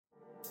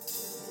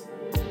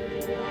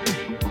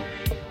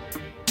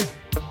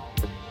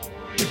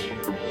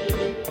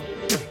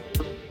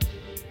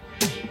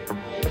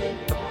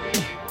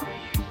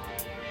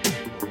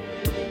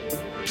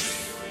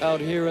Out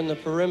here in the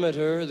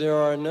perimeter, there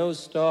are no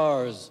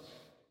stars.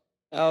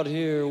 Out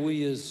here,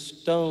 we is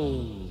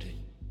stoned,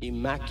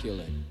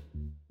 immaculate.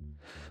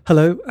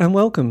 Hello and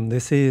welcome.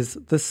 This is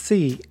the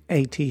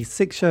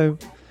C86 show.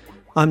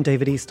 I'm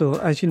David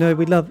Eastaugh. As you know,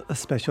 we love a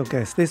special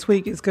guest. This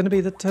week it's going to be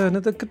the turn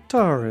of the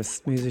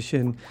guitarist,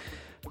 musician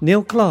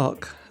Neil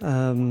Clarke,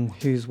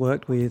 who's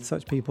worked with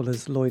such people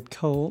as Lloyd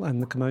Cole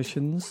and the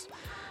Commotions,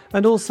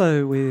 and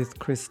also with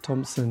Chris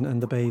Thompson and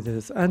the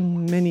Bathers,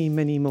 and many,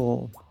 many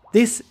more.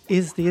 This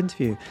is the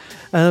interview.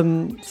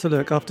 So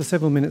look, after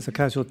several minutes of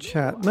casual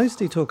chat,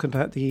 mostly talking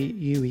about the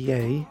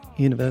UEA,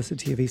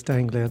 University of East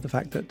Anglia, the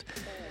fact that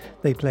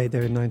they played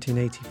there in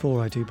 1984,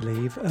 I do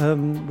believe.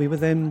 We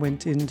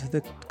went into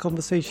the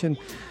conversation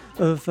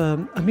of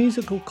a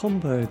musical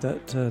combo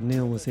that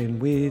Neil was in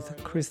with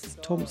Chris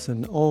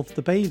Thompson of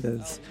the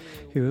Bathers,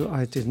 who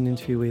I did an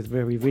interview with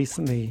very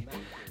recently,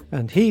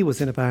 and he was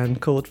in a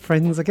band called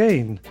Friends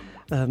Again.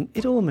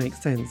 It all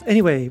makes sense.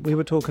 Anyway, we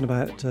were talking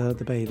about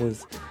the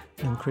Bathers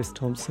and Chris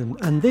Thompson,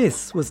 and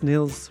this was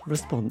Neil's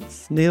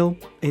response. Neil,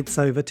 it's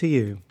over to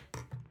you.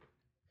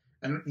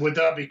 And would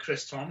that be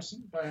Chris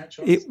Thompson by any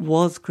chance? It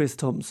was Chris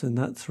Thompson,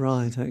 that's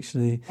right,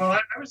 actually. Well,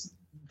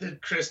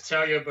 did Chris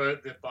tell you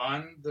about the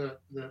band that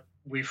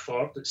we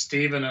formed, that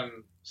Stephen,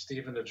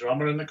 the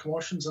drummer in the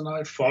Commotions, and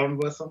I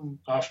formed with him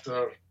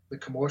after the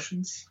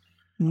Commotions?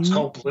 It's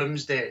called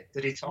Bloomsday.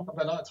 Did he talk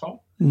about that at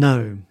all?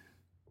 No.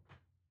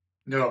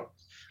 No.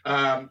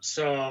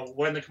 So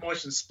when the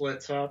Commotions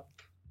split up,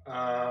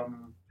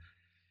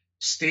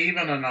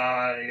 Stephen and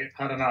I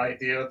had an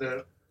idea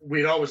that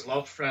we'd always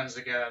loved Friends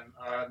Again.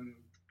 And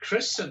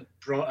Chris had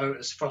brought out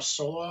his first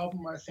solo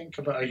album, I think,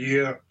 about a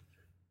year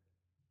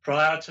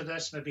prior to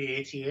this, maybe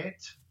 88,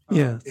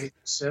 yeah,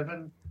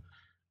 87.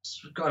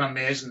 It's got an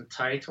amazing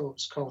title.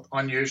 It's called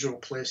Unusual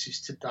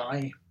Places to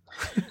Die.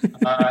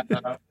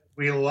 And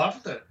we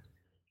loved it.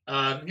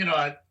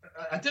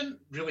 I didn't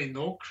really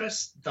know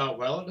Chris that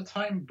well at the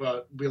time,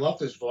 but we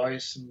loved his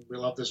voice and we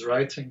loved his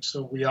writing.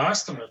 So we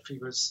asked him if he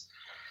was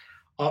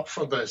up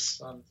for this,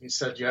 and he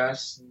said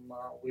yes. And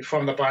we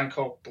formed a band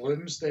called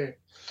Bloomsday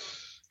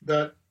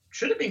that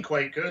should have been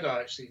quite good,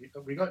 actually.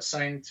 We got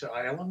signed to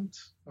Ireland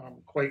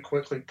quite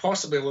quickly,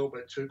 possibly a little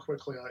bit too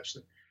quickly,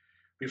 actually,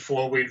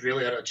 before we'd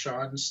really had a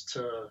chance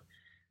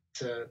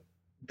to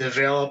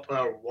develop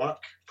our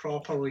work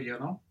properly, you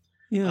know.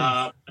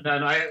 Yeah. And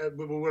then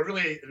we were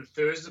really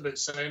enthused about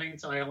signing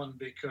to Ireland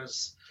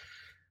because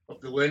of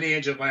the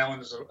lineage of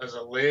Ireland as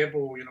a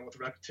label, you know, with a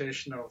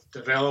reputation of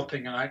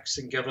developing acts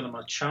and giving them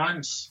a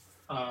chance,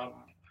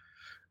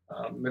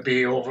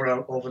 maybe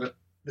over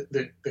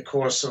the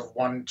course of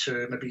 1,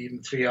 2, maybe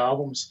even 3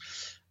 albums.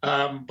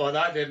 But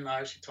that didn't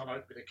actually turn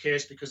out to be the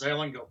case because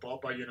Ireland got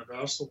bought by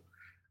Universal,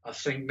 I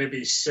think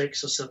maybe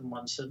 6 or 7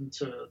 months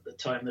into the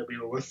time that we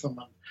were with them.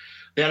 And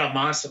they had a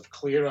massive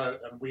clear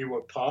out, and we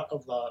were part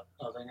of that,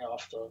 I think,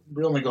 after.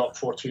 We only got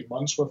 14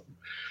 months with them.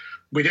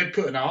 We did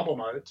put an album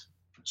out.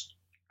 It's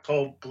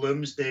called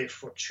Bloomsday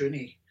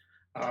Fortuny,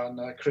 and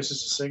Chris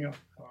is a singer.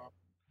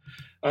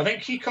 I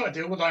think he cut a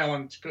deal with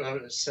Ireland to put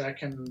out his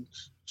second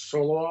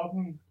solo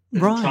album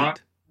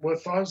right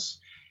with us.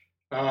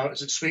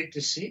 Is it Sweet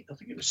Deceit? I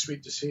think it was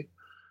Sweet Deceit.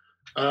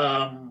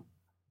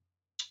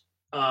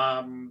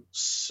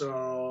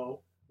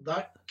 So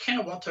that kind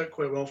of worked out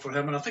quite well for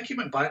him, and I think he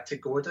went back to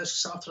Go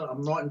Discs after it.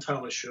 I'm not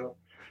entirely sure,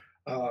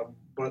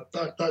 but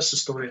that's the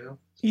story though.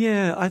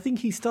 Yeah, I think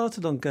he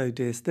started on Go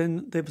Disc,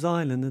 then there was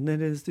Ireland, and then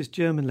there's this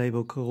German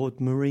label called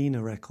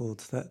Marina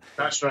Records.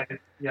 That's right,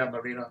 yeah,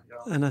 Marina.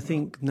 Yeah. And I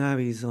think now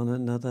he's on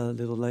another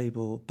little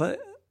label. But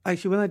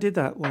actually, when I did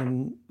that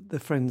one, The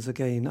Friends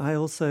Again,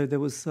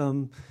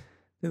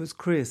 there was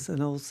Chris,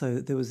 and also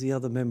there was the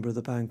other member of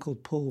the band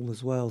called Paul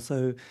as well.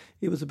 So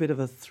it was a bit of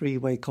a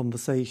 3-way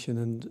conversation,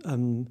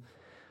 and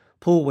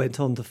Paul went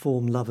on to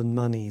form Love and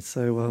Money.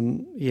 So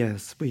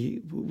yes,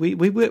 we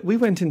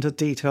went into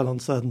detail on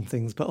certain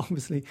things, but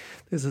obviously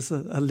there's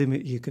a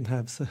limit you can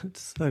have. So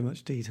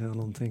much detail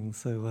on things.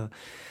 So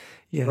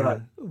yeah,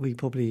 right. We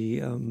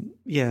probably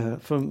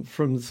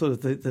from sort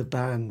of the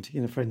band,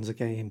 you know, Friends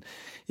Again,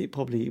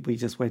 we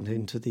just went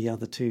into the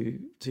other two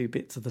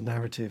bits of the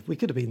narrative. We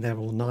could have been there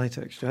all night,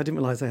 actually. I didn't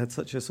realise they had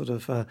such a sort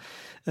of a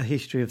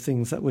history of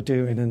things that we're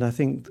doing, and I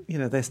think, you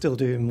know, they're still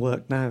doing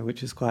work now,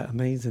 which is quite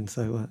amazing.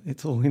 So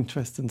it's all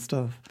interesting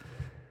stuff.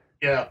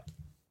 Yeah,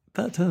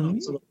 but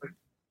absolutely.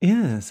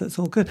 Yes, that's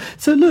all good.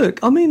 So look,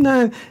 I mean,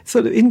 now,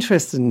 sort of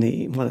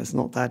interestingly, well, it's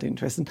not that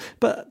interesting,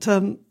 but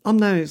I'm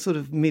now sort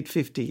of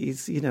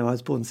mid-50s, you know, I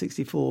was born in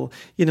 64.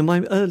 You know,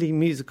 my early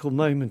musical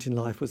moment in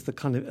life was the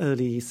kind of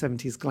early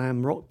 70s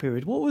glam rock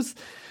period. What was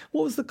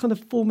the kind of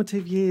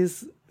formative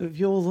years of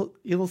your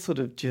sort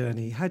of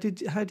journey? How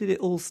did it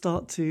all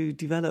start to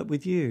develop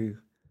with you?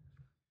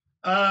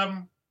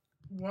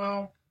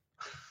 Well,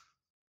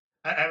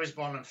 I was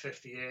born in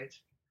 58,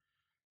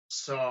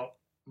 so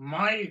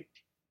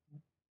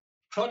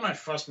probably my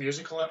first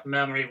musical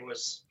memory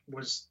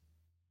was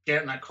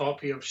getting a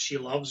copy of She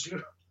Loves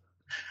You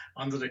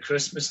under the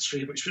Christmas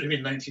tree, which would have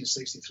been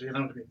 1963, and I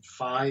would have been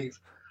 5.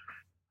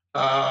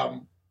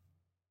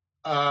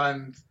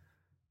 And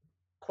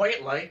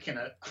quite liking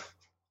it,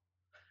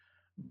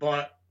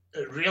 but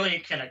it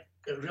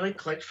really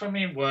clicked for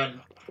me when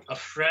a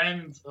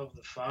friend of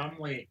the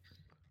family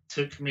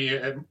took me.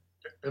 It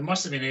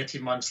must have been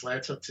 18 months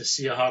later to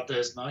see A Hard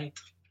Day's Night.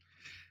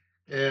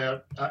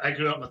 I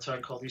grew up in a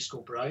town called East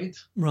Kilbride,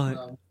 right,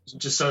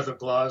 just south of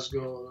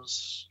Glasgow.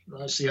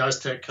 I see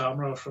Aztec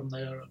Camera from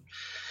there, and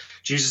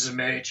Jesus and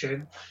Mary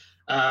Chain.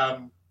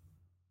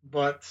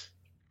 But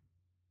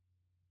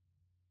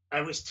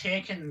I was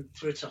taken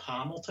through to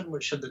Hamilton,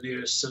 which had the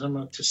nearest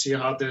cinema, to see A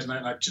Hard Day's Night,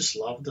 and I just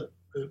loved it.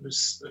 It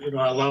was,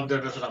 I loved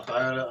everything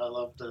about it. I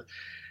loved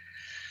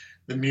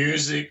the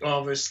music,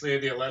 obviously,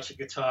 the electric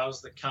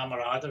guitars, the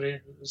camaraderie.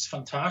 It was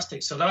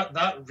fantastic. So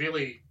that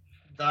really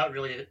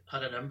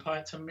had an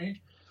impact on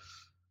me.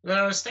 When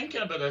I was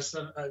thinking about this,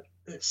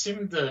 it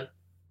seemed that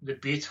the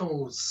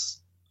Beatles,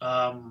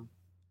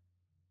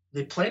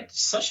 they played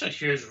such a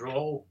huge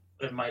role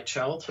in my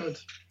childhood.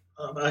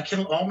 I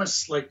can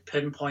almost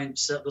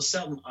pinpoint there's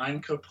certain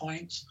anchor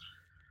points.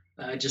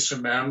 I just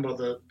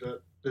remember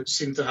that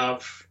seemed to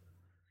have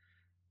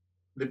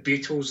the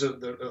Beatles at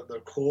their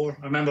core.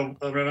 I remember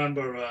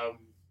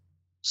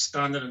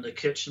standing in the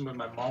kitchen with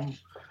my mum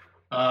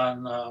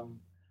and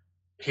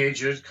Hey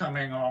Jude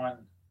coming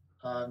on,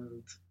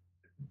 and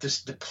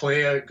just the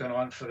play out going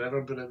on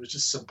forever, but it was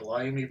just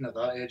sublime. Even at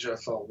that age, I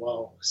thought,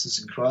 wow, this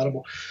is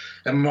incredible.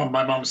 And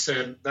my mum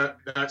said,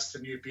 that's the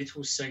new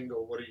Beatles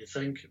single. What do you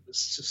think? It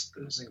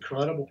was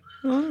incredible.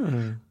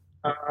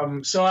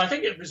 So I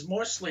think it was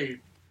mostly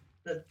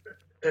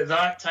at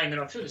that time,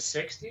 through the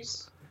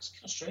 60s. It's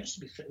kind of strange to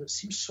be thinking. It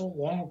seems so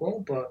long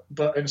ago,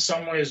 but in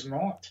some ways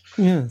not.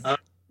 Yes. I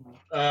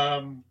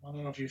don't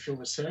know if you feel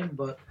the same,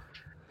 but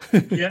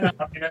yeah,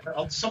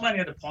 so many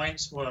of the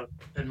points were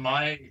in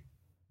my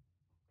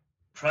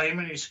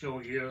primary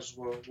school years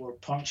were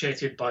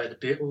punctuated by the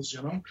Beatles,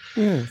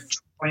 Yes.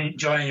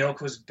 Johnny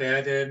Yoko's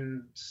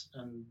bedding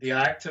and the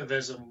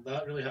activism,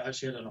 that really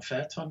actually had an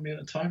effect on me at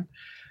the time.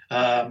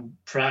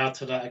 Prior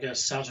to that, I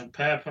guess Sgt.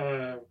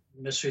 Pepper,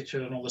 Mystery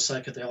Tour, and all the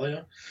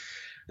psychedelia.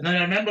 And then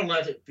I remember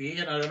Let It Be,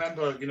 and I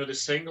remember, the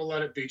single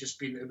Let It Be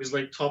it was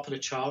like top of the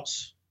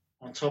charts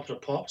on Top of the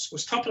Pops.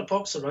 Was Top of the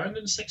Pops around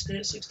in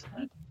 68,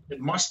 69? It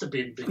must have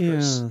been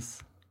because,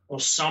 yes, or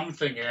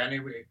something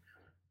anyway.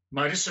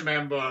 I just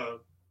remember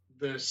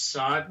the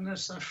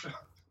sadness I felt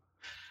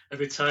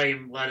every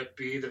time Let It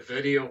Be, the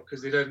video,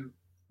 because they didn't,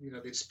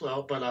 they'd split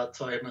up by that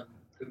time, and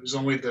it was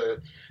only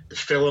the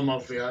film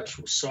of the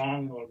actual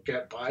song, or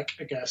Get Back,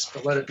 I guess.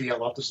 But Let It Be, I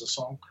loved as a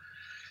song.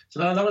 So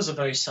that was a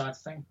very sad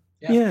thing.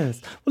 Yeah.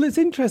 Yes. Well, it's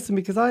interesting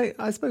because I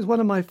suppose one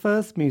of my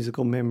first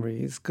musical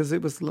memories, because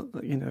it was,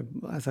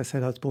 as I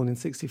said, I was born in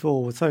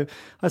 1964. So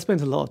I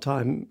spent a lot of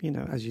time,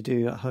 as you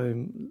do at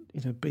home,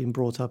 being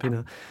brought up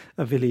in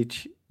a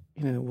village,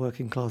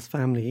 working class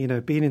family,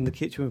 being in the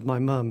kitchen with my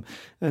mum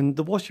and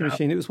the washing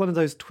machine. It was one of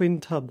those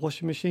twin tub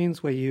washing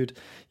machines where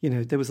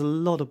there was a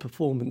lot of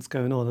performance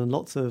going on and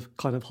lots of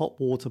kind of hot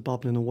water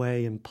bubbling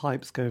away and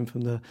pipes going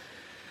from the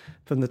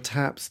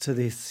taps to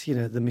this,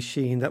 the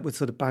machine that would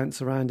sort of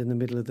bounce around in the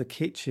middle of the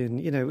kitchen.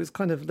 It was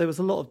there was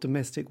a lot of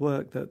domestic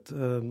work that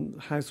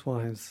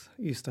housewives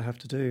used to have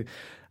to do.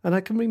 And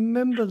I can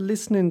remember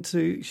listening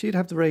she'd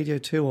have the radio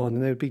 2 on,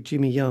 and there would be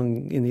Jimmy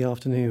Young in the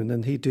afternoon,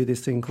 and he'd do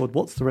this thing called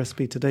What's the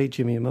Recipe Today,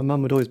 Jimmy? And my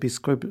mum would always be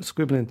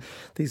scribbling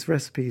these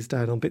recipes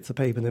down on bits of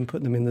paper and then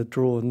putting them in the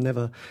drawer and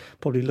never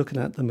probably looking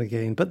at them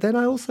again. But then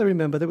I also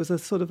remember there was a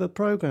sort of a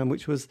program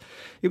it was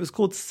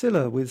called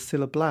Cilla with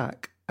Cilla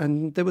Black.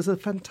 And there was a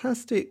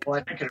fantastic... Well,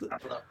 I think I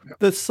remember that. Yeah.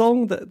 The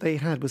song that they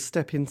had was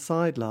Step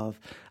Inside Love.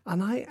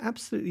 And I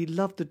absolutely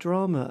loved the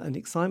drama and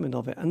excitement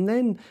of it. And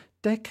then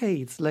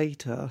decades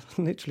later,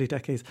 literally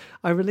decades,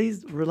 I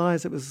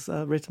realised it was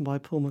written by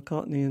Paul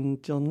McCartney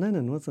and John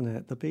Lennon, wasn't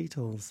it? The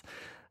Beatles.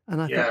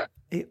 And I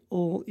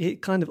thought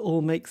it kind of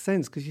all makes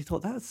sense, because you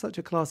thought that's such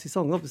a classy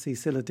song. Obviously,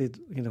 Cilla did,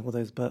 all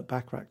those Burt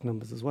Bacharach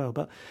numbers as well.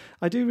 But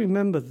I do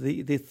remember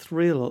the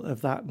thrill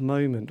of that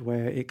moment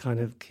where it kind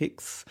of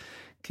kicks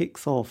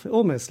off,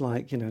 almost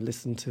like,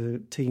 listen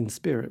to Teen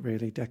Spirit,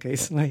 really,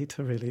 decades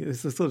later, really.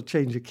 It's a sort of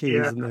change of key,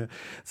 isn't there?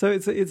 So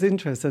it's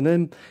interesting. And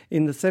then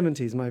in the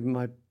 70s,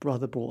 my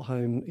brother brought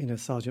home,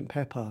 Sgt.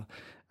 Pepper.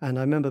 And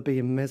I remember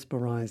being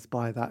mesmerised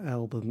by that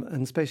album.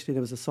 And especially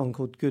there was a song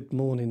called Good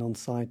Morning on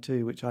side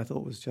 2, which I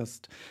thought was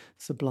just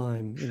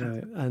sublime,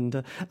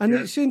 And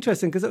it's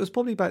interesting because it was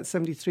probably about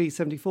 73,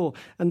 74.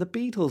 And the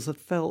Beatles had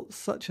felt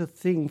such a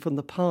thing from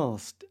the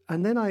past.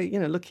 And then I,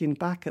 looking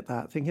back at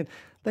that, thinking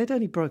they'd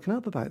only broken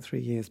up about 3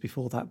 years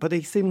before that. But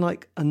it seemed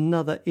like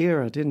another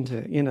era, didn't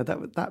it?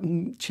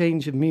 That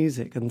change of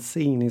music and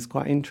scene is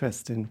quite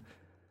interesting.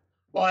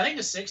 Well, I think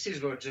the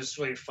 60s were just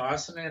really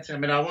fascinating. I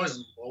mean, I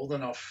wasn't old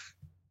enough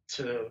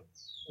to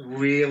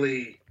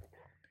really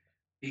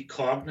be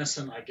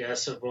cognizant, I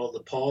guess, of all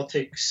the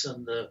politics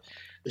and the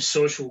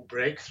social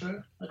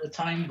breakthrough at the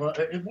time, but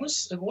it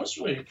was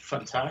really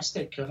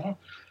fantastic,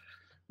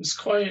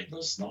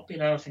 There's not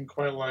been anything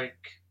quite like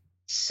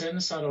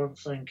since, I don't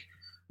think.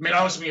 I mean,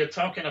 obviously, when you're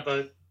talking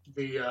about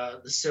the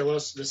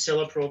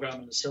Cilla program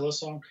and the Cilla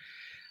song,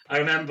 I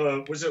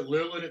remember, was it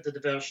Lulu that did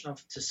the version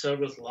of To Sir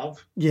With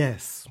Love?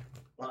 Yes.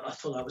 I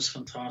thought that was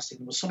fantastic.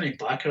 There were so many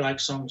Bacharach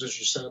songs, as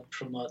you said,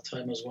 from that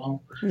time as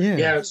well. Yeah.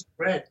 Yeah, it's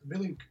great.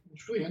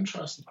 It's really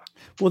interesting.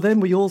 Well, then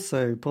we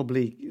also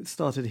probably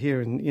started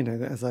hearing,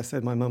 as I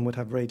said, my mum would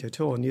have Radio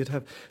 2 on. You'd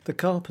have the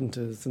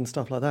Carpenters and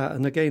stuff like that.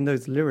 And again,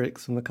 those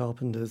lyrics from the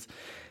Carpenters,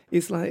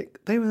 it's like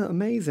they were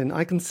amazing.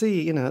 I can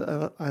see,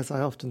 as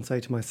I often say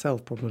to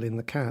myself, probably in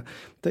the cat,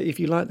 that if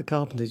you like the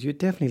Carpenters, you'd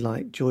definitely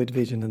like Joy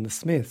Division and the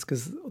Smiths,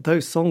 because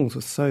those songs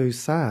were so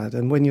sad.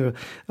 And when you're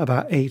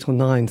about 8 or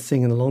 9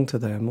 singing along to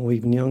them, or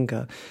even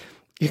younger,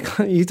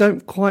 you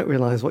don't quite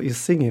realise what you're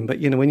singing.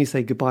 But, when you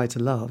say goodbye to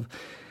love,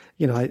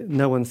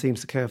 no one seems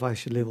to care if I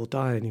should live or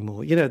die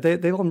anymore.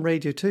 They're on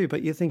Radio 2,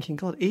 but you're thinking,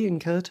 God, Ian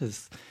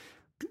Curtis,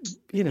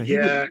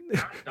 Yeah.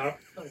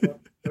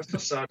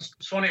 It's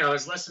funny, I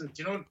was listening,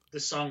 do you know the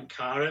song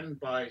Karen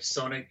by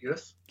Sonic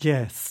Youth?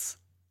 Yes.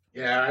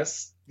 Yeah, I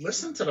was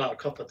listening to that a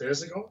couple of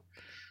days ago.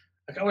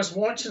 Like, I was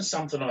watching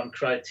something on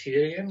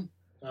Criterion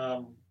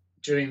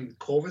during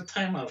COVID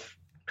time.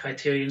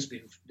 Criterion's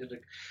been,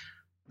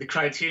 the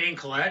Criterion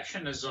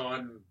collection is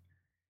on,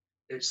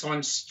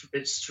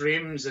 it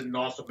streams in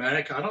North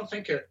America. I don't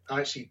think it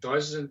actually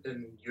does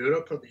in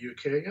Europe or the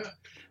UK yet,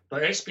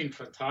 but it's been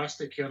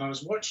fantastic. And I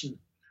was watching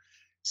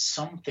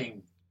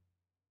something.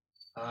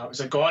 It was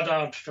a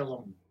Godard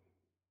film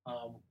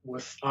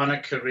with Anna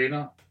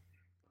Karina.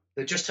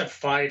 They just had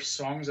 5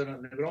 songs in it,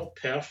 and they were all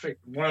perfect.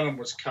 One of them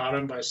was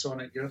Karen by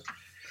Sonic Youth.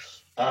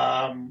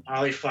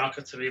 Ali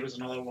Farka Tari was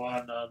another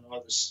one. And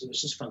it was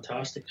just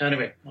fantastic.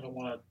 Anyway, I don't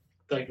want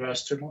to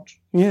digress too much.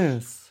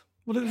 Yes.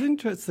 Well, it was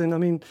interesting. I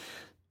mean,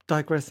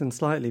 digressing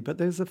slightly, but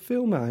there's a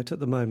film out at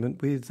the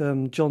moment with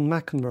John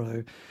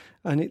McEnroe,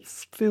 and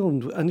it's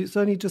filmed, and it's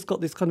only just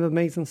got this kind of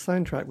amazing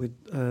soundtrack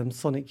with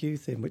Sonic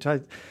Youth in,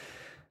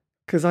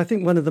 because I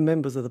think one of the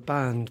members of the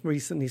band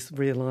recently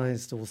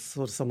realised, or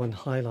sort of someone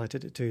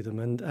highlighted it to them,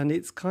 and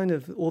it's kind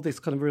of all this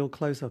kind of real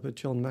close-up of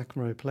John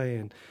McEnroe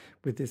playing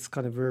with this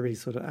kind of very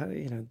sort of,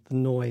 the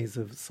noise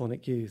of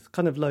Sonic Youth,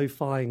 kind of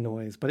lo-fi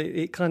noise, but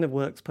it kind of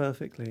works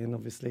perfectly. And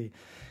obviously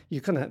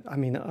you kind of,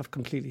 I've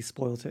completely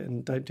spoilt it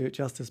and don't do it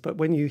justice, but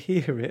when you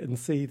hear it and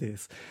see the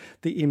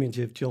image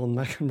of John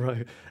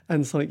McEnroe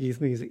and Sonic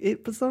Youth music,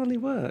 it bizarrely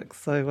works.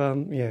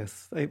 So,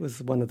 yes, it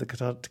was one of the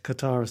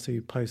guitarists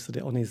who posted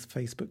it on his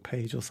Facebook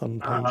page or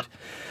some page.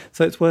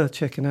 So it's worth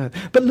checking out.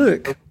 But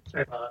look...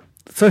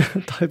 So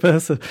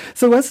diverse.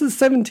 So as the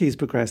 70s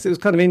progressed, it was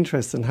kind of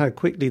interesting how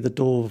quickly the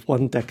door of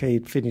one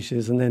decade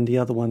finishes and then the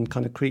other one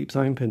kind of creeps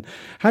open.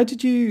 How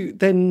did you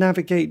then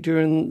navigate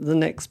during the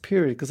next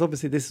period? Because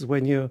obviously this is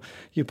when you're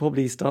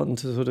probably starting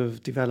to sort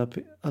of develop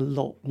a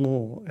lot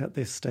more at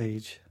this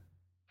stage.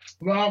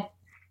 Well,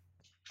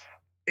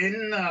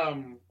 in I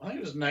think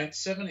it was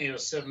 1970 or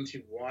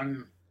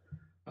 71,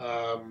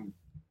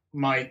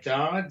 my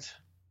dad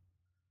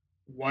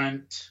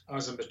went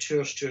as a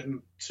mature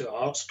student to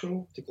art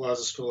school, to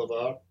Glasgow School of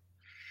Art.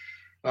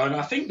 And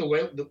I think the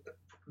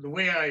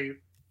way I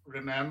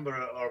remember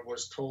it, or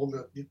was told,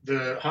 that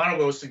the Harold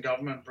Wilson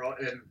government brought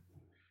in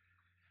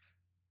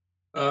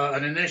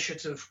an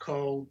initiative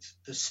called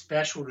the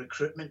Special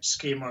Recruitment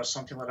Scheme or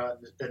something like that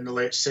in the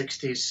late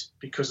 60s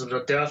because of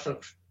the dearth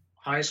of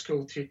high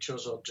school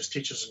teachers or just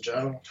teachers in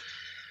general.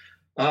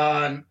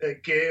 And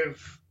it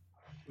gave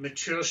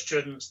mature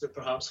students that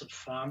perhaps had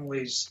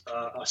families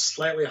a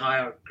slightly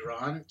higher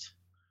grant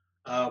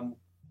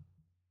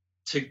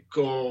to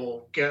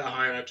go get a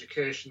higher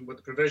education, with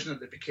the provision that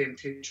they became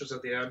teachers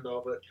at the end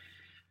of it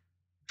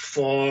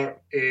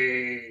for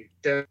a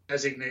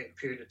designated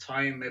period of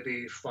time,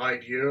 maybe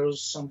 5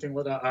 years, something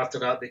like that. After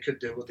that, they could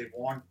do what they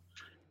want.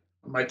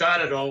 My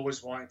dad had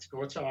always wanted to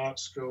go to art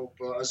school,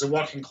 but as a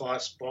working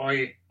class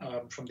boy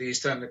from the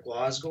East End of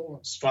Glasgow,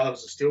 his father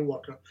was a steel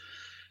worker,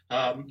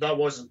 that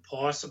wasn't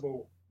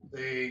possible.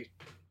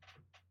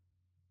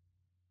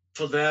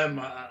 For them,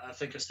 I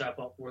think a step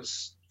up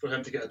was for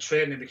him to get a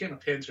trade. He became a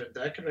painter and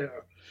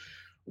decorator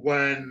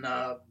when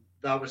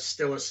that was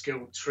still a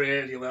skilled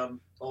trade. You learn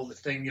all the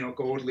thing,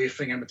 gold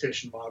leafing,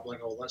 imitation marbling,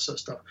 all that sort of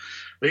stuff.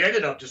 But he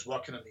ended up just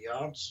working in the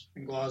yards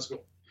in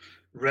Glasgow,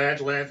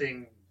 red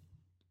leading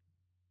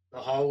the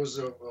hulls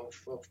of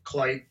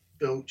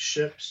Clyde-built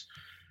ships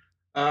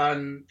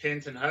and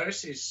painting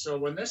houses. So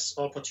when this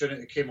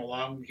opportunity came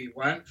along, he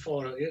went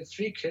for it. He had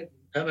 3 kids.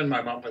 Him and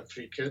my mum had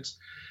 3 kids.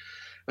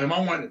 My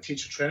mum went to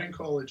teacher training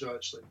college,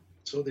 actually.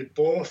 So they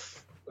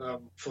both,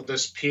 for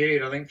this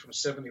period, I think from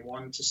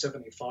 71 to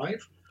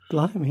 75,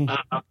 blimey,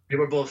 they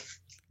were both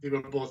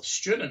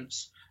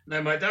students.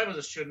 Now my dad was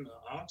a student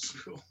at art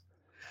school,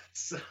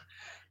 so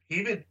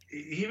he would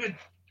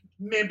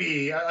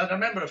maybe, I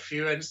remember a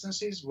few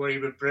instances where he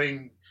would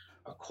bring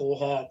a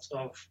cohort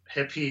of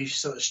hippie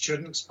sort of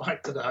students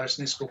back to the house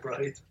in East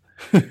Kilbride.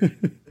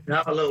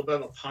 Have a little bit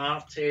of a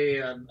party,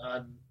 and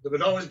there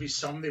would always be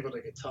somebody with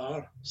a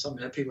guitar, some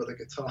hippie with a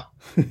guitar.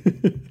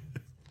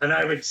 And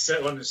I would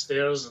sit on the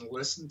stairs and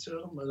listen to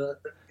them. And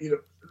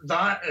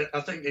that,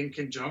 I think, in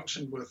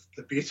conjunction with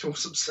the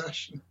Beatles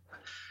obsession,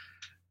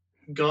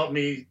 got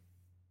me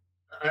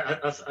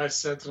I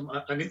said to them,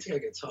 I need to get a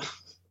guitar.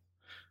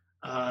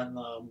 And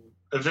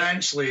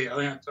eventually, I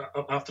think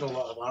after a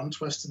lot of arm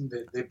twisting,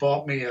 they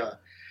bought me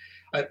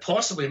it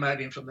possibly might have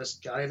been from this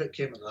guy that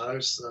came in the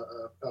house,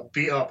 a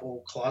beat up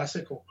old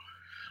classical,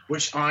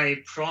 which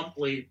I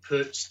promptly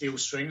put steel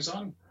strings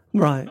on.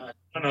 Right. I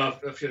don't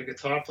know if you're a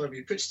guitar player, but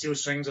you put steel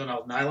strings on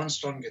a nylon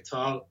strung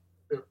guitar,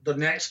 the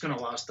neck's going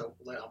to last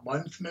like a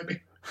month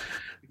maybe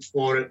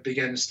before it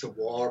begins to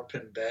warp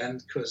and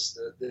bend because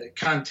it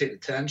can't take the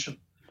tension.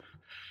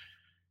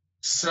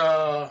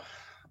 So,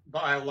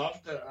 but I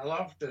loved it. I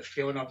loved the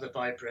feeling of the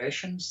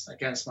vibrations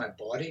against my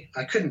body.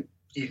 I couldn't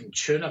even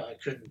tune it. I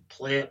couldn't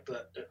play it,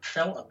 but it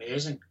felt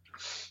amazing.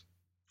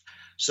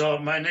 So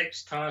my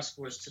next task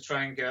was to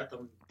try and get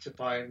them to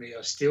buy me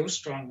a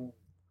steel-strung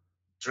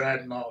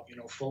dreadnought,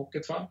 folk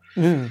guitar,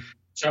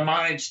 which I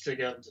managed to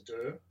get them to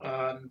do.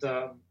 And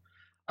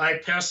I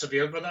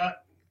persevered with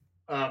that.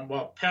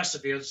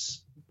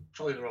 Persevere's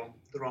probably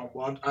the wrong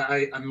word.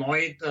 I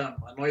annoyed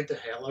the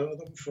hell out of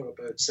them for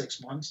about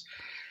 6 months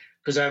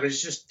because I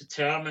was just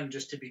determined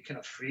just to be kind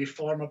of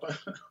freeform about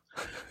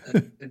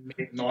it and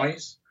make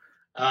noise.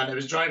 And it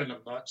was driving them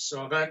nuts.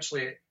 So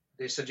eventually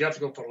they said, you have to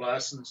go for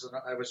lessons. And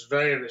I was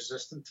very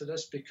resistant to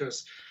this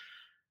because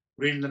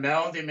reading the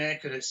Melody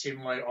Maker, it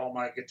seemed like all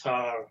my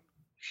guitar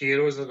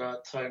heroes at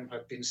that time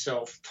had been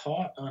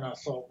self-taught. And I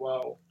thought,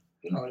 well,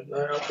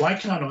 why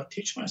can I not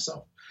teach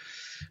myself?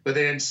 But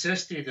they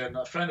insisted, and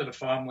a friend of the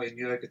family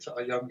knew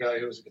a young guy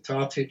who was a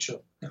guitar teacher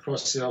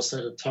across the other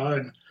side of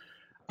town.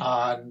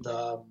 And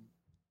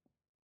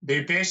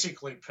they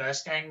basically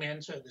press ganged me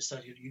into it. They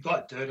said, you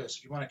got to do this.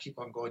 If you want to keep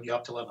on going, you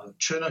have to learn how to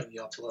tune it and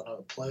you have to learn how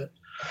to play it.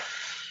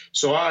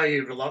 So I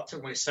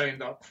reluctantly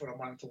signed up for a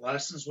month of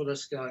lessons with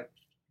this guy.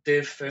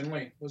 Dave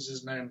Finlay was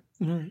his name.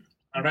 Mm-hmm.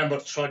 I remember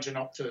trudging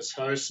up to his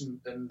house in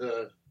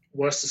the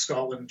west of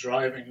Scotland,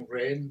 driving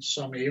rain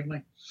some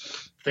evening,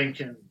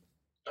 thinking,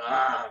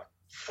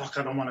 fuck,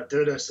 I don't want to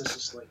do this. This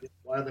is like,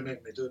 why are they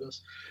making me do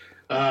this?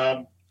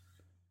 And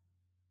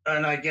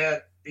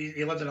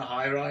he lived in a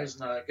high rise,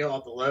 and I get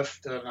up the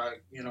lift and I,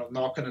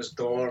 knock on his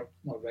door,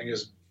 or ring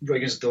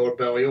his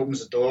doorbell. He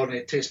opens the door and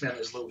he takes me in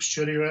his little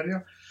studio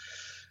area,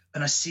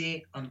 and I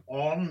see an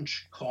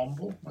orange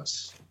combo.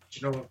 It's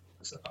an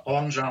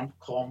orange amp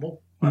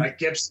combo, and a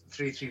Gibson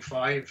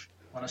 335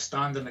 on a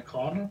stand in the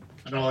corner,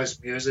 and all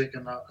his music,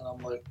 and I'm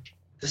like,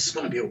 this is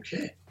going to be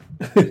okay.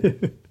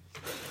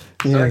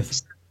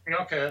 Yes. So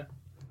okay,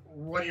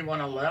 what do you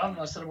want to learn?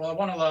 I said, well, I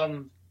want to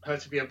learn how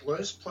to be a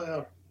blues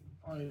player.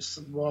 I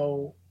said,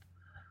 well,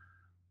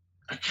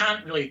 I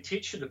can't really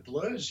teach you the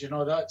blues.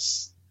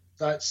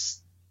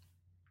 That's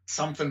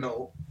something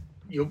that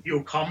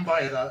you'll come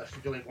by that if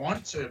you really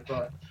want to.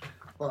 But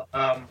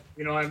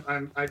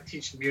I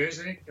teach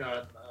music,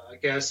 and I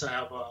guess I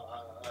have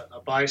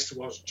a bias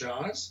towards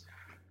jazz.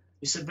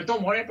 He said, but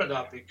don't worry about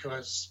that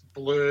because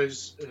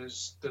blues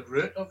is the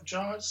root of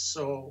jazz.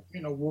 So,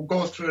 we'll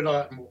go through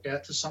that and we'll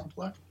get to some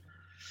point.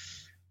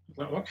 I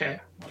went, okay,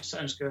 that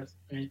sounds good.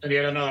 And he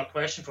had another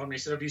question for me. He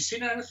said, have you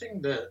seen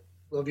anything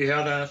have you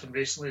heard anything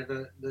recently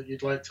that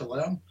you'd like to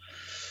learn?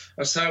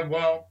 I said,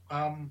 well,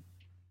 I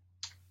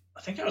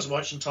think I was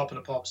watching Top of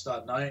the Pops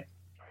that night.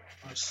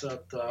 I said,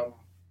 I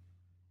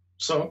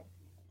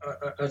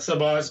said,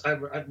 well,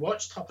 I'd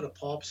watched Top of the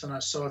Pops and I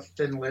saw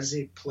Thin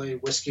Lizzy play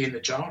Whiskey in the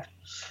Jar.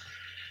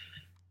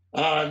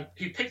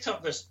 He picked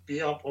up this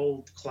beat-up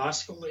old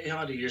classical that he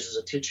had. He used as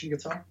a teaching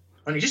guitar.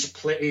 And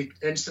he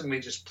instantly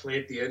just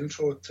played the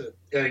intro to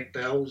Eric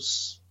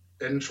Bell's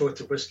intro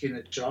to Whiskey in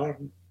a Jar.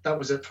 And that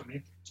was it for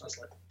me. So I was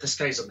like, this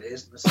guy's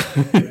amazing. This is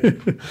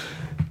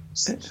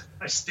great.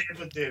 I stayed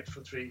with Dave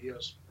for 3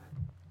 years.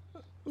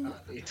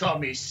 He taught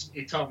me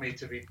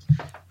to read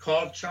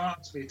chord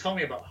charts, but he taught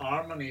me about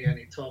harmony, and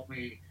he taught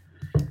me,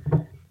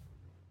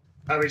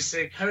 I would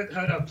say, how do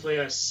I play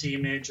a C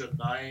major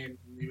 9? And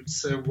he would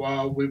say,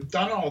 well, we've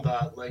done all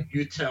that, like,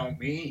 you tell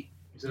me.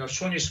 He said, I've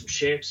shown you some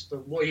shapes,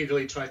 but what he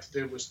really tried to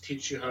do was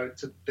teach you how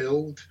to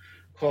build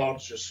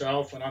chords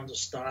yourself and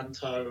understand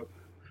how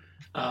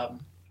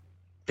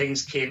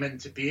things came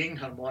into being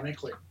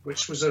harmonically,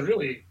 which was a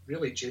really,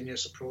 really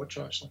genius approach,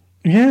 actually.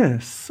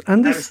 Yes,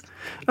 and this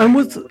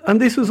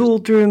was all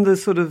during the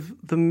sort of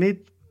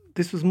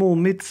this was more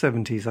mid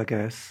 70s, I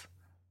guess.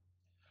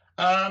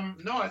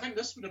 No, I think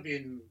this would have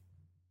been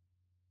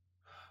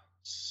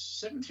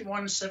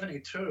 71,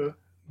 72.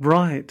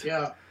 Right.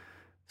 Yeah.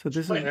 So this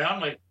is quite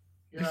early.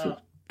 Yeah. This is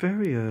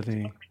very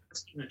early.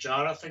 In a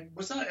jar, I think.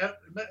 Was that it?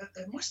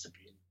 It must have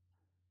been.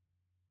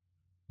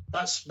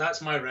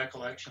 That's my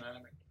recollection,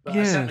 anyway. But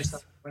yes. I certainly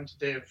started going to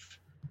Dave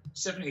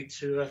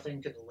 72, I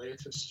think, at the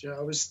latest. Yeah,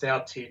 I was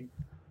 13.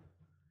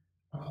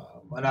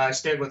 And I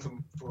stayed with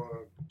him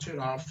for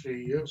 2.5,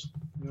 3 years.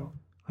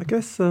 I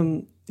guess,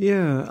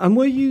 yeah. And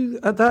were you,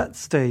 at that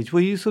stage, were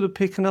you sort of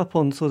picking up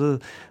on sort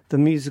of the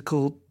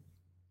musical,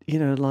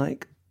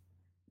 like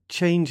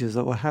changes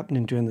that were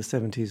happening during the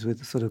 70s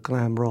with sort of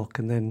glam rock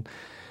and then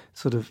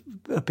sort of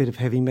a bit of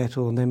heavy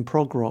metal and then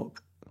prog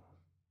rock?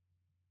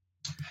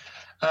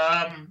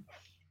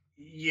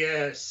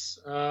 Yes.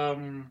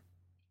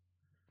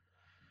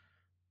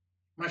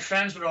 my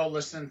friends were all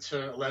listening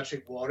to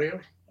Electric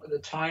Warrior at the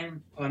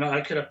time, and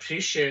I could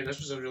appreciate this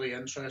was a really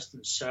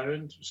interesting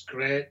sound. It was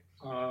great.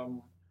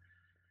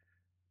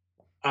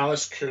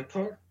 Alice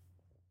Cooper,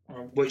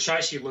 which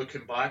actually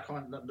looking back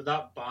on,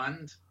 that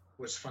band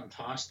was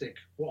fantastic.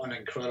 What an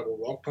incredible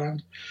rock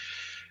band.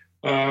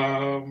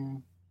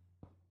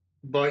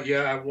 But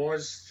yeah, I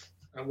was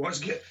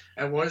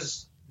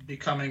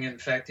becoming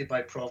infected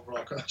by prog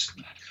rock,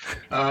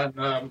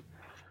 and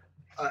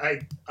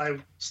I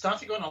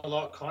started going to a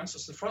lot of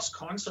concerts. The first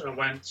concert I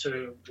went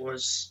to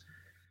was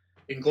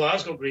in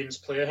Glasgow Greens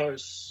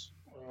Playhouse.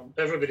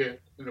 Everybody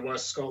in the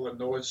West of Scotland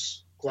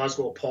knows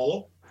Glasgow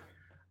Apollo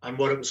and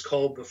what it was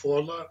called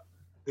before that,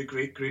 the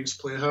Great Greens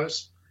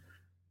Playhouse.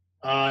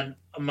 And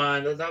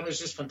man, that was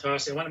just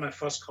fantastic. I went to my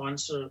first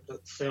concert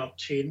at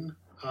 13.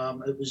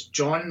 It was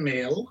John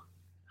Mayall,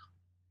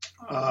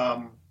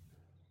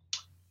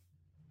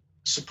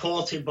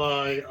 supported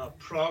by a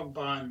prog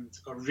band,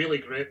 a really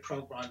great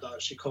prog band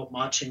actually called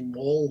Matching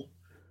Mole,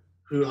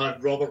 who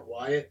had Robert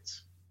Wyatt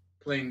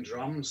playing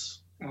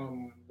drums.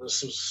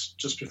 This was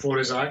just before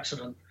his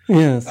accident.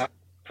 Yes.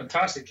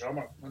 Fantastic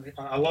drummer.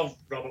 I love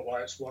Robert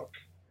Wyatt's work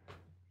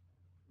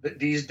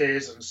these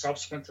days and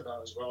subsequent to that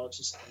as well. It's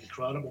just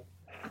incredible.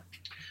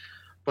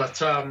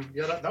 But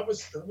yeah, that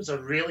was a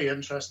really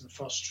interesting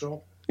first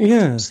show.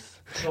 Yes.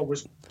 So it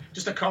was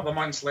just a couple of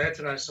months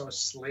later I saw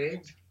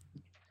Slade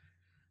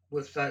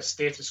with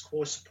Status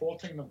Quo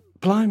supporting them.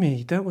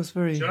 Blimey, that was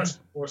very...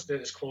 Just before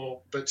Status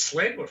Quo. But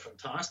Slade were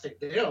fantastic.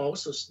 They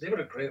were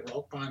a great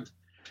rock band.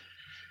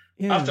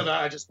 Yeah. After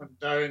that, I just went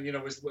down,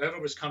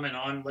 whatever was coming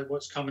on, like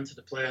what's coming to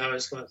the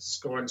Playhouse, let's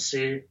go and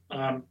see.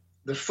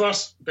 The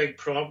first big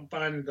prog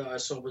band that I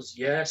saw was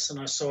Yes, and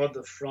I saw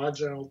the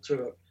Fragile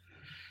tour.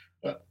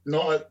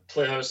 Not at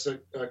Playhouse,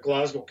 at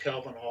Glasgow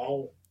Kelvin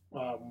Hall,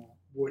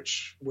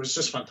 which was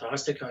just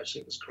fantastic,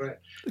 actually. It was great.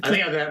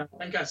 I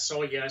think I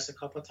saw Yes a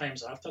couple of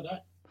times after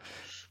that.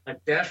 I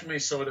definitely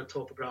saw the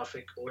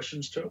Topographic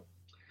Oceans tour.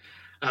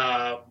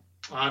 And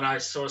I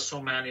saw so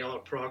many other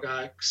prog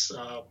acts.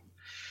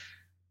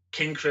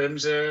 King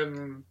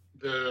Crimson,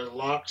 the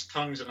Larks,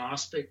 Tongues and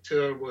Aspic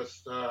tour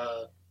with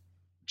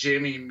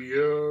Jamie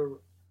Muir,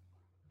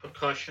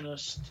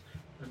 percussionist,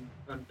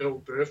 and Bill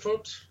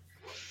Burford.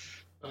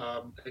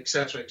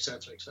 Etc.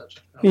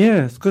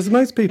 Yes, because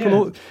most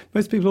people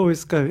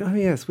always go, oh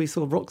yes, we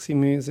saw Roxy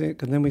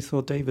Music and then we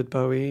saw David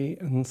Bowie,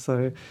 and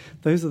so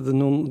those are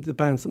the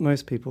bands that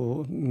most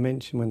people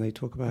mention when they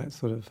talk about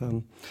sort of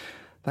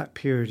that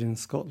period in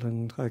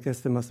Scotland. I guess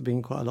there must have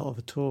been quite a lot of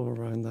a tour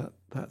around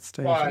that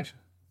stage. Well,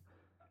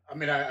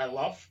 I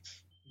loved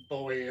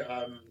Bowie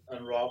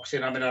and Roxy,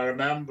 and I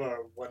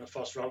remember when the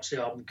first Roxy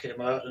album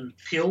came out, and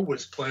Peel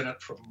was playing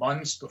it for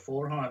months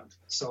beforehand.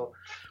 So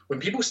when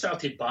people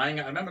started buying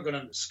it, I remember going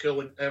into school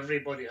and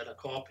everybody had a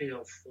copy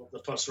of the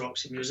first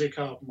Roxy Music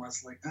album. I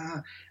was like,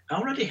 I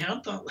already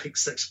had that like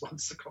 6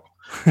 months ago.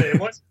 But it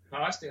was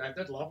fantastic. I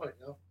did love it.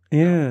 Yeah.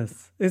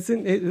 Yes,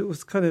 it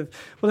was kind of,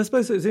 well, I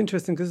suppose it was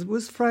interesting because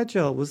was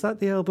that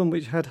the album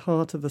which had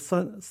Heart of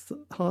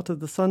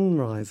the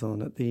Sunrise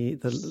on at the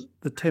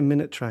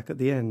 10-minute track at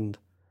the end?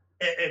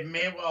 It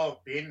may well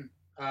have been.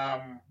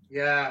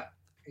 Yeah.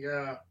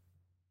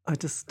 I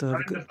just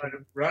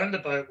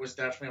Roundabout was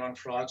definitely on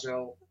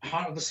Fragile.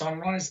 Heart of the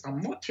Sunrise, I'm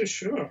not too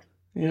sure.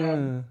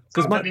 Yeah,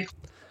 because maybe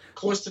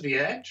Close to the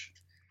Edge.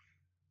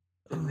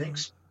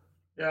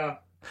 Yeah.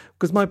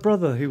 Because my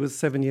brother, who was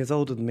 7 years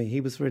older than me,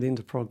 he was really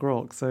into prog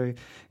rock. So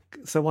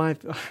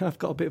I've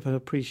got a bit of an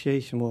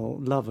appreciation,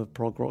 love of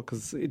prog rock,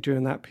 because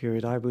during that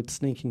period I would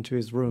sneak into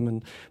his room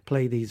and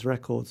play these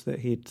records that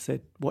he'd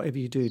said, whatever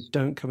you do,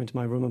 don't come into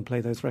my room and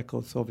play those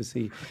records. So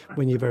obviously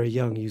when you're very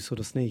young, you sort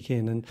of sneak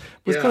in, and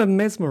was kind of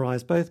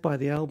mesmerised both by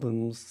the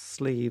albums,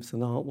 sleeves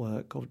and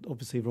artwork,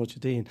 obviously Roger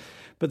Dean.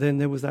 But then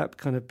there was that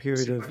kind of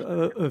period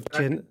of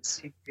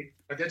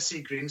I did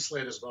see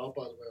Greenslade as well,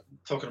 by the way. I'm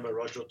talking about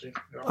Roger Dean.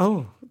 Yeah.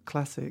 Oh,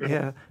 classic,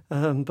 yeah.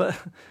 But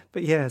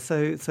yeah,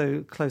 so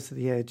Close to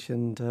the Edge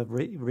and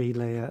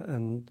Relayer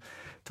and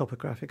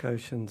Topographic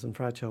Oceans and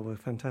Fragile were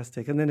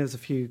fantastic. And then there's a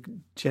few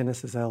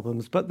Genesis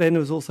albums, but then there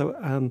was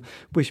also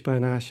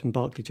Wishbone Ash and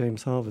Barclay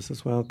James Harvest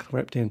as well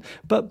crept in.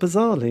 But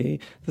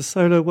bizarrely, the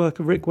solo work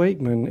of Rick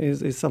Wakeman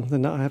is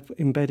something that I have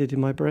embedded in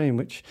my brain,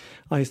 which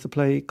I used to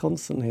play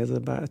constantly as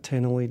about a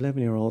 10 or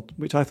 11-year-old,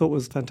 which I thought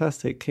was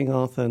fantastic. King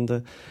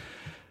Arthur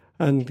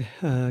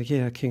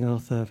King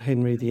Arthur,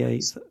 Henry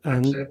VIII.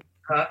 And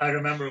I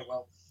remember it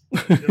well.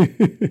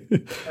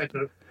 I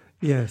do.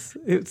 Yes,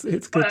 it's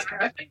good.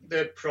 I think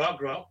the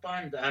prog rock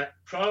band that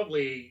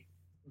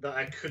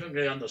I couldn't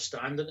really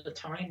understand at the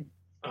time,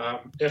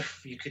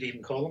 if you could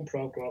even call them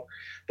prog rock,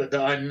 but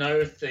that I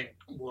now think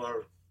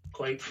were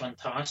quite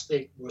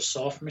fantastic, was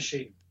Soft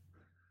Machine.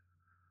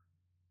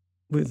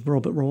 With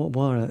Robert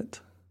Wyatt.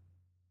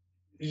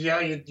 Yeah,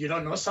 you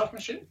don't know Soft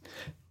Machine?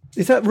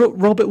 Is that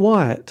Robert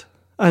Wyatt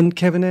and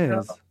Kevin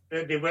Ayers?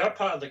 Yeah, they were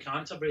part of the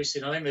Canterbury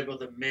scene. I think they were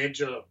the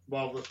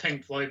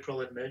Pink Floyd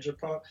probably the major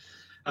part.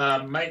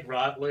 Mike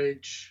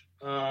Ratledge,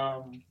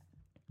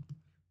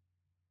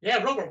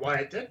 Yeah, Robert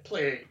Wyatt did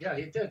play. Yeah,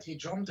 he did. He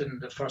drummed in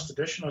the first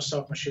edition of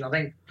Soft Machine. I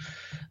think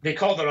they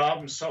called their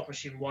album Soft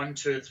Machine 1,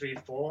 2, 3,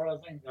 4. I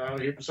think.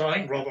 So I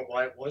think Robert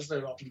Wyatt was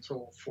there up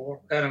until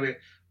 4. Anyway,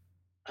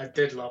 I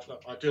did love them.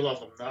 I do love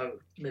them now.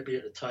 Maybe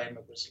at the time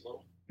it was a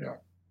little. Yeah.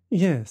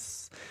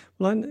 Yes.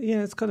 Well,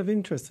 yeah, it's kind of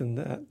interesting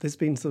that there's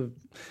been sort of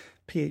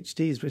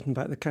PhDs written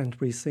about the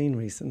Canterbury scene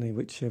recently,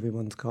 which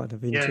everyone's kind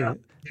of into.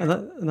 Yeah.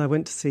 And I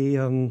went to see,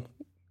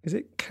 is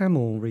it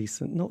Camel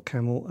recent? Not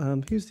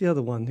Camel. Who's the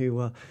other one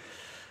who...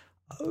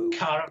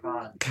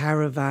 Caravan.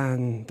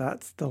 Caravan,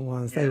 that's the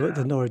ones. They were at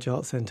the Norwich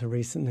Arts Centre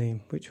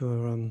recently, which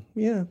were,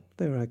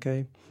 they were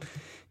okay.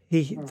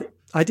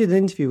 I did an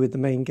interview with the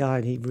main guy,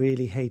 and he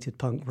really hated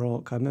punk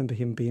rock. I remember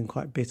him being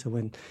quite bitter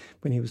when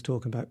he was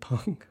talking about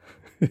punk.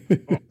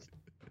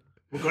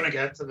 We're going to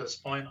get to this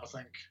point, I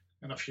think,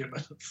 in a few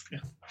minutes.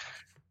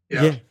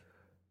 Yeah.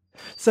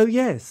 So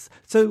yes.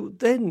 So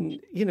then,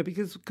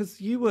 because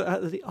you were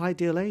at the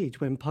ideal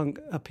age when punk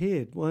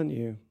appeared, weren't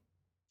you?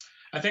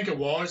 I think it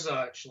was,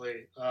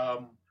 actually.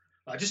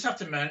 I just have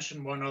to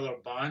mention one other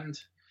band.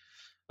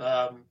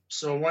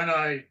 So when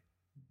I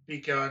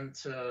began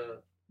to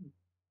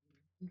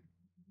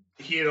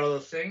hear other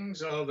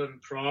things other than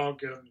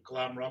prog and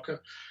glam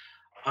rocker,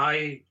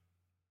 I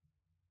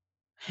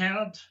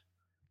heard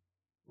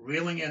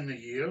Reeling in the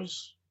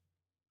Years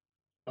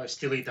by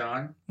Steely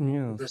Dan.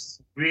 Yeah. This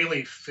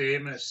really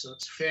famous,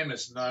 it's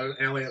famous now,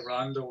 Elliot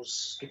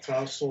Randall's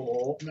guitar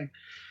solo opening.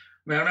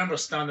 I mean, I remember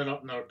standing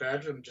up in our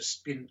bedroom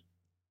just being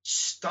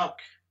stuck,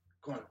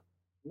 going,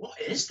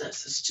 what is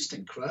this? It's just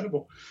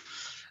incredible.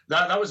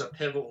 That was a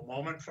pivotal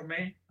moment for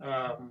me,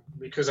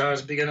 because I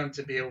was beginning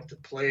to be able to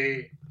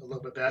play a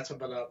little bit better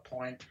by that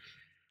point.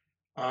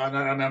 And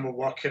I remember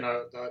working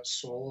out that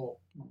solo,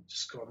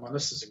 just going, man,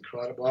 this is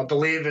incredible. I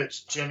believe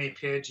it's Jimmy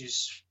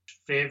Page's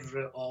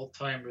favorite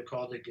all-time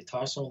recorded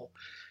guitar solo.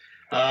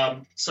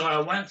 So I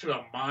went through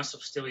a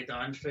massive Steely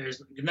Dan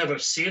phase. You never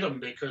see them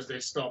because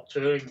they stopped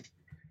touring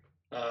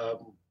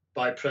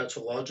by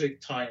Pretzel Logic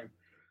time.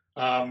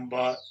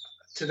 But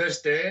to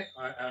this day,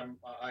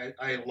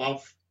 I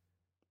love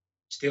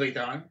Steely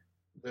Dan.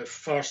 The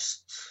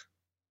first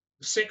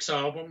 6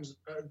 albums,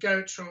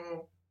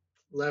 Gaucho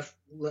left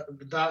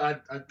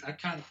that I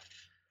can't.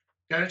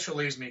 Gaucho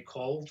leaves me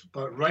cold,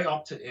 but right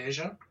up to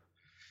Asia,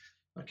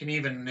 I can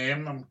even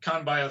name them.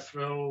 Can't Buy a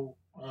Thrill.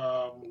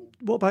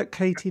 What about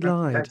Katie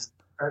Lied?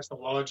 That's the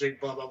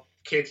Logic, blah blah.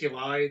 Katie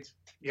Lied,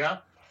 yeah.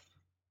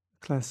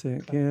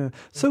 Classic, yeah.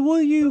 So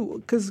were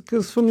you,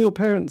 because from your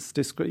parents'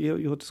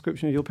 your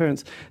description of your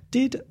parents,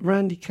 did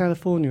Randy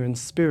California and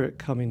Spirit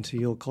come into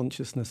your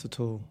consciousness at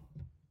all?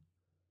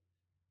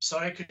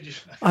 Sorry, could you...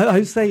 I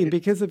was saying,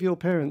 because of your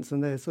parents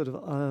and their sort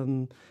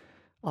of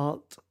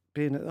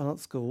being at art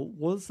school,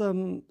 was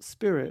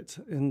Spirit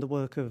in the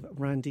work of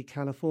Randy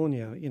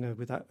California,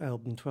 with that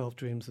album 12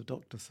 Dreams of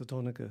Dr.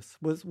 Sodonigus,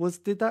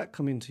 did that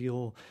come into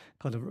your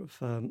kind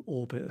of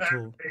orbit at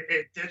all?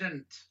 It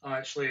didn't,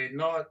 actually,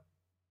 not...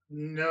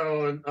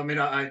 No, I mean,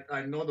 I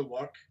know the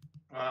work,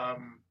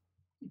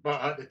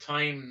 but at the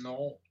time,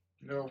 no.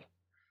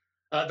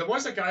 There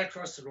was a guy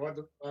across the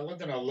road. I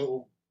lived in a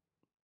little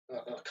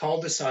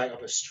cul-de-sac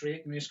of a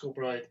street in East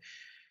Kilbride,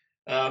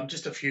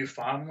 just a few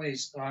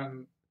families,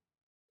 and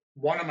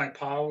one of my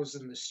pals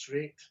in the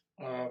street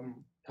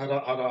had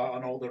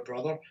an older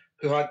brother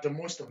who had the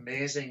most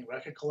amazing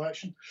record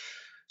collection.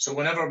 So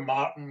whenever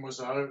Martin was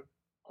out,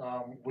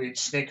 we'd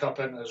sneak up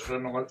into his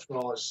room and look through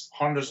all his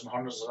hundreds and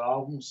hundreds of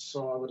albums.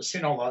 So I would have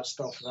seen all that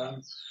stuff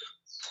then.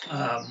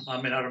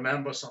 I mean, I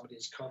remember some of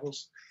these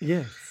covers.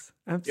 Yes,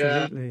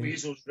 absolutely. Yeah,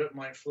 Weasels Rip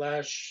My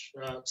Flesh,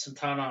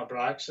 Santana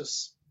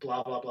Abraxas,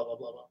 blah, blah, blah, blah,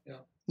 blah, blah. Yeah.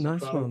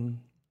 Nice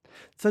one.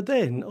 So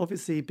then,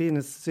 obviously, being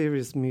a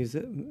serious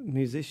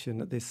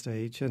musician at this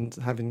stage and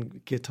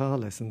having guitar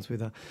lessons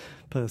with a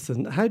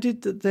person, how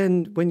did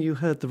then, when you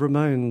heard the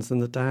Ramones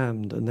and the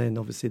Damned and then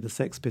obviously the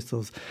Sex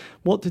Pistols,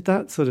 what did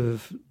that sort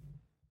of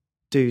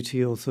do to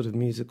your sort of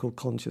musical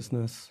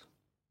consciousness?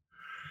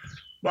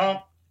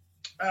 Well,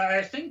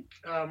 I think,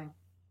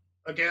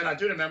 again, I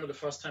do remember the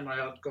first time I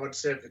heard God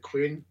Save the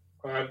Queen.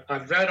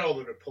 I'd read all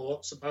the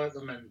reports about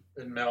them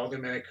in Melody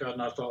Maker,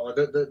 and I thought,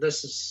 oh,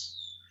 this is...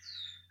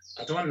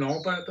 I don't know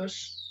about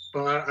this,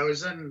 but I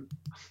was in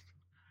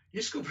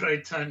East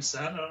Kilbride Town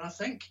Centre, and I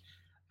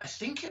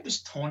think it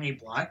was Tony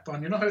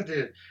Blackburn. You know how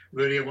the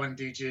Radio 1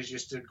 DJs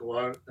used to go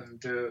out and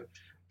do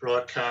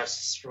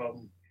broadcasts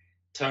from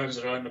towns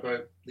around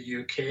about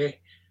the UK?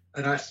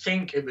 And I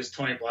think it was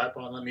Tony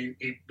Blackburn, and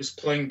he was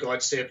playing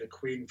God Save the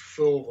Queen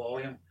full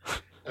volume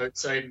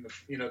outside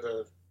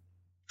the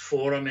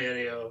forum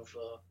area of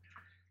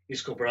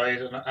East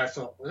Kilbride, and I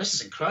thought, well, this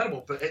is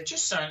incredible, but it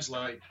just sounds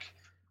like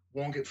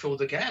Won't Get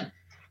Fooled Again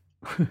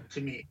to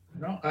me.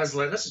 I was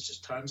like, this is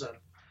just Townsend.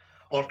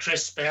 Or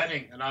Chris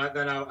Spenning. And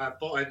I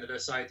bought into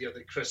this idea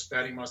that Chris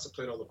Spenning must have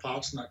played all the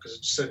parts in that because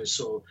it just sounded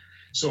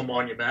so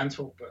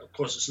monumental, but of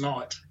course it's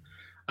not.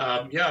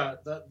 That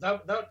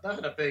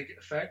had a big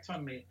effect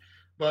on me.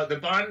 But the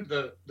band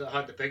that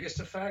had the biggest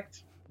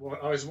effect,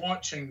 I was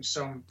watching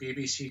some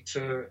BBC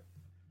Two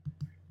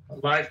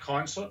live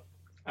concert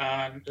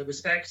and it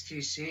was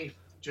XTC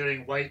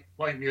during white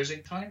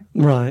music time.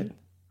 Right.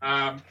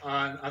 And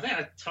I think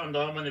I turned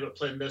on when they were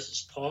playing This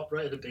Is Pop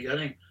right at the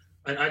beginning.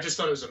 And I just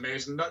thought it was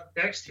amazing. That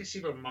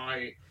XTC were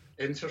my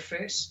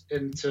interface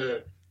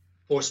into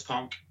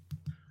post-punk.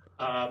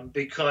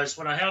 Because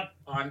when I heard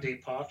Andy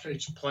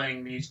Partridge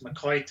playing these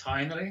McCoy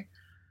Tynery,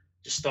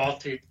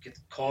 distorted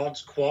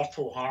chords,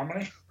 quartal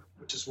harmony,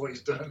 which is what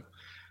he's doing,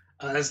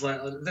 I was like,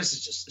 this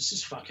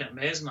is fucking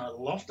amazing. I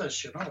love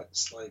this, you know.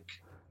 It's like,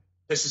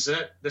 this is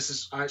it. This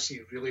is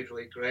actually really,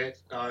 really great.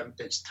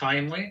 It's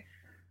timely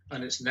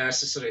and it's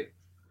necessary.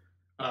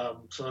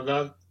 So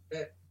that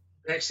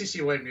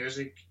XTC White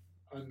Music,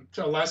 and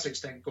to a lesser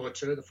extent Go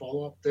To, the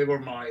follow-up, they were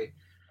my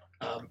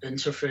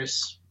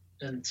interface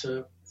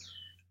into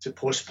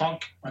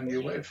post-punk and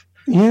new wave.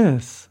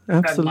 Yes,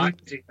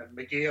 absolutely. And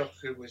McGeer,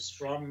 who was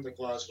from the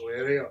Glasgow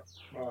area,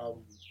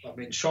 I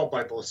mean, shot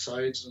by both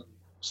sides and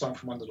sung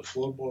from under the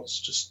floorboards,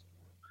 just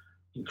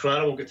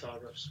incredible guitar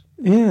riffs.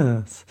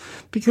 Yes,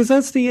 because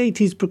as the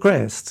 80s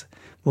progressed,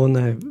 well,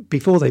 no,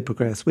 before they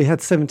progressed, we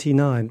had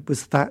 79,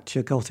 was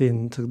Thatcher got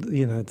into,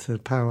 to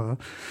power,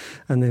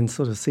 and then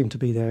sort of seemed to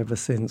be there ever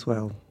since,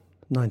 well,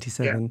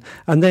 97. Yeah.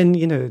 And then,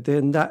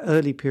 then that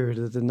early period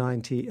of the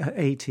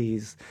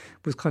 80s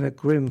was kind of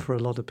grim for a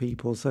lot of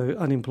people. So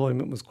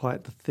unemployment was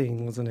quite the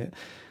thing, wasn't it?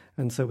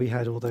 And so we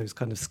had all those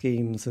kind of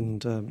schemes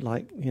and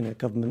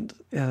government,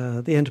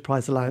 the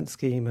Enterprise Allowance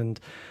Scheme and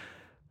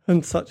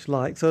such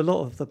like. So a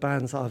lot of the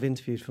bands that I've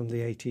interviewed from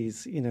the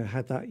 80s,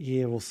 had that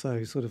year or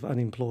so sort of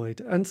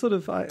unemployed. And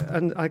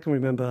I can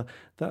remember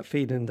that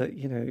feeling that,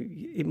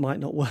 it might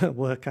not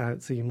work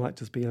out, so you might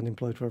just be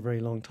unemployed for a very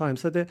long time.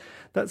 So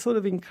that sort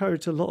of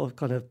encouraged a lot of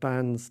kind of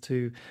bands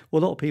a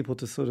lot of people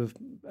to sort of,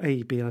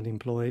 be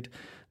unemployed,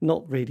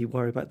 not really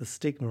worry about the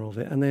stigma of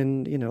it. And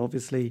then,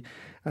 obviously,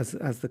 as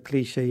the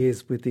cliche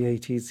is with the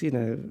 80s,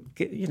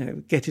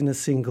 getting a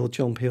single,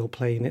 John Peel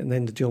playing it, and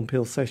then the John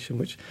Peel session,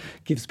 which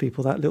gives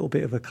people that little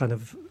bit of a kind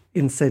of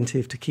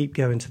incentive to keep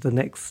going to the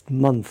next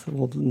month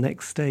or the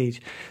next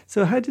stage.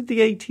 So how did the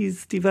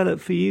 80s develop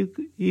for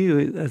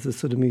you as a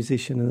sort of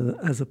musician and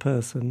as a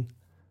person?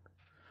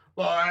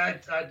 Well, I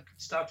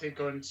started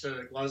going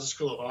to Glasgow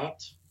School of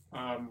Art.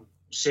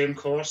 Same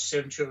course,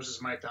 same tutors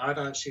as my dad,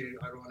 actually,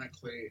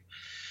 ironically.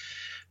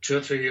 2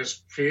 or 3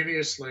 years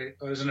previously,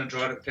 I was in a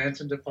drawing and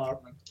painting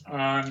department,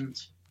 and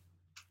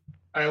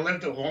I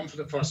lived at home for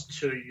the first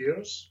 2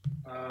 years,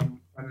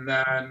 and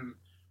then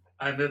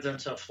I moved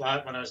into a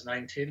flat when I was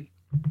 19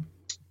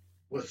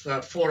 with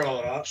 4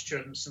 other art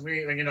students, and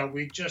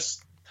we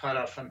just had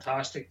a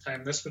fantastic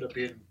time. This would have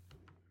been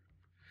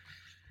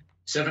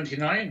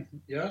 79,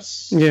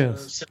 yes?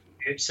 Yes.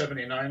 78,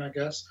 79, I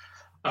guess.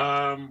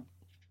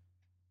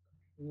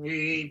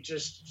 We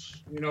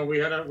just, we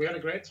had a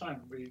great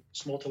time. We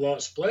smoked a lot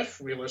of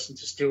spliff. We listened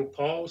to Steel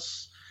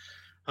Pulse,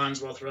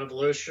 Handsworth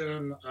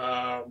Revolution,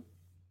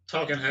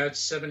 Talking Heads,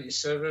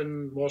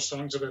 77, more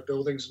songs about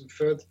buildings and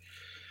food.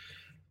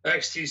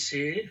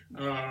 XTC,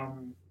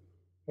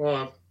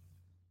 the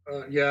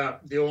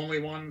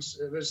only ones.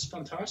 It was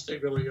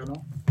fantastic, really,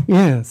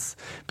 Yes,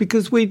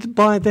 because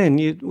by then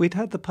we'd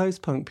had the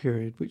post-punk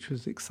period, which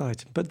was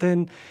exciting, but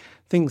then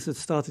things had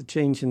started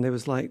changing. There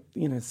was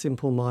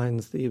Simple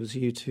Minds, there was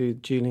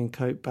U2, Julian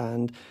Cope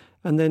Band,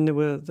 and then there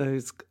were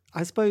those.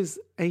 I suppose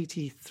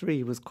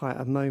 83 was quite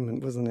a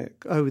moment, wasn't it?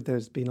 Oh,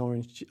 there's been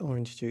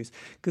Orange Juice,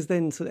 because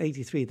then sort of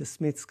 83, the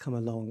Smiths come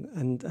along,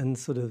 and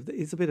sort of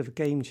it's a bit of a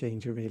game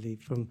changer, really,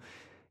 from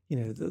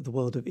the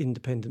world of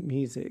independent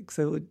music.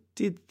 So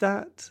did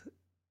that,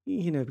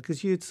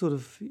 because you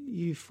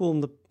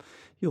formed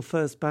your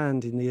first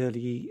band in the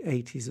early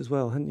 80s as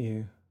well, hadn't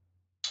you?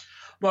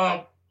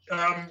 Well.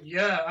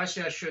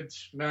 Actually, I should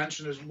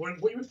mention is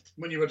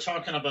when you were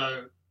talking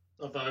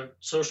about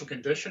social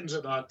conditions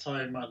at that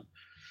time and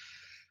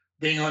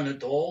being on the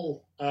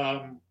dole.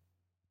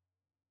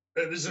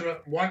 It was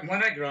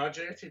when I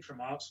graduated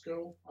from art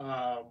school.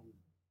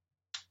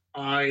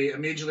 I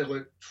immediately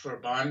looked for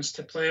bands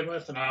to play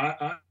with, and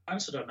I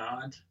answered an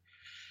ad,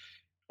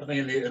 I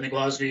think in the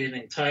Glasgow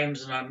Evening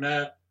Times, and I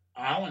met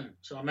Alan.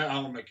 So I met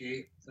Alan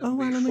McGee.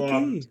 Oh, Alan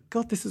McGee!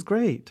 God, this is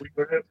great.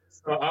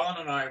 So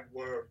Alan and I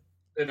were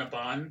in a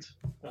band.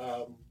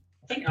 I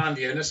think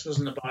Andy Innes was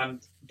in the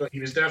band, but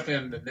he was definitely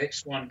in the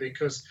next one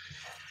because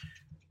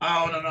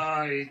Alan and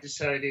I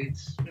decided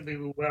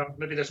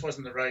maybe this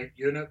wasn't the right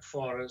unit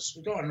for us.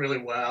 We got on really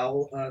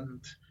well,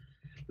 and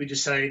we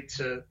decided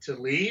to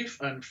leave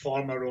and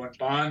form our own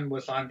band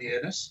with Andy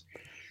Innes,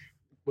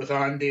 with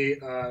Andy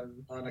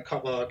and a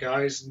couple of other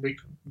guys. And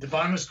the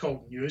band was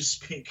called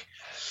Newspeak.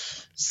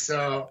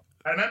 So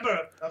I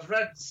remember I've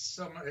read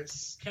some.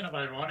 It's kind of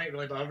ironic,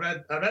 really, but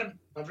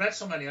I've read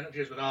so many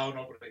interviews with Alan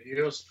over the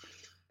years.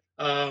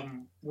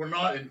 We're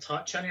not in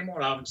touch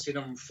anymore. I haven't seen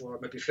him for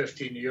maybe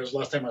 15 years.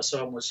 Last time I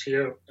saw him was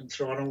here in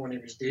Toronto when he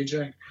was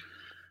DJing.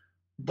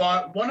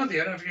 But one of the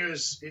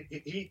interviews,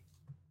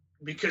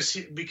 because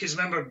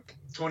remember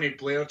Tony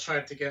Blair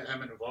tried to get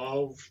him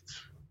involved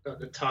at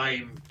the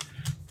time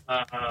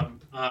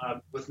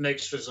with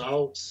mixed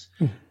results.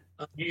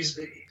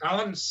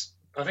 Alan's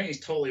I think he's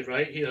totally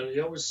right here. He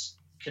always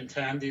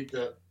contended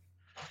that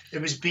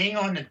it was being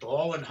on the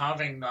ball and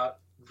having that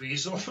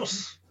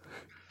resource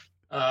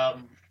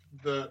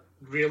that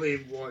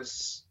really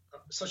was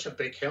such a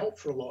big help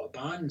for a lot of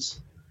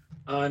bands.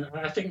 And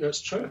I think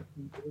that's true.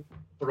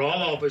 For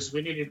all of us,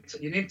 you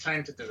need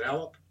time to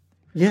develop.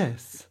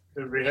 Yes.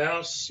 To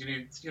rehearse.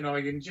 You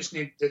just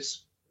need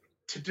this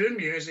to do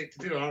music, to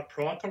do art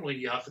properly.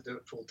 You have to do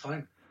it full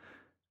time,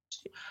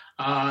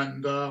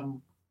 and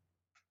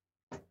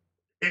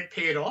it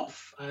paid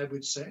off, I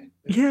would say.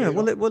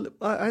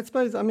 I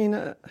suppose. I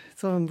mean,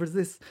 so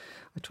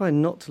I try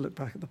not to look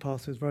back at the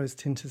past with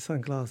rose-tinted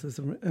sunglasses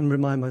and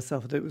remind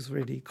myself that it was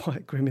really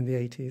quite grim in the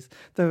 80s.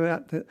 Though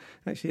at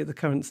the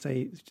current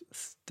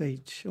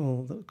stage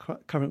or the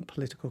current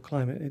political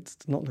climate, it's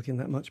not looking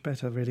that much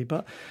better, really.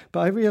 But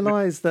I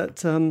realised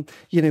that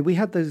we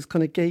had those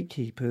kind of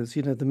gatekeepers,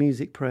 the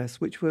music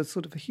press, which were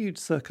sort of huge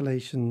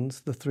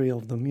circulations. The three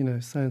of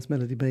them, Sounds,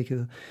 Melody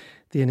Maker,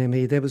 the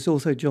NME. There was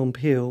also John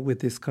Peel with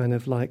this kind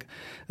of like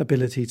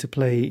ability to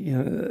play,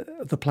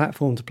 the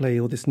platform to play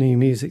all this new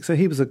music. So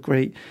he was a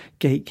great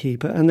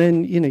gatekeeper. And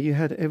then, you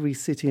had every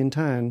city in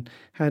town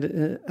had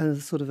a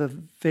sort of a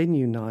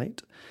venue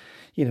night,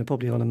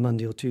 probably on a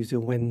Monday or Tuesday or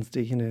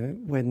Wednesday,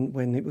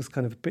 when it was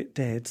kind of a bit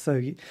dead.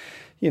 So,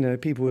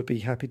 people would be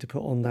happy to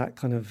put on that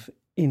kind of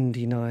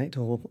indie night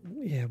or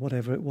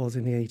whatever it was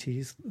in the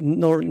 80s.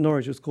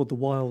 Norwich was called the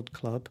Wild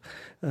Club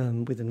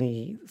with an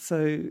E.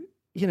 So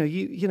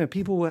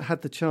people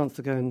had the chance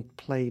to go and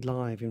play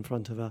live in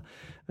front of a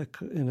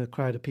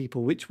crowd of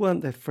people, which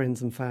weren't their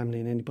friends and family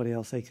and anybody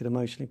else they could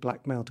emotionally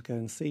blackmail to go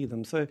and see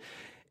them. So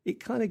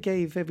it kind of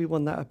gave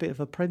everyone that a bit of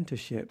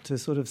apprenticeship to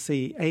sort of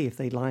see, A, if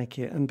they like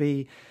it, and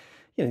B,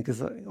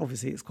 because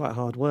obviously it's quite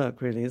hard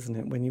work, really, isn't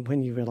it,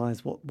 when you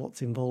realise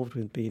what's involved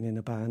with being in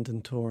a band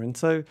and touring.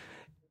 So,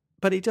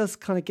 but it just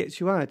kind of gets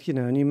you out,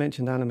 and you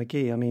mentioned Alan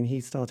McGee. I mean,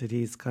 he started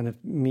his kind of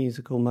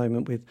musical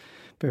moment with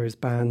various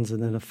bands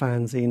and then a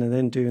fanzine and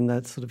then doing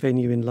that sort of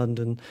venue in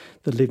London,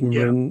 the Living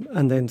Room,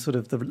 and then sort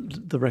of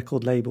the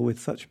record label with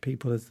such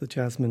people as the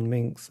Jasmine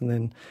Minks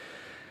and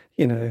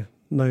then,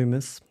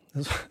 Momus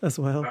as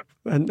well,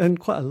 and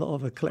quite a lot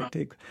of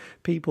eclectic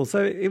people.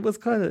 So it was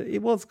kind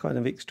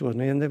of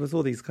extraordinary, and there was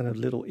all these kind of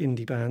little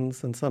indie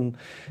bands, and some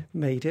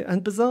made it.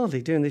 And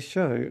bizarrely, doing this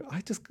show,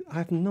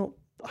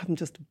 I'm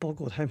just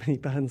boggled how many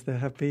bands there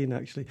have been,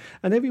 actually.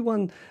 And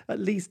everyone at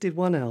least did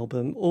one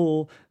album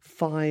or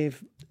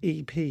 5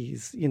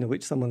 EPs,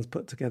 which someone's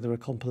put together a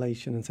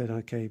compilation and said,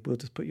 okay, we'll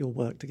just put your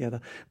work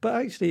together. But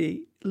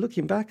actually,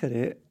 looking back at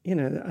it,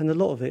 and a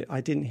lot of it I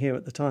didn't hear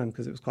at the time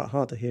because it was quite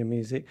hard to hear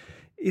music,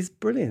 is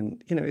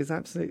brilliant. It's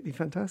absolutely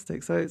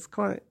fantastic. So it's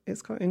quite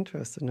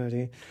interesting,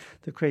 really,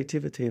 the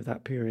creativity of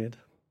that period.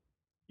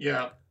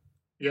 Yeah,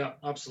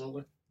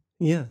 absolutely.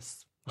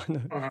 Yes, I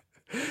know.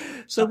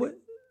 Uh-huh.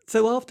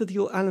 So after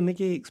your Alan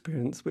McGee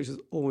experience, which is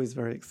always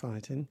very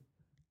exciting.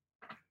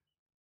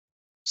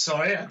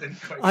 Sorry, I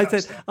didn't quite I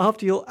said that.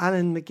 After your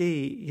Alan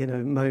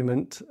McGee,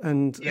 moment,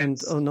 and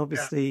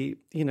obviously,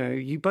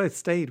 you both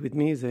stayed with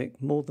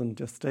music, more than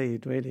just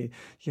stayed, really.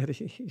 You had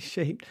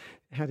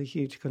a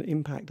huge kind of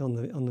impact on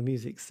the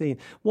music scene.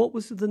 What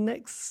was the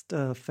next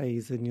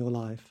phase in your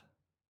life?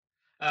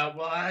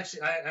 Well, I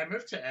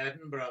moved to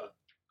Edinburgh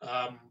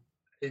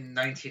in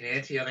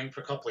 1980, I think,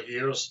 for a couple of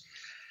years.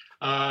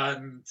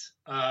 And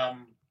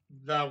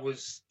that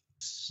was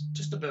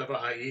just a bit of a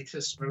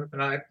hiatus.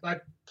 And I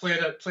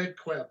played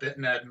quite a bit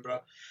in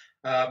Edinburgh,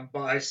 but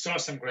I saw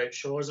some great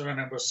shows. I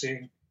remember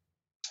seeing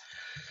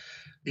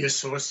the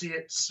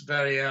Associates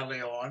very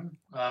early on,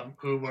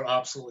 who were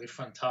absolutely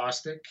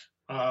fantastic.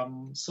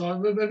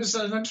 So it was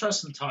an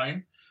interesting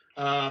time.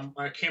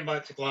 I came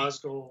back to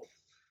Glasgow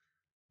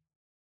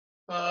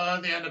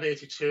at the end of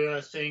 '82,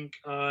 I think,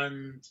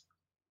 and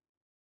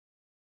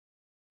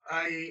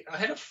I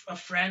had a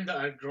friend that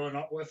I'd grown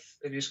up with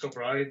in East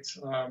Kilbride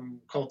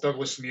called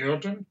Douglas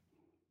Muirden.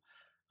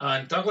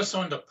 And Douglas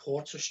owned a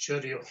Porter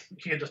studio.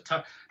 He had a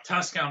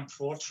Tascam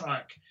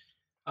 4-track.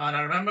 And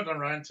I remember going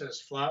round to his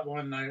flat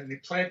one night and he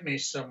played me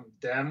some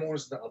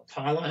demos that a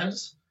pal of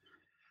his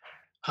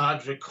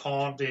had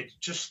recorded,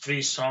 just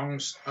 3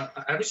 songs.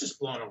 I was just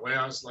blown away.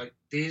 I was like,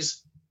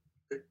 these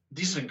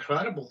are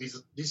incredible.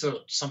 These are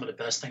some of the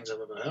best things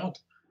I've ever heard.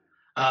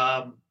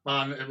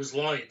 And it was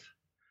Lloyd.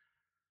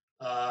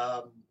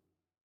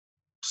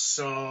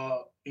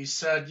 So he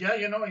said,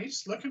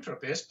 he's looking for a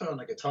bass player and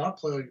a guitar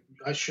player.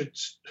 I should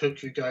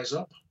hook you guys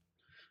up.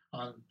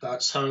 And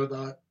that's how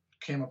that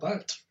came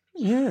about.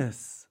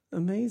 Yes,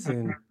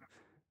 amazing.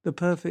 The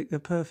perfect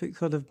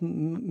sort of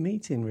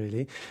meeting,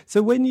 really.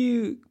 So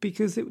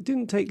because it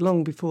didn't take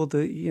long before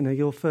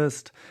your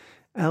first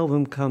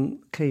album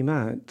came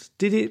out,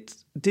 did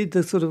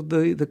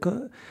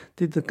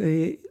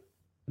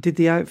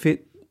the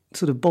outfit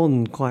sort of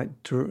bond quite,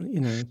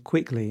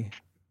 quickly?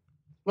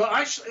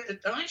 Well, it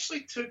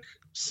actually took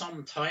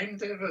some time,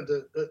 David.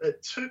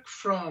 It took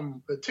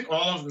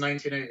all of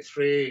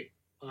 1983.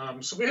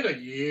 So we had a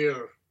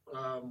year.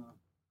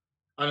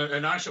 And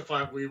in actual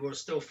fact, we were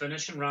still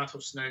finishing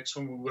Rattlesnakes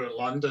when we were in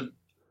London.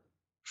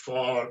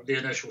 for the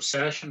initial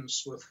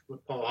sessions with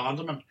Paul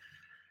Hardeman.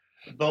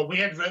 But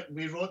we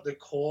wrote the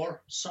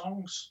core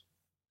songs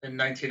in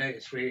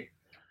 1983.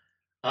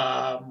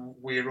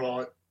 We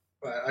wrote,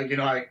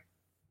 I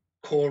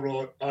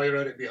co-wrote "Are You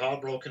Ready to Be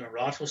Heartbroken" and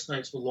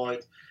 "Rattlesnakes" with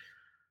Lloyd.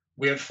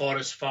 We had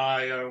 "Forest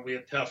Fire," we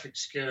had "Perfect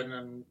Skin,"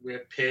 and we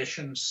had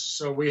 "Patience."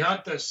 So we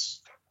had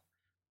this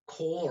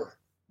core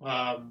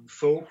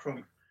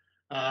fulcrum,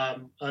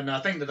 and I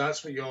think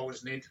that's what you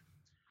always need.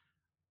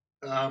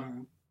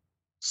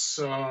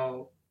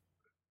 So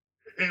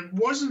it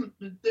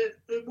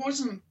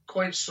wasn't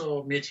quite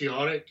so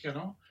meteoric, you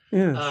know.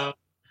 Yeah.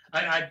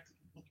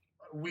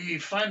 We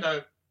found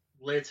out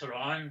later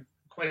on,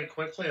 quite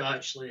quickly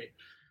actually,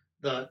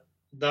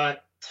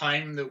 that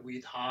time that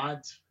we'd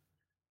had,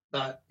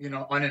 that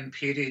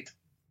unimpeded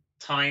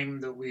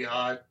time that we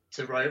had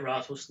to write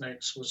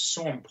Rattlesnakes was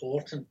so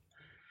important,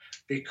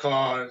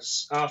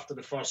 because after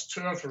the first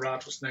tour for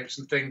Rattlesnakes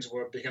and things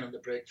were beginning to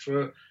break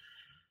through,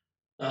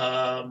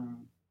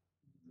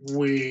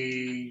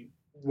 we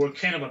were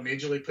kind of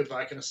immediately put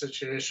back in a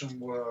situation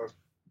where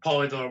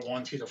Polydor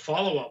wanted a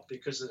follow-up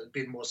because it had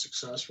been more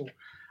successful,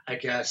 I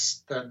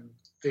guess, than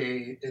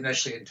they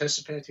initially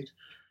anticipated.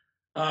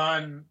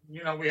 And,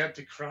 we had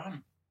to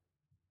cram.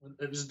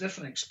 It was a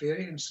different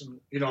experience. And,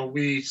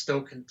 we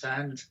still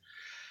contend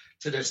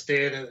to this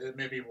day that it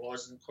maybe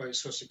wasn't quite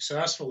so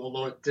successful,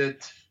 although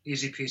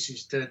Easy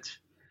Pieces did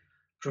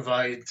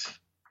provide,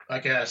 I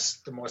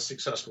guess, the most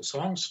successful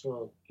songs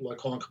for Like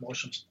Holland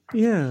Commotions.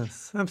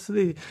 Yes,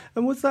 absolutely.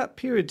 And was that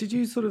period, did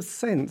you sort of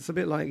sense, a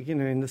bit like,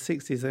 in the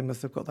 60s, they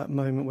must have got that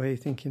moment where you're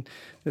thinking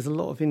there's a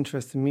lot of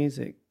interest in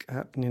music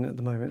happening at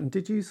the moment. And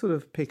did you sort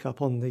of pick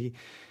up on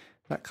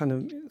that kind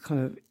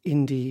of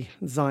indie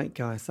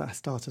zeitgeist that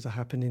started to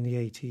happen in the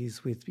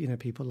 80s with,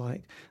 people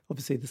like,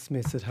 obviously the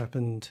Smiths had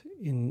happened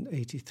in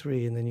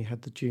 83, and then you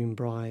had the June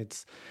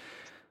Brides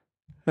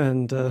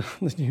and the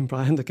June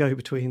Bride and the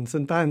Go-Betweens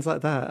and bands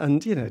like that.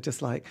 And,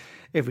 just like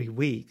every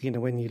week,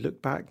 when you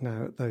look back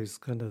now at those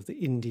kind of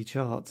the indie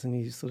charts and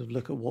you sort of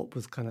look at what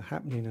was kind of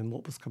happening and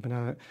what was coming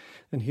out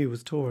and who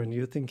was touring,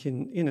 you're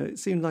thinking, it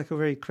seemed like a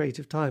very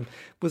creative time.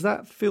 Was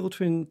that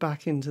filtering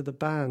back into the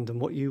band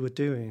and what you were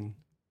doing?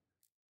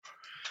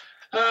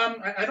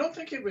 I don't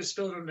think it was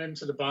filtering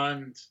into the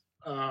band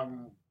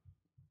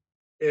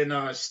in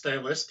a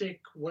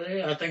stylistic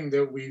way. I think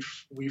that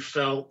we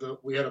felt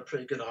that we had a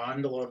pretty good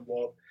handle on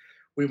what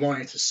we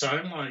wanted to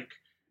sound like.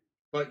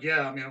 But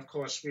yeah, I mean, of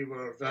course, we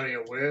were very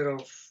aware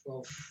of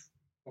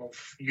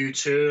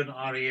U2 and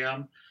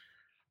REM,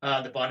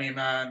 the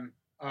Bunnymen,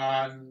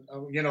 and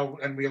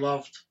and we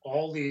loved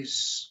all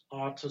these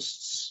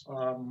artists.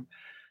 And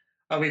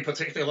we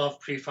particularly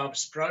loved Prefab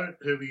Sprout,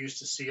 who we used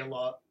to see a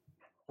lot.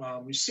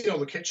 We see all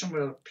the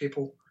kitchenware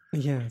people,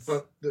 yes,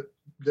 but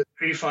the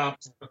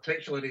Prefabs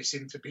particularly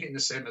seem to be in the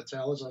same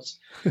hotel as us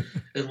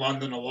in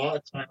London a lot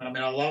of time. I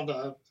mean, I love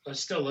that. I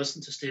still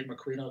listen to Steve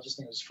McQueen. I just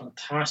think it's a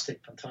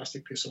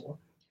fantastic piece of work.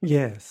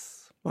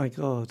 Yes, my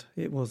God,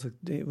 it was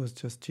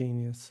just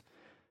genius.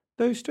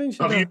 Though strange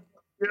enough, have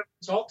you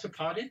talked to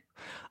Paddy?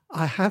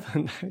 I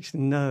haven't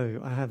actually. No,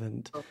 I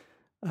haven't. Oh.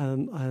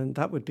 And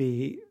that would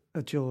be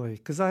a joy,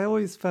 because I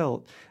always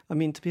felt, I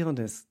mean, to be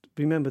honest,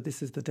 remember,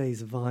 this is the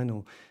days of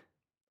vinyl.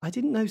 I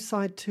didn't know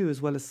side 2 as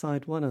well as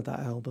side 1 of that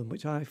album,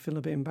 which I feel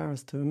a bit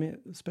embarrassed to admit,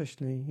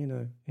 especially,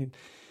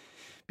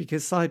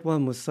 because side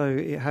 1 was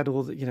it had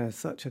all the,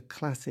 such a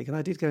classic. And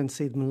I did go and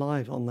see them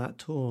live on that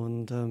tour,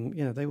 and,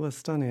 they were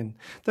stunning.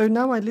 Though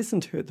now I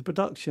listen to it, the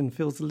production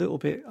feels a little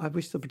bit, I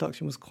wish the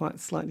production was quite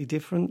slightly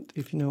different,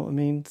 if you know what I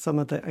mean. Some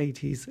of the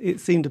 80s, it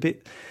seemed a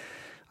bit,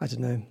 I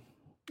don't know,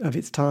 of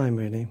its time,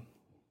 really.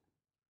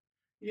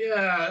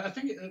 Yeah, I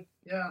think,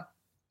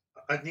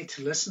 I'd need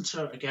to listen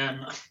to it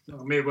again.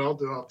 I may well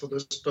do after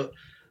this, but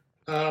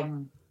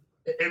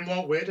in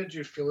what way did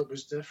you feel it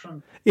was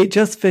different? It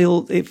just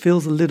feels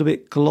a little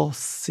bit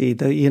glossy,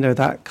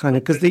 that kind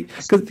of, because the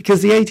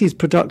 80s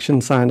production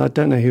sound, I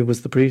don't know who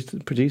was the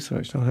producer,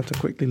 actually, I'll have to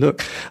quickly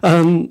look.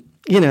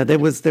 There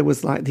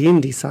was like the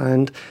indie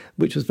sound,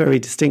 which was very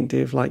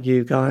distinctive, like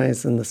you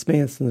guys and the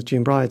Smiths and the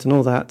June Brides and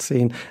all that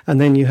scene. And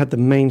then you had the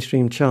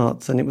mainstream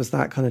charts, and it was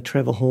that kind of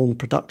Trevor Horn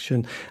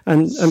production.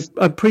 And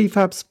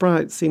Prefab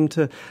Sprout seemed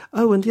to...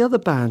 Oh, and the other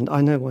band, I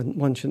know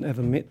one shouldn't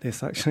ever admit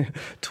this, actually,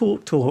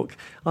 Talk.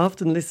 I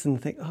often listen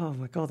and think, oh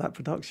my God, that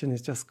production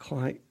is just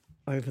quite...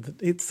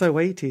 it's so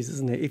 80s,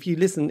 isn't it? If you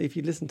listen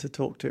to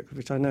Talk,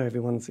 which I know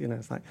everyone's,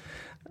 it's like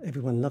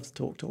everyone loves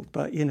Talk,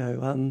 but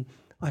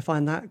I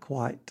find that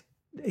quite,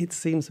 it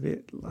seems a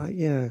bit like,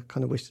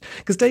 kind of wish,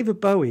 because David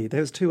Bowie,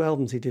 there was 2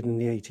 albums he did in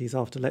the 80s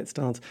after Let's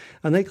Dance,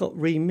 and they got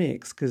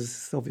remixed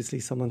because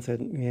obviously someone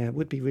said, it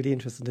would be really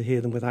interesting to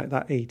hear them without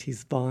that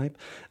 80s vibe,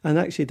 and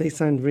actually they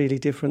sound really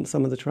different,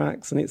 some of the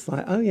tracks, and it's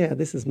like, oh yeah,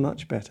 this is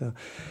much better.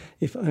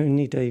 If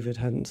only David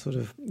hadn't sort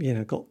of,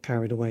 got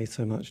carried away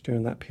so much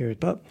during that period,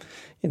 but,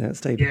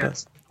 it's David.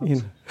 Yes.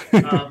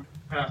 No,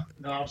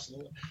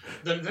 absolutely.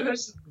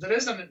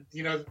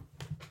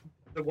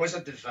 There was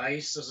a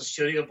device, there's a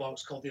studio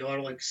box called the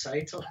Aural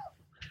Exciter,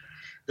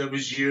 that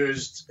was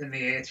used in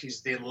the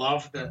 80s. They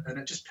loved it, and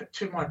it just put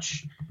too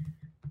much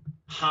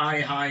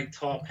high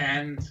top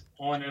end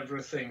on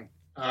everything.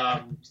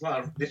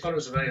 They thought it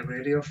was a very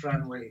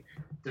radio-friendly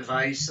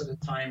device at the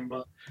time,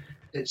 but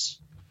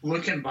it's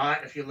looking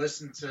back, if you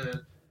listen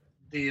to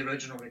the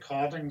original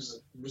recordings,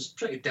 it was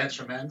pretty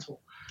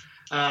detrimental.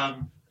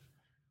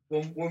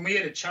 When we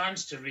had a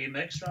chance to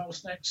remix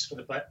Rattlesnakes for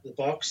the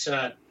box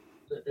set,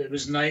 it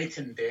was night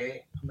and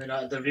day. I mean,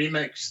 the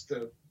remix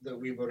that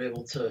we were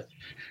able to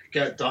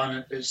get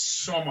done is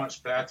so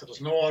much better.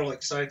 There's no Oral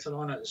Exciter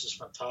on it. It's just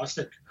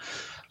fantastic.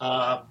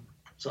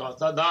 So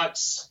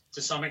that's,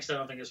 to some extent,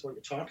 I think is what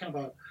you're talking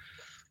about.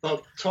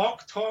 But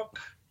talk.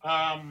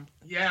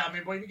 Yeah, I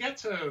mean, when you get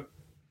to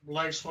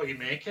Life's What You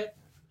Make It,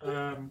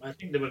 I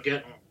think they were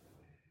getting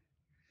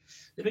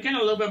a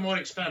little bit more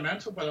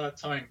experimental by that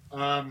time.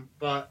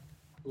 But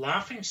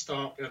Laughing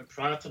Stock and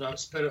prior to that,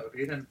 Spirit of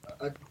Eden,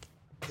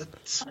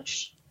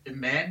 such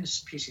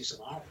immense pieces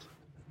of art.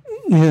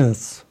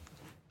 Yes.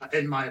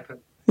 In my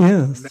opinion.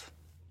 Yes.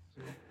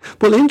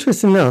 Well,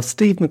 interesting enough,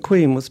 Steve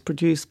McQueen was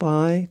produced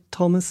by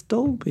Thomas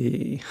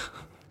Dolby.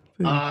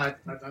 I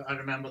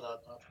remember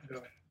that.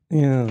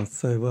 Yeah,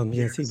 so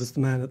yes, he was the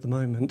man at the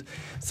moment.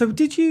 So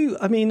did you,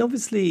 I mean,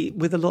 obviously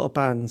with a lot of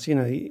bands, you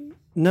know,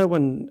 no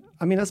one,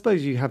 I mean, I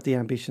suppose you have the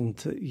ambition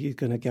you're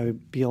going to go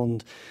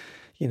beyond,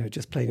 you know,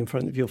 just playing in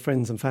front of your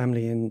friends and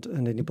family and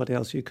anybody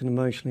else you can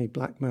emotionally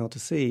blackmail to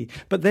see.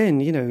 But then,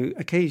 you know,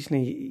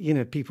 occasionally, you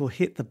know, people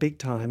hit the big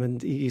time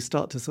and you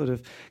start to sort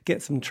of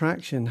get some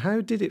traction.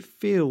 How did it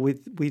feel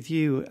with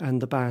you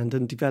and the band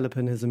and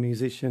developing as a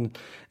musician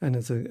and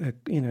as a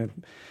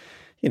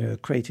a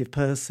creative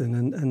person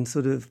and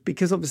sort of,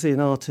 because obviously an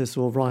artist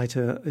or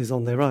writer is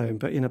on their own,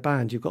 but in a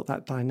band you've got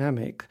that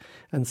dynamic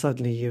and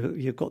suddenly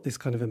you've got this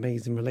kind of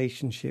amazing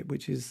relationship,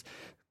 which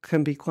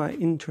can be quite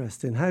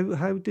interesting. How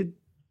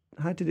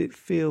did it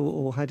feel,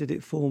 or how did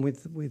it form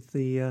with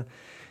the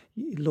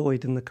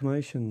Lloyd and the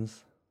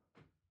Commotions?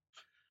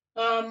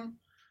 I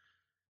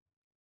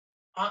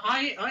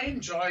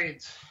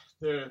enjoyed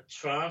the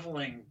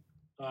traveling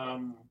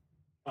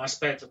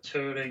aspect of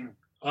touring,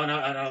 and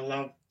I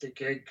loved the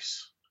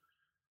gigs.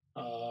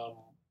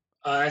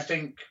 I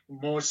think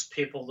most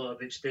people that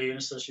have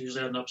experienced this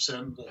usually end up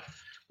saying that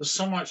there's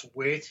so much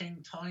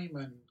waiting time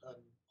and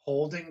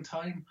holding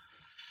time.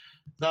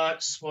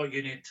 That's what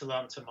you need to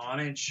learn to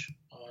manage.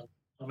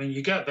 I mean,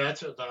 you get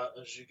better at that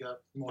as you get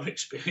more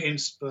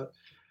experience, but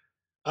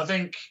I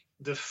think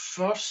the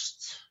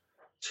first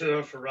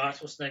tour for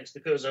Rattlesnakes,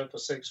 they put us out for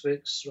 6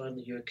 weeks around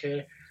the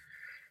UK.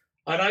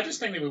 And I just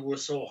think that we were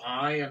so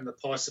high in the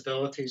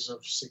possibilities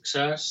of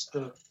success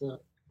that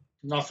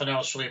nothing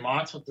else really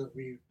mattered, that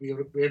we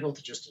were able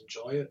to just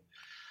enjoy it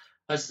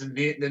as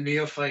the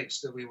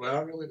neophytes that we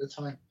were really at the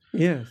time.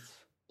 Yes.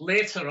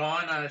 Later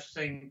on, I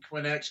think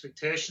when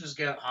expectations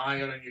get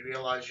higher and you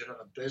realise you're in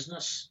a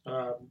business,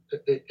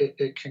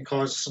 it can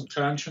cause some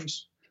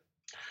tensions.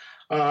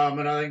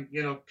 And I think,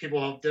 you know,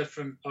 people have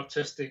different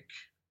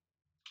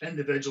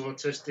individual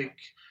artistic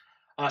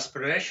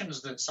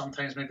aspirations that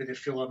sometimes maybe they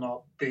feel are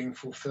not being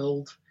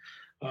fulfilled.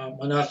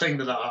 And I think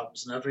that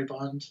happens in every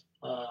band.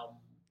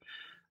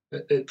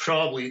 It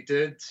probably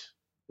did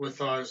with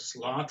us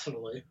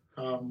laterally.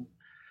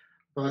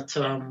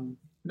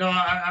 No,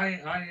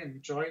 I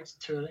enjoyed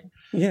touring.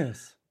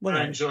 Yes. Well,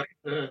 I enjoyed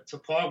the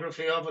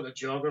topography of it, the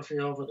geography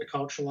of it, the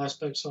cultural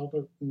aspects of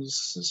it.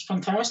 It's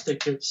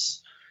fantastic.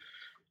 It's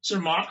a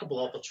remarkable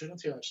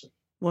opportunity, actually.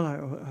 Well,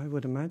 I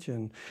would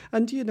imagine.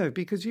 And, you know,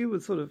 because you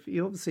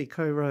obviously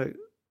co-wrote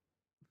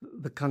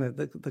the kind of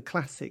the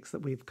classics that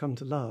we've come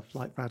to love,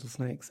 like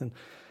Rattlesnakes and,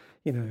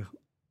 you know,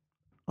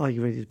 Are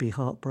You Ready to Be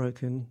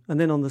Heartbroken?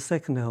 And then on the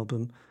second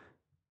album,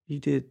 you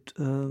did,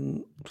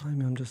 I'm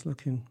just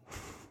looking.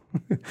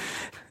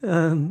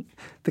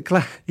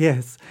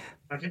 Yes.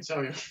 I can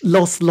tell you.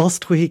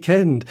 Lost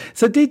Weekend.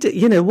 So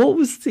what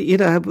was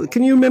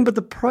can you remember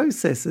the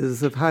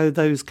processes of how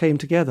those came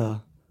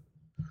together?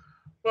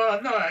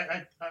 Well, no,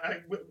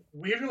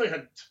 we really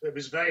had, it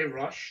was very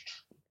rushed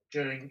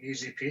during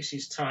Easy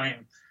Peasy's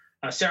time.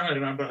 I certainly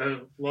remember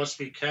how Lost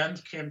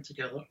Weekend came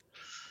together.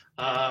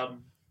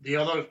 The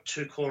other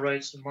two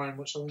co-writes of mine,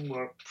 which I think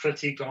were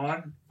Pretty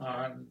Gone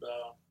and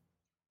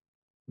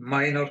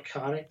Minor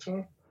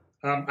Character.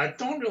 I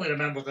don't really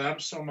remember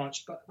them so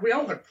much, but we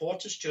all had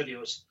Porta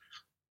Studios.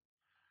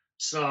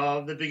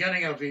 So the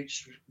beginning of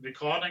each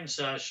recording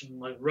session,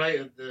 like right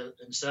at the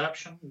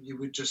inception, you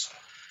would just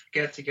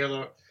get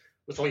together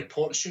with all your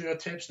Porta Studio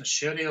tapes in the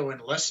studio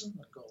and listen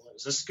and go,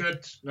 is this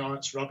good? No,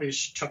 it's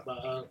rubbish. Chuck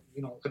that out.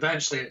 You know,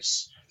 eventually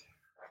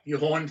you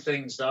hone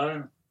things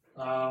down.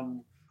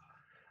 But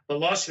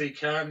last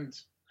weekend,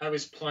 I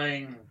was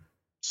playing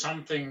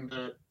something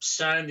that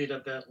sounded a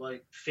bit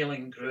like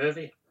Feeling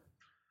Groovy.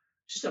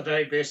 Just a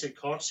very basic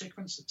chord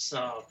sequence. It's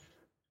a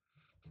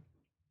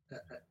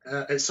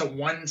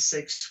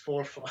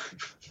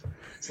 1-6-4-5.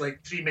 It's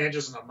like three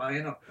majors and a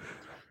minor.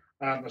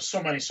 There's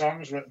so many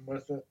songs written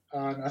with it.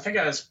 And I think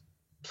I was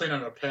playing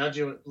an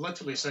arpeggio. It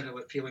literally sounded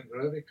like Feeling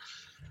Groovy.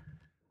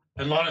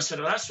 And Lawrence said,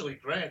 "Oh, that's really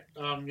great.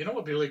 You know what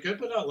would be really good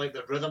with that? Like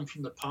the rhythm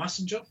from The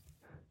Passenger."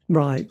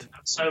 Right.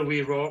 That's how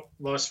we wrote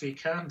Last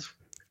Weekend.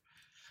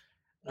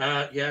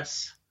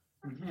 Yes.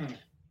 Mm-hmm.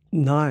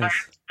 Nice.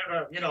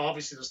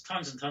 Obviously there's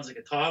tons and tons of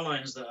guitar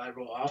lines that I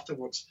wrote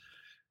afterwards.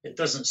 It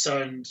doesn't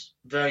sound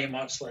very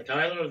much like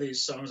either of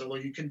these songs, although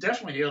you can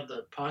definitely hear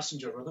the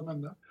Passenger rhythm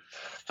in there.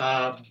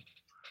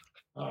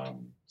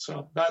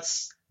 So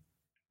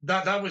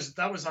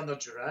that was under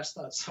duress.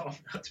 That song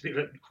had to be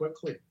written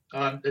quickly,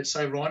 and it's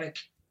ironic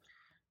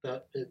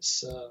that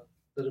that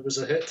it was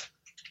a hit.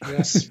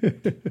 Yes,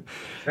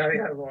 very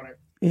ironic.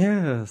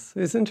 Yes,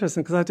 it's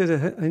interesting because I did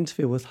an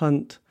interview with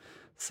Hunt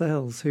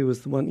Sales, who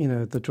was the one,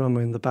 the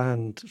drummer in the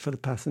band for The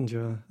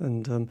Passenger,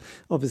 and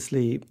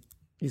obviously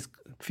he's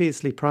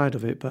fiercely proud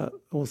of it, but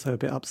also a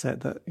bit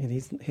upset that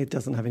he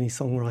doesn't have any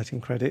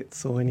songwriting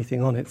credits or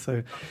anything on it.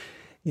 So,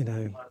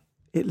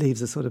 it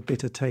leaves a sort of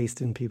bitter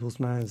taste in people's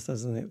mouths,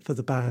 doesn't it, for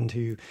the band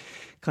who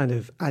kind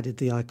of added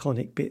the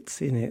iconic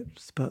bits in it.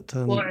 But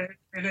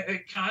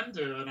it can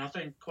do, and I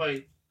think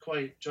quite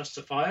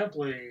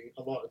justifiably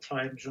a lot of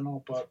times,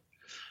 But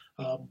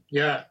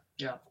yeah.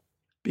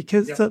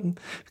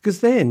 Because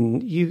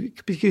then you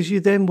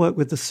then work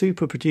with the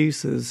super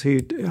producers who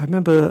I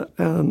remember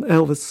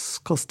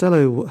Elvis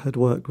Costello had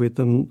worked with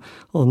them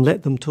on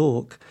Let Them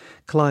Talk,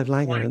 Clive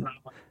Langer.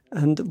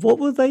 And what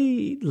were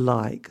they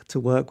like to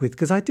work with?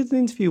 Because I did an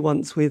interview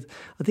once with,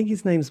 I think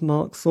his name's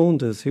Mark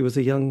Saunders, who was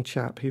a young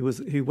chap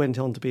who went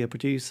on to be a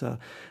producer,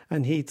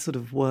 and he'd sort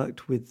of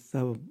worked with,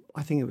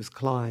 I think it was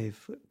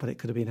Clive, but it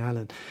could have been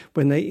Alan,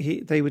 when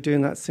they were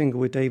doing that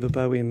single with David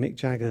Bowie and Mick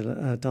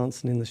Jagger,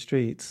 Dancing in the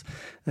Streets,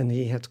 and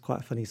he had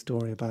quite a funny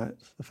story about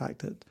the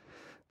fact that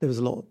there was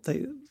a lot,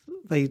 they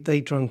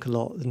drank a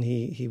lot, and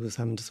he was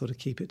having to sort of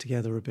keep it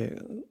together a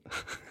bit.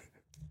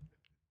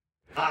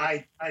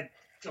 I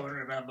don't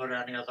remember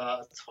any of that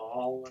at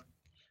all.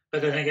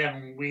 But then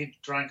again, we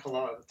drank a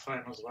lot at the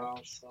time as well,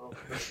 so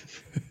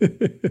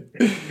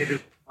we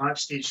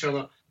matched each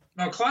other.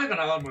 No, Clive and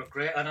Alan were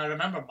great, and I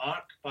remember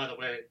Mark, by the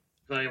way,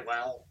 very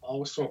well.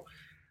 Also,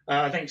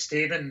 I think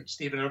Stephen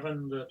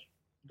Irvin,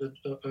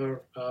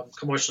 our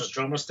Commotion's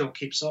drummer, still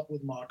keeps up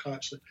with Mark.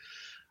 Actually,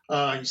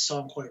 he saw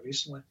him quite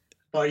recently.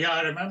 But yeah,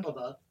 I remember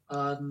that,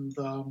 and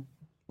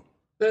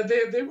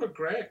they were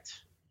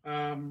great.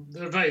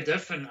 They're very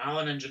different.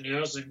 Alan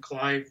Engineers and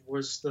Clive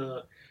was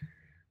the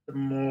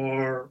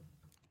more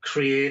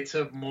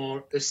creative,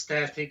 more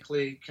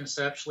aesthetically,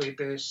 conceptually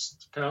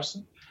based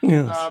person.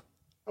 Yes.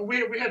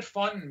 We had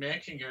fun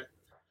making it,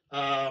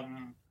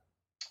 and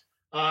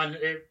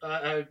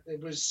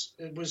it was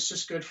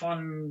just good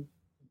fun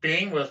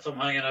being with them,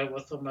 hanging out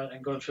with them,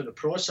 and going through the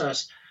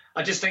process.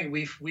 I just think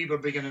we were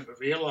beginning to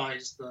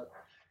realize that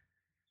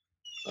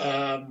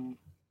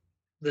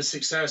the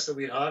success that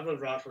we had with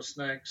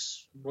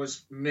Rattlesnakes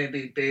was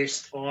maybe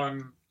based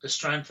on the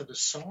strength of the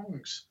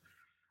songs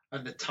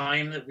and the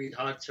time that we'd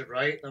had to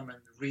write them and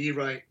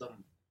rewrite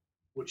them,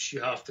 which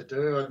you have to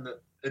do. And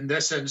that in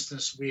this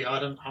instance, we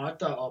hadn't had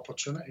that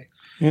opportunity.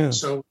 Yes.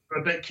 So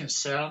we're a bit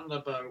concerned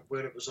about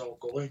where it was all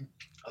going,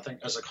 I think,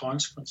 as a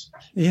consequence.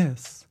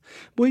 Yes.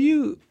 Were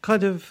you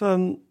kind of,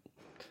 sort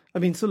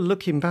of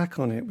looking back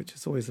on it, which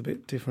is always a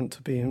bit different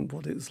to being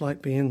what it was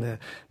like being there,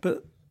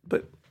 but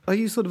are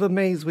you sort of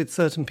amazed with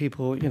certain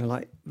people,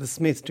 like the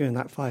Smiths during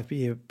that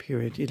 5-year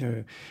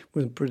period,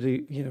 were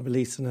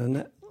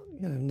releasing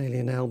nearly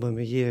an album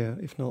a year,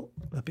 if not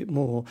a bit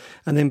more.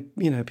 And then,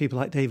 people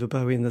like David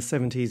Bowie in the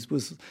 70s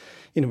was,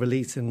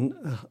 releasing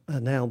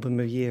an album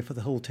a year for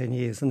the whole 10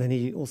 years. And then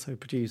he also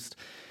produced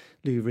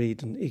Lou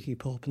Reed and Iggy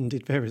Pop and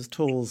did various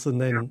tours and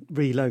then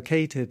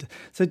relocated.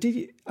 So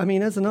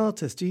as an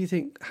artist, do you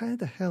think, how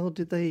the hell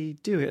did they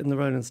do it in the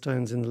Rolling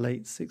Stones in the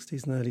late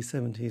 60s and early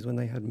 70s when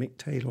they had Mick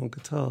Taylor on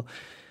guitar?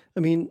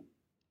 Having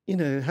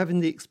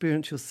the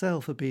experience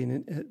yourself of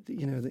being,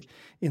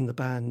 in the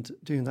band,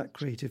 doing that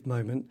creative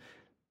moment,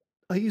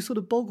 are you sort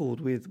of boggled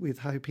with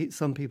how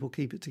some people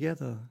keep it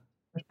together?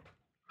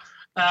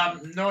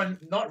 No,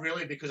 not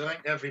really, because I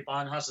think every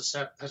band has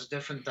a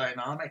different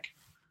dynamic.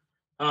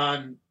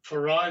 And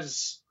for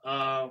us,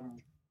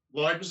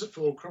 Lloyd was at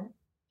Fulcrum.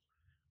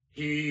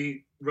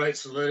 He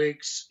writes the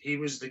lyrics. He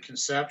was the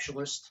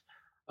conceptualist.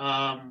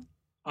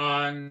 And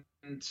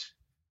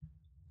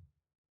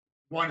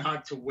one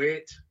had to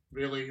wait,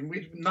 really.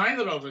 None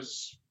of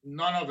us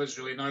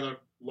really, neither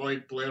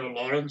Lloyd, Blair, or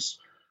Lawrence,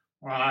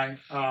 right,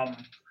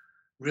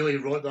 really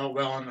wrote that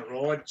well on the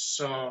road.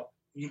 So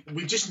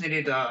we just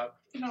needed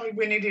we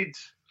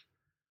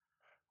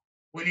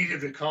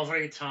needed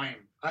recovery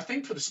time. I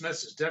think for the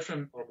Smiths it's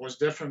different, or was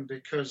different,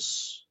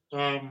 because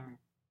Johnny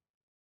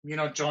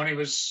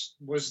was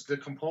the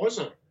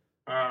composer.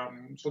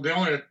 So the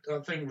only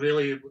thing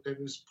really, it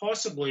was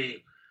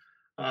possibly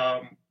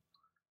a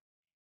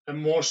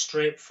more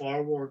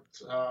straightforward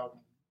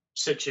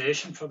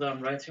situation for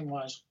them writing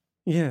wise.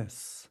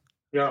 Yes.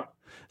 Yeah.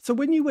 So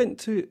when you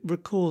went to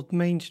record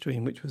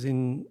Mainstream, which was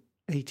in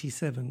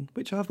 '87,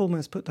 which I've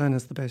almost put down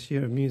as the best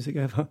year of music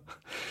ever.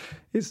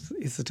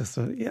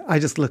 I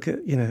just look at,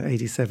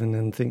 '87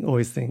 and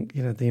always think,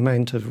 the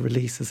amount of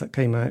releases that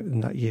came out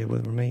in that year were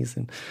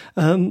amazing.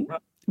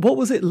 What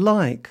was it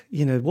like?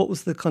 What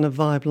was the kind of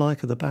vibe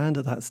like of the band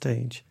at that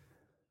stage?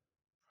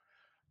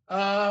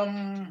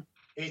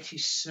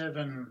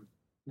 87,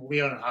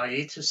 we were on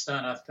hiatus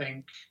then, I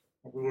think.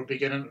 We were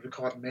beginning to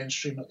record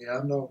Mainstream at the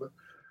end of it.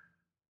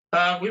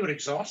 We were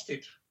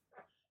exhausted.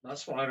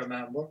 That's what I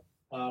remember.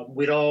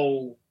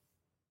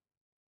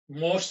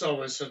 Most of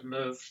us had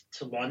moved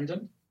to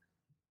London.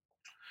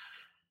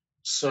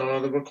 So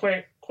there were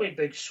quite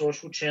big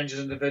social changes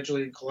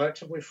individually and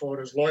collectively for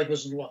us. Lloyd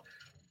was in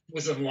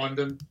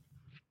London.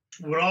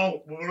 We were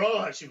all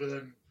actually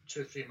within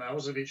 2-3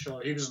 miles of each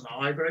other. He was in the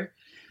Highbury.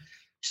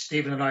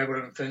 Stephen and I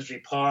were in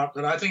Finsbury Park.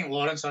 And I think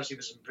Lawrence actually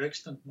was in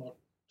Brixton or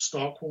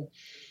Stockwell.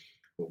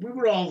 But we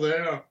were all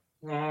there.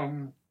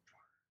 And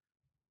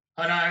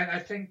I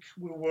think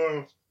we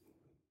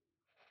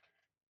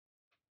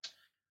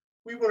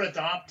were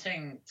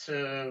adapting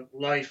to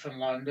life in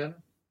London,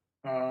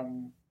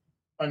 and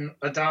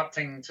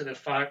adapting to the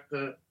fact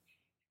that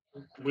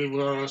we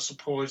were, I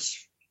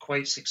suppose,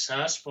 quite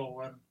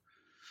successful. And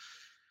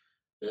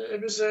it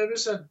was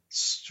a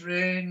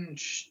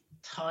strange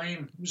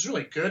time. It was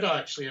really good,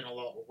 actually, in a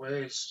lot of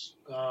ways.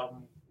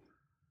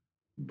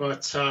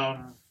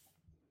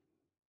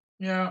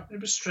 Yeah, it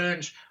was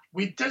strange.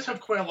 We did have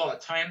quite a lot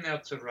of time there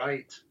to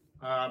write,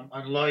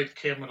 and Lloyd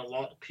came with a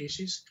lot of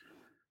pieces.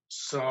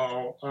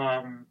 So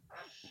I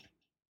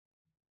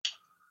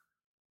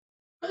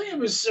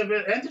think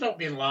it ended up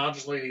being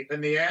largely,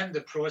 in the end,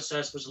 the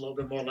process was a little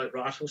bit more like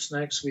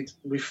Rattlesnakes.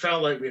 We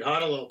felt like we'd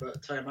had a little bit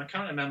of time. I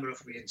can't remember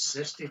if we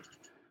insisted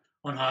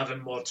on having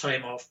more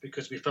time off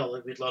because we felt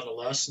like we'd learned a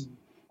lesson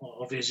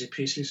of easy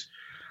pieces.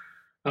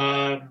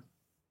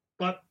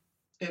 But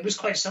it was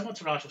quite similar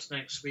to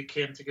Rattlesnakes. We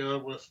came together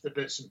with the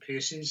bits and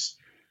pieces.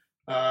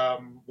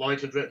 Lloyd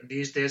had written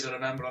These Days, I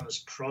remember, on his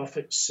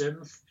Prophet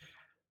synth.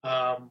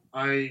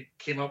 I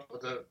came up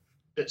with the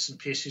bits and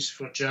pieces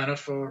for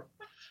Jennifer.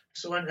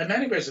 So in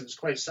many ways, it was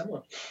quite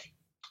similar.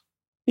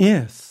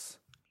 Yes.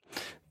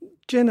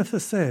 Jennifer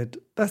Said,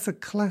 that's a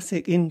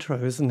classic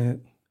intro, isn't it?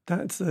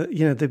 That's,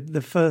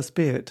 the first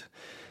bit.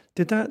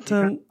 Did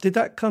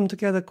that come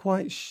together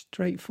quite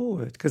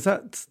straightforward? Because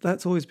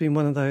that's always been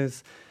one of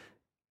those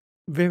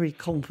very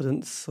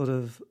confident sort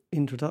of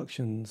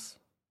introductions.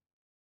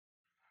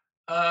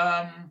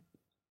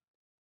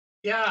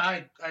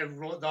 Yeah, I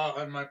wrote that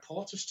in my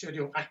Porter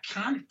studio. I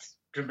can't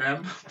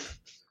remember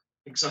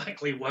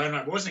exactly when.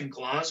 I was in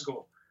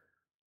Glasgow.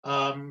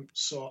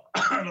 So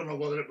I don't know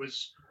whether it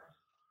was,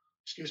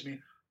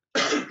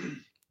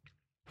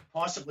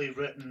 possibly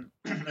written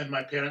in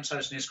my parents'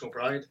 house in East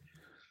Kilbride.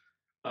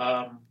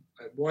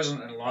 It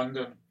wasn't in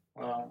London.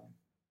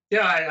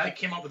 I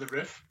came up with a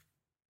riff.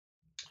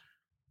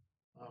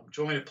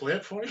 Do you want me to play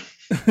it for you?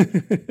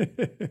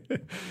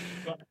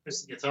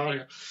 It's the guitar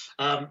here.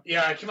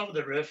 I came up with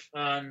a riff,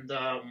 and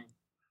the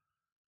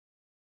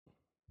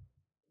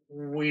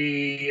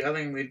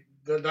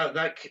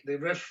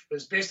riff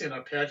is basically an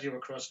arpeggio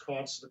across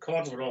chords. So the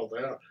chords were all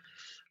there,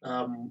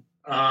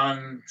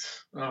 and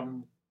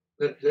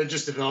it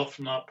just developed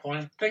from that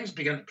point. Things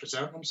began to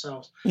present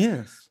themselves.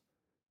 Yes.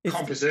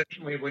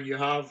 Compositionally, when you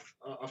have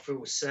a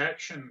full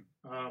section,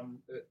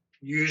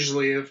 you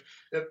usually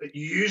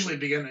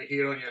begin to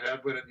hear on your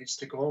head where it needs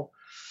to go.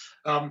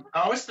 I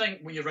always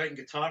think when you're writing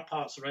guitar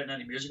parts or writing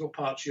any musical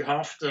parts, you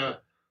have to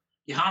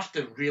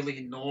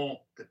really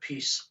know the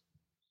piece.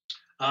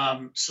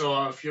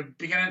 So if you're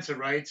beginning to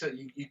write it,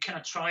 you kind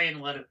of try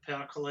and let it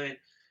percolate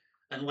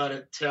and let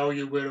it tell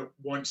you where it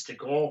wants to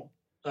go.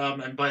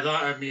 And by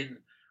that I mean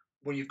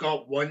when you've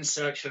got one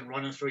section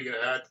running through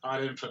your head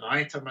ad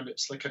infinitum and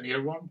it's like an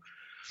earworm.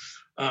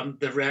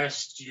 The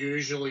rest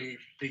usually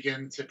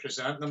begin to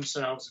present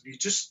themselves. If you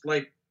just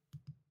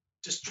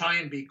try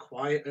and be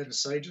quiet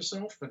inside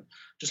yourself and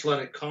just let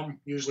it come.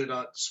 Usually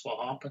that's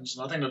what happens.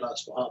 And I think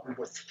that's what happened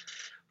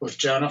with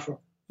Jennifer.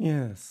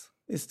 Yes.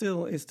 It's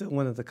still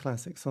one of the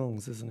classic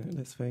songs, isn't it?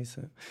 Let's face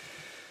it.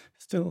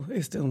 It's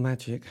still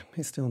magic.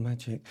 It's still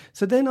magic.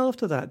 So then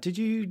after that, did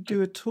you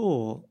do a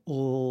tour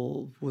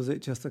or was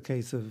it just a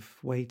case of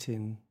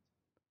waiting?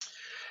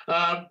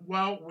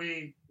 Well,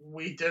 we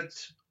did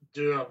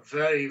do a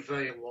very,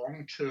 very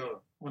long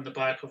tour on the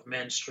back of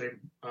Mainstream.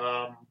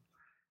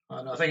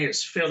 And I think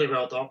it's fairly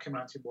well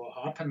documented what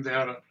happened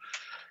there.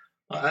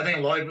 I think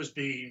Lloyd was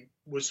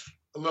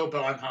a little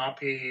bit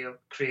unhappy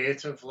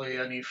creatively,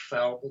 and he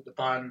felt that the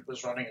band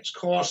was running its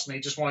course, and he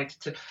just wanted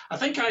to. I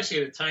think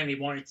actually at the time he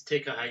wanted to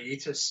take a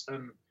hiatus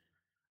and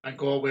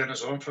go away on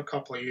his own for a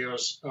couple of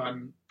years.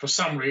 And for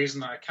some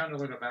reason I can't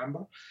really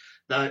remember,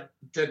 that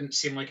didn't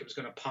seem like it was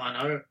going to pan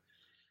out.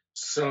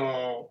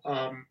 So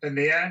in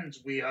the end,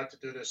 we had to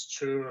do this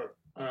tour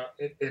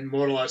in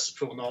more or less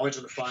full knowledge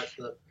of the fact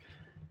that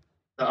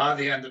at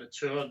the end of the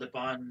tour, the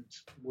band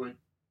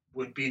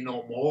would be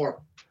no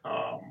more.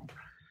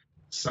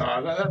 So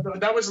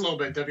that was a little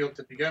bit difficult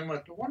to begin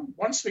with. But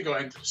once we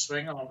got into the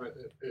swing of it,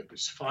 it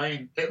was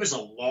fine. It was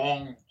a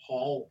long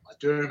haul. I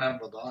do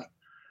remember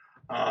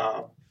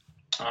that.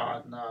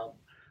 And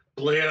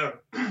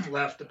Blair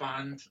left the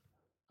band.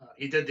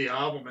 He did the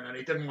album, and then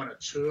he didn't want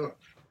to tour.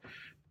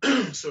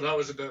 So that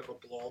was a bit of a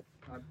blow.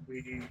 And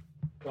we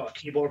got a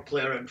keyboard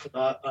player in for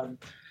that. And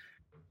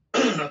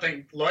I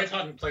think Lloyd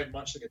hadn't played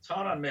much of the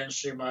guitar on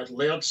Mainstream. I'd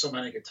layered so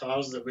many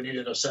guitars that we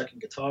needed a second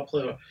guitar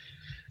player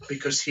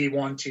because he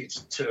wanted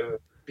to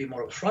be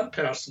more of a front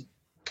person.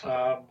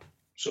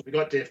 So we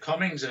got Dave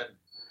Cummings in,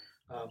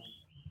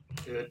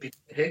 who had been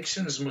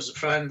Higson's and was a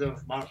friend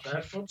of Mark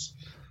Bedford's.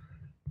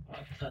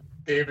 And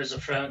Dave is a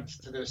friend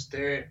to this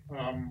day.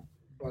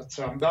 But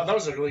that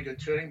was a really good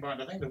touring band.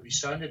 I think that we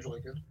sounded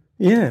really good.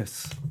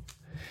 Yes.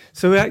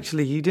 So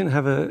actually, you didn't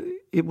have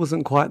it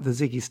wasn't quite the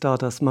Ziggy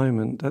Stardust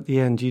moment at the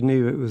end. You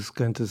knew it was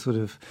going to sort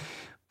of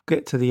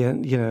get to the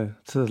end, to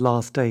the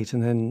last date,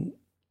 and then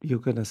you're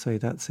going to say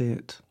that's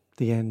it,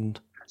 the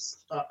end.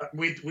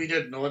 We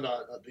did know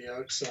that at the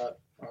outset.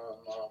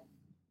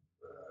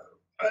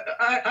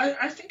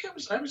 I think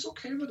I was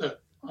okay with it,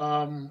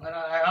 and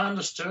I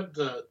understood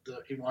that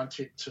he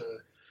wanted to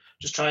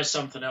just try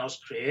something else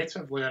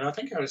creatively, and I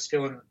think I was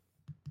feeling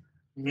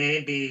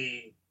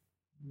maybe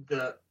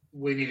that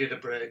we needed a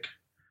break,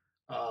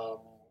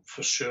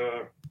 for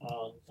sure.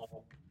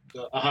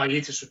 A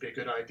hiatus would be a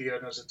good idea,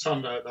 and as it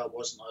turned out, that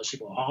wasn't actually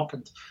what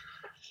happened.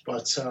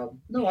 But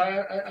no,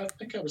 I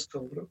think I was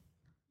cool with it.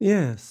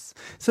 Yes.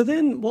 So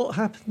then what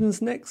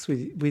happens next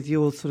with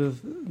your sort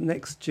of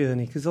next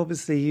journey? Because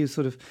obviously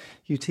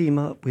you team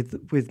up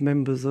with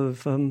members of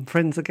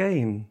Friends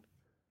Again.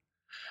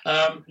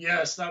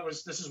 Yes,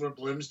 this is where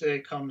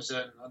Bloomsday comes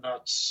in, and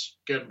that's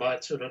getting back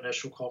to the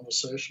initial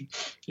conversation.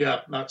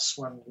 Yeah, that's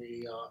when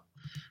we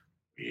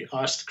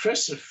asked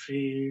Chris if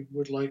he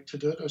would like to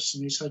do this,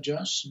 and he said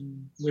yes,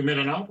 and we made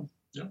an album.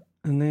 Yeah.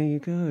 And there you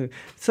go.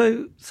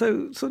 So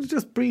sort of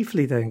just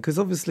briefly then, because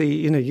obviously,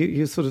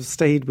 you sort of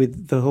stayed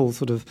with the whole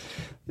sort of,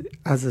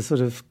 as a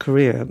sort of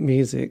career,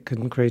 music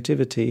and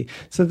creativity.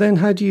 So then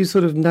how do you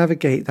sort of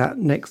navigate that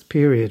next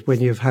period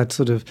when you've had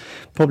sort of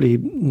probably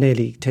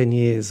nearly 10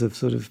 years of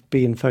sort of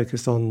being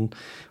focused on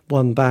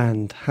one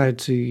band? How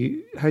do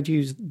you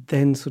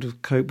then sort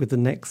of cope with the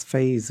next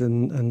phase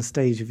and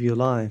stage of your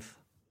life?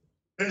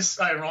 It's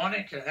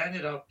ironic. It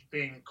ended up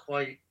being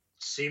quite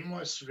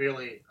seamless,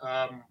 really.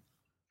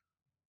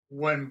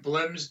 When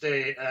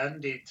Bloomsday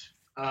ended,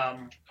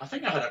 I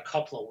think I had a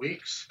couple of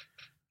weeks.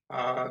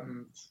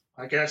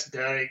 I guess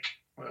Derek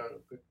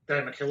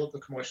McKillop, the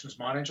Commotion's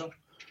manager,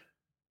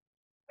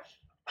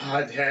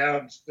 had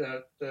heard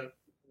that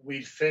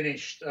we'd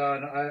finished.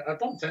 And I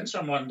bumped into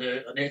him on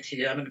an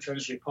ATM in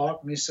Finsbury Park,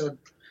 and he said,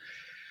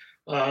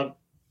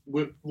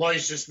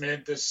 Lloyd's just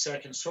made this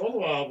second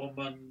solo album,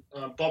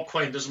 and Bob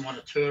Quine doesn't want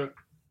to tour.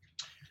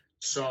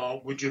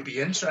 So would you be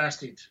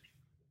interested?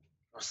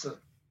 I said,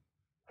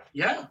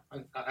 yeah,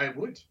 I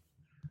would.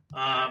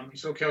 He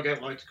said, okay, I'll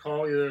get Lloyd to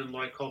call you, and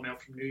Lloyd called me up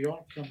from New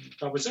York, and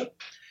that was it.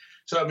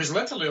 So it was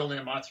literally only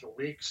a matter of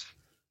weeks.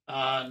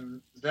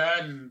 And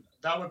then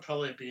that would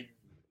probably have been,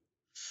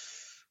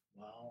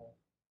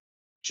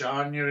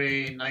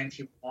 January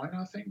 91,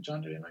 I think,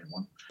 January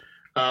 91.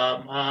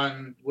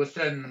 And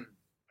within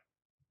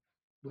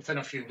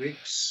a few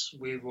weeks,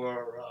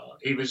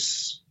 he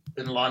was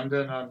in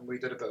London, and we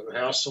did a bit of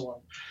rehearsal,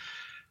 and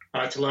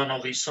I had to learn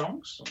all these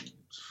songs.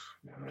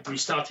 And we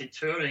started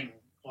touring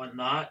on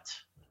that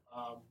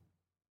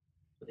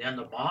at the end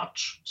of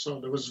March,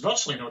 so there was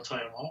virtually no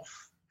time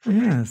off.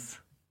 Yes.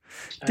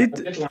 I did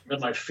land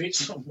on my feet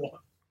somewhat.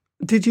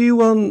 Did you?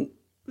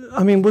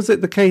 Was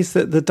it the case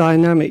that the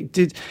dynamic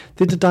did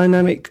the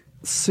dynamic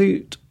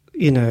suit?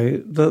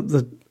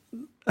 The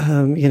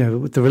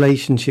with the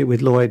relationship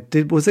with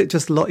Lloyd. Was it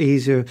just a lot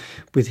easier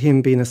with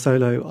him being a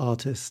solo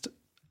artist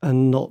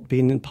and not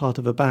being part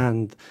of a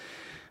band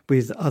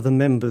with other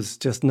members,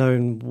 just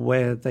knowing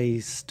where they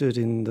stood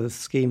in the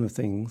scheme of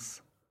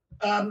things?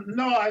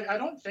 No, I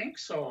don't think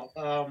so.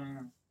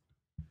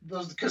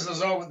 Because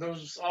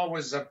there's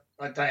always a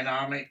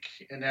dynamic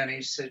in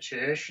any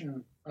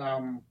situation.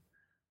 There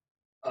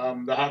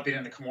have been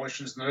in the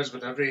Commotions, and there is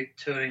with every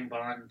touring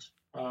band.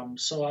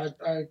 So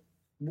I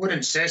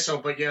wouldn't say so,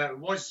 but yeah, it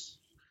was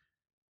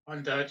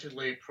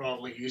undoubtedly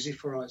probably easy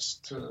for us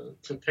to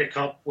pick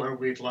up where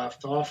we'd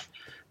left off.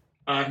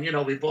 And,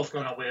 we've both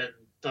gone away and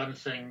done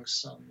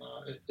things, and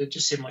it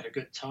just seemed like a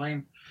good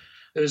time.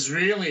 It was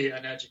really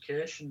an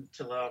education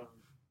to learn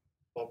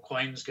Bob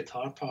Quine's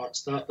guitar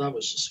parts. That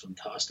was just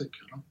fantastic,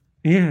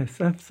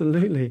 Yes,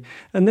 absolutely.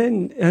 And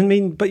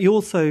then, but you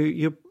also,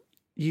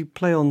 you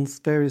play on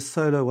various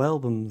solo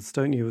albums,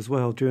 don't you, as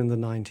well, during the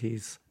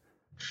 90s?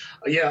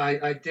 Yeah,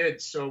 I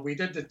did. So we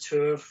did the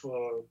tour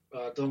for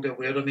Don't Get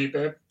Weird on Me,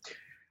 Babe.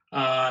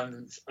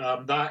 And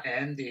that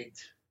ended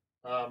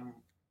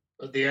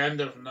at the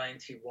end of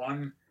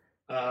 91.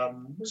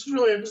 It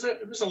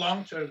was a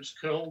long tour. It was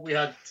cool. We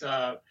had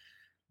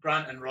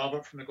Grant and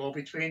Robert from the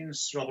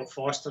Go-Betweens, Robert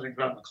Foster and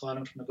Grant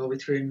McLaren from the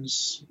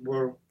Go-Betweens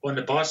were on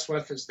the bus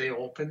with as they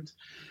opened.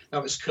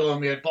 That was cool.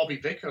 And we had Bobby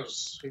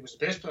Vickers, who was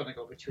the bass player in the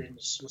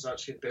Go-Betweens, was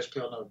actually the bass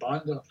player in our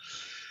band there.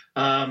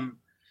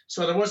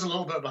 So there was a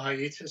little bit of a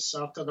hiatus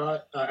after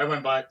that. I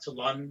went back to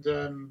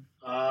London.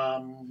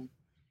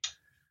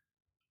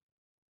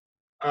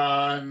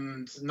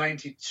 And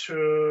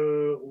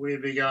 92, we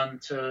began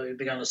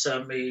to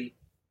send me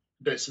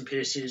bits and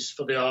pieces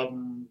for the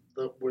album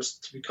that was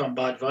to become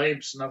Bad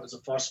Vibes, and that was the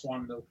first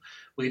one that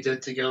we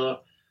did together.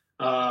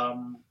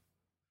 And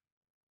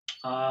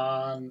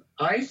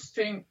I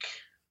think,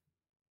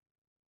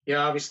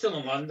 I was still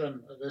in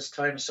London at this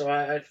time, so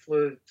I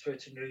flew through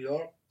to New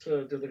York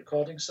to do the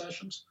recording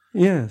sessions.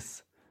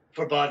 Yes.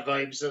 For Bad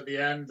Vibes at the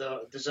end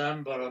of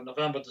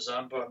November,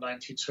 December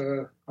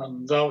 92.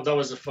 And that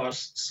was the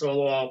first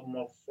solo album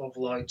of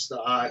Lloyd's that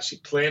I actually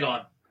played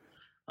on.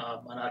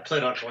 And I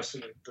played on most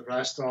of the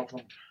rest of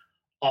them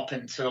up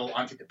until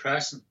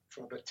Antidepressant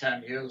for about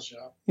 10 years.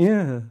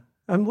 Yeah.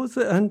 And was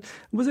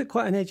it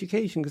quite an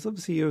education? Because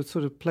obviously you're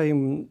sort of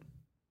playing,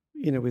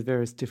 with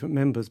various different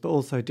members, but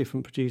also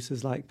different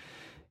producers. Like,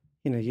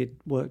 you'd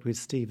worked with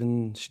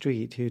Stephen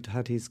Street, who'd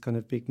had his kind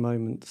of big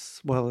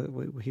moments. Well,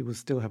 he was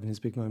still having his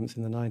big moments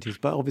in the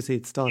 90s, but obviously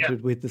it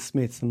started with the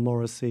Smiths and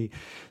Morrissey.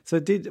 So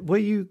were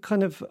you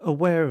kind of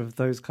aware of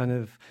those kind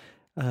of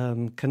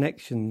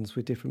connections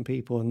with different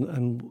people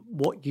and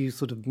what you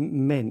sort of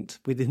meant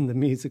within the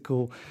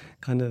musical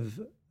kind of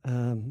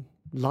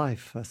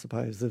life, I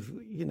suppose, of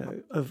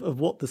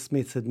what the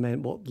Smiths had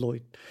meant, what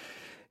Lloyd,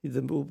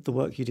 the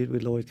work you did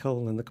with Lloyd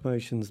Cole and the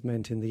Commotions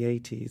meant in the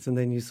 80s, and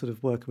then you sort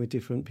of working with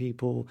different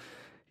people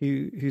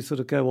who sort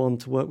of go on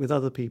to work with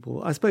other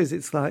people. I suppose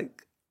it's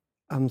like,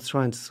 I'm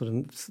trying to sort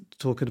of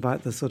talk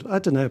about the sort of, I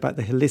don't know about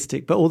the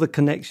holistic, but all the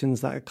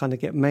connections that kind of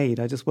get made.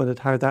 I just wondered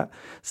how that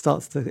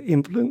starts to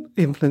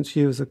influence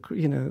you as a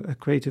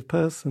creative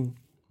person.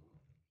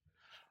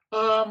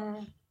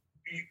 You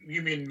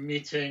mean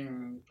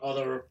meeting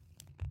other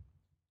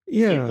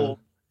people?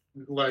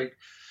 Like,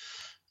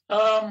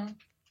 I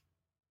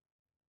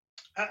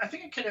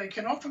think it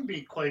can often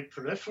be quite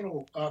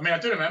peripheral. I mean, I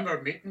do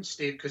remember meeting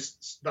Steve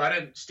because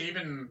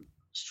Stephen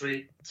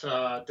Street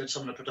did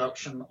some of the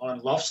production on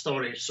Love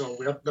Story, so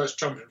that's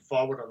jumping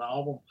forward on the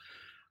album.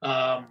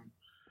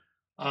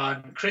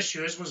 And Chris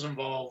Hughes was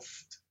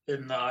involved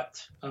in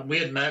that. We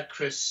had met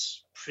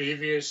Chris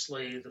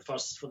previously, the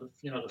first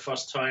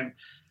time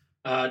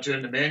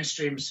during the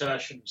Mainstream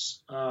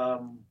sessions,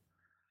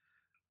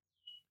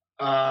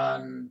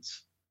 and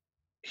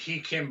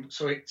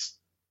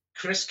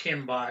Chris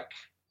came back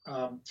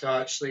to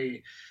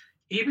actually.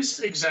 He was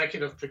the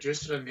executive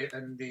producer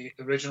in the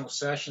original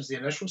sessions, the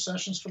initial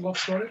sessions for Love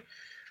Story,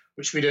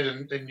 which we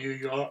did in New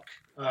York.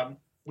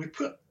 We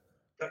put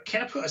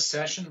a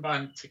session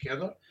band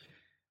together,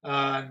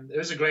 and it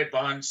was a great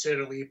band.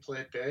 Sarah Lee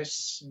played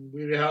bass, and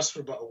we rehearsed for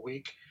about a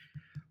week.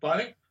 But I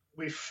think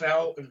we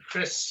felt, and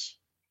Chris,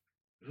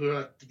 who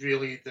had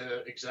really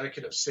the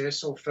executive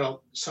say-so,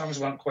 felt the songs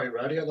weren't quite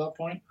ready at that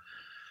point.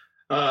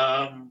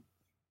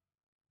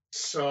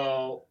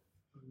 So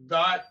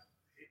that.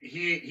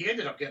 He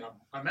ended up getting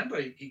I remember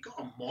he got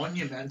a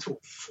monumental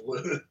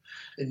flu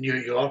in New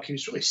York. He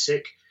was really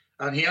sick,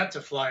 and he had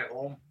to fly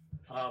home.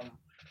 And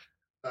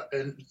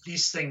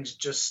these things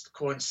just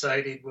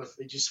coincided with.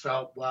 He just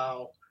felt,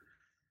 wow,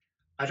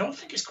 I don't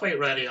think he's quite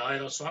ready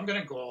either. So I'm going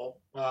to go.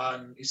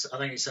 And I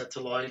think he said to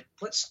Lloyd,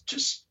 let's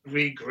just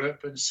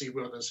regroup and see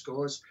where this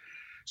goes.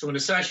 So when the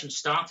session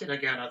started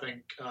again, I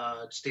think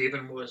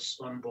Stephen was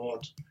on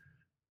board,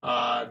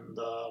 and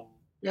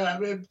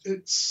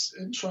it's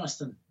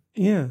interesting.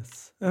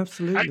 Yes,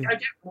 absolutely. I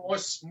get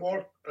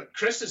more.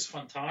 Chris is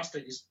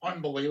fantastic. He's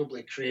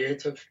unbelievably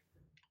creative,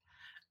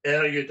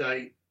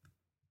 erudite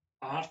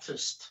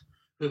artist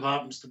who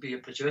happens to be a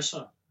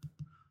producer.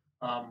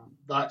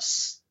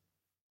 That's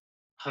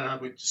how I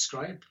would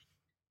describe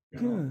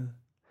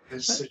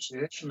his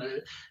situation.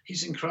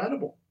 He's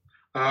incredible.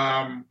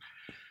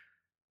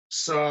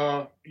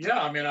 So yeah,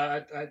 I mean,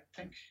 I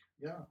think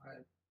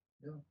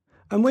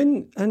And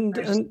when and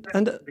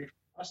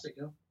fantastic,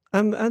 yeah.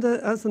 And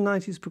as the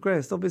 90s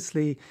progressed,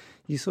 obviously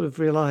you sort of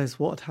realised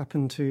what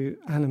happened to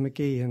Alan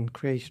McGee and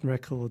Creation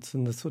Records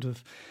and the sort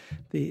of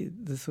the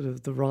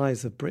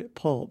rise of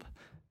Britpop.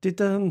 Did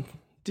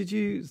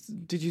you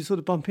sort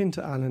of bump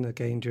into Alan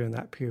again during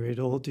that period,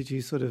 or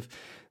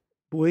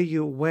were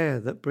you aware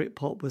that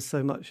Britpop was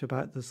so much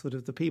about the sort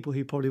of the people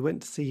who probably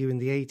went to see you in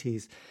the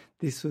 80s?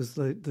 This was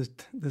the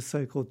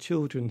so-called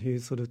children who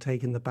sort of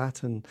taken the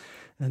baton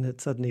and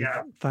had suddenly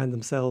found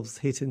themselves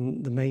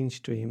hitting the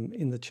mainstream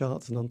in the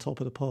charts and on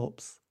top of the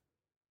pops.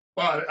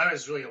 Well, I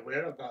was really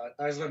aware of that.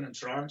 I was living in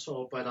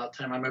Toronto by that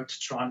time. I moved to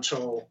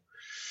Toronto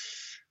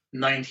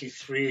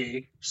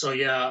 93. So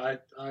yeah,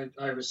 I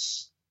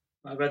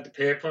read the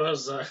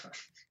papers,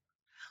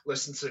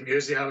 listened to the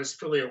music. I was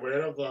fully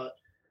aware of that.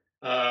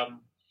 I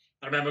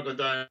remember going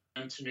down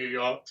to New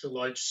York to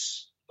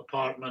Lloyd's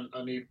apartment,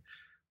 and he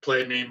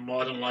played me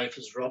Modern Life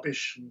is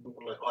Rubbish. And we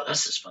were like, oh,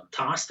 this is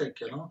fantastic,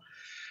 you know.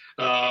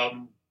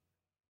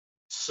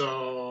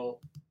 So,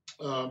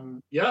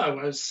 I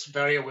was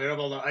very aware of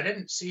all that. I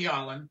didn't see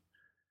Alan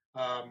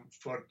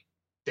for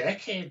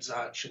decades,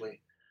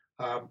 actually.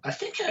 I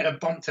think I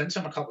bumped into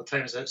him a couple of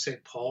times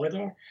outside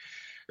Polydor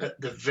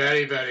at the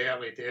very, very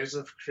early days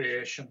of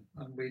Creation,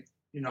 and we,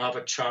 have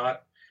a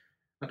chat,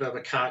 a bit of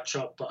a catch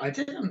up. But I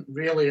didn't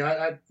really.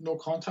 I had no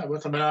contact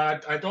with him, and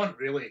I don't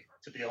really,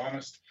 to be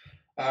honest.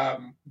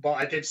 But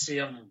I did see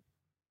him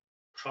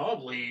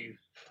probably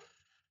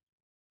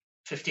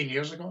 15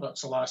 years ago.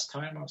 That's the last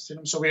time I've seen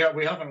him. So we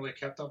haven't really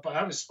kept up. But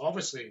I was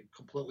obviously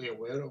completely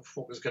aware of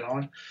what was going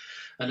on,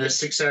 and his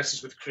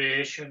successes with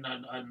Creation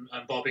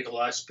and Bobby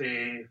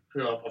Gillespie,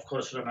 who I, of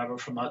course, remember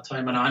from that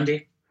time, and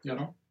Andy.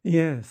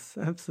 Yes,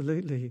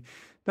 absolutely.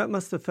 That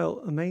must have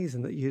felt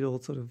amazing that you'd all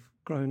sort of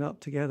grown up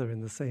together in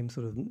the same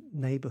sort of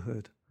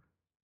neighborhood.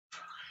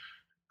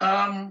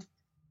 Yeah,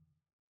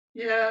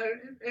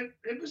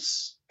 it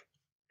was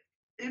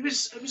a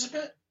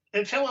bit.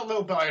 It felt a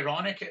little bit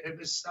ironic. It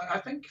was. I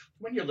think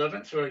when you're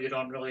living through it, you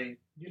don't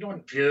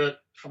view it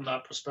from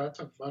that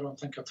perspective. I don't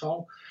think at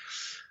all.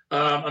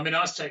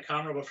 Aztec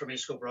Camera were from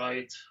East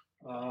Kilbride,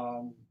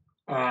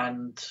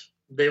 and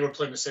they were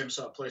playing the same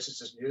sort of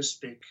places as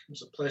Newspeak.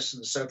 There's a place in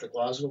the south of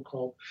Glasgow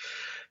called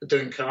the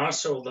Doon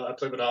Castle that I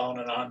played with Alan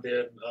and Andy,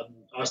 and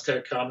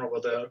Aztec Camera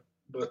were there.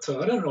 But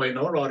I didn't really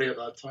know Roddy at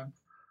that time.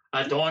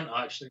 I don't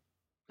actually.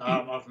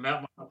 I've met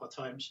him a couple of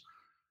times.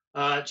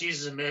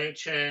 Jesus and Mary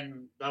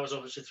Chain, that was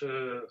obviously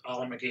through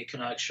Alan McGee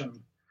connection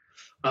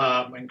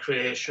in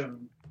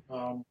Creation.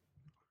 I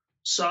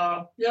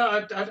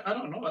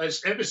don't know.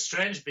 It was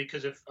strange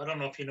because I don't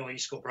know if you know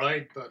East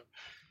Kilbride, but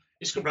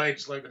East Kilbride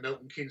is like the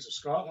Milton Keynes of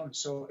Scotland,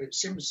 so it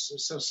seems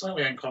it's a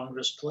slightly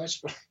incongruous place.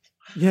 But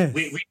yes,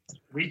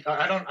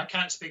 I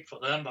can't speak for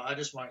them, but I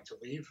just wanted to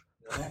leave.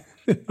 At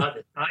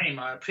the time,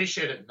 I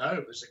appreciate it now.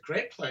 It was a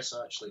great place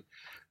actually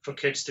for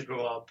kids to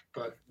grow up.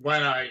 But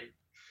when I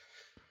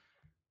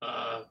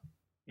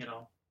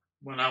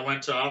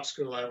went to art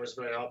school, I was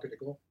very happy to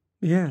go.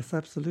 Yes,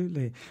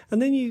 absolutely.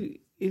 And then you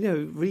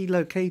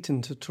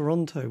relocating to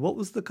Toronto. What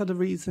was the kind of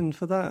reason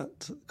for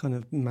that kind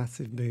of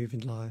massive move in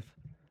life?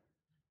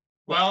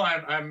 Well,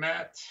 I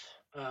met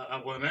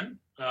a woman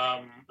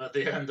at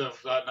the end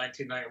of that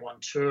 1991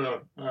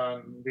 tour.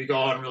 We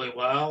got on really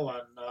well,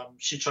 and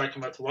she tried to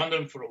come out to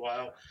London for a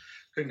while.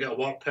 Couldn't get a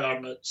work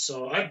permit.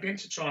 So I'd been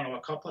to Toronto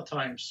a couple of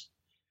times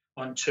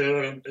on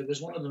tour, and it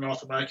was one of the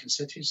North American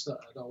cities that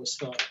I'd always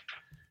thought,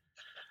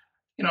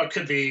 it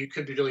could be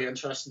really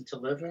interesting to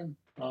live in.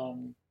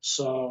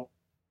 So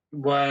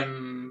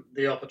when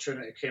the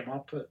opportunity came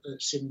up,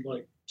 it seemed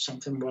like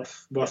something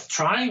worth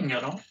trying,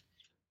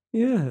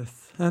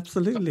 Yes,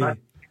 absolutely. I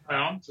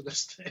am to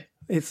this day.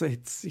 It's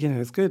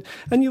good,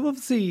 and you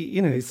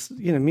obviously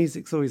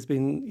music's always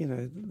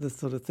been the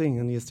sort of thing,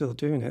 and you're still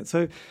doing it.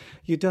 So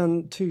you've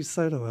done 2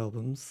 solo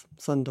albums,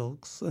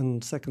 Sundogs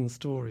and Second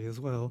Story as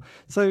well.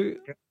 So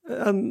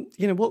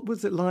what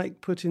was it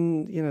like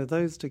putting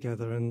those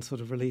together and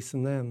sort of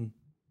releasing them?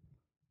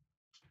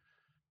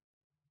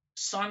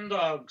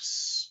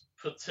 Sundogs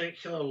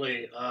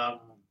particularly,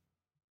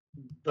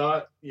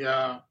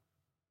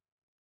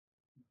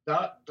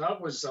 that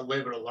was a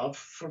labor of love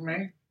for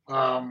me.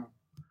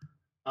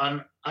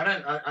 And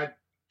I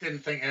didn't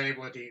think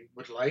anybody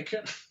would like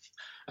it.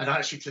 And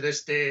actually, to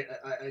this day,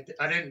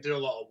 I didn't do a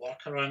lot of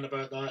work around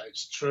about that.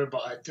 It's true,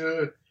 but I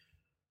do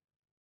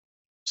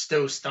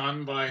still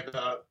stand by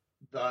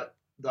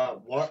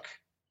that work.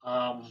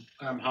 I'm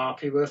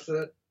happy with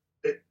it.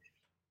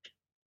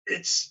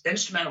 It's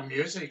instrumental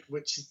music,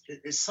 which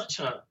is such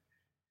a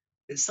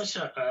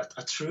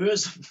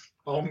truism.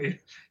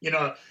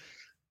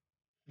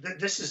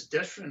 This is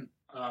different.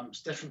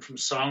 It's different from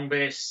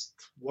song-based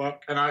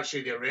work, and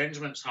actually the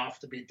arrangements have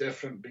to be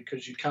different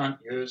because you can't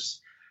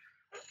use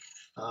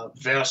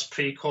verse,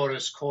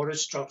 pre-chorus,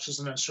 chorus structures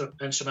in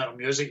instrumental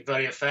music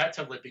very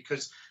effectively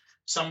because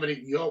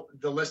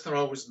the listener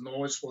always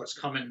knows what's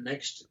coming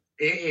next.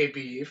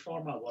 AABA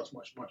format was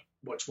much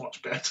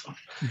better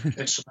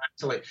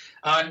instrumentally,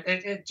 and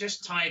it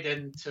just tied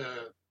into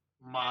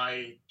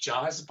my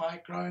jazz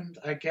background,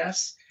 I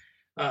guess.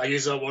 I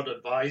use that word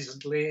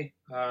advisedly.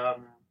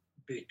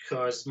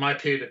 Because my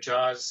period of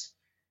jazz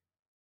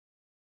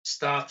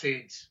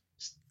started,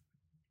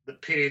 the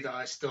period that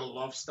I still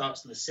love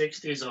starts in the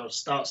 60s or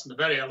starts in the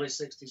very early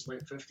 60s,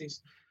 late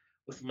 50s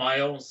with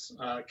Miles,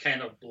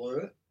 Kind of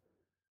Blue.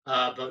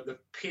 But the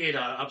period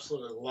I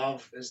absolutely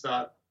love is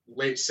that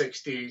late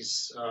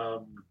 60s,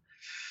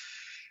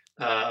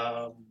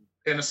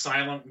 In a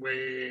Silent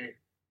Way,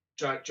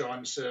 Jack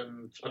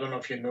Johnson. I don't know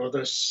if you know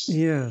this.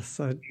 Yes,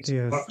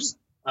 yes. Works.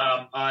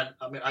 I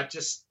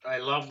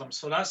love them.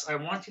 So I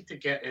wanted to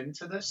get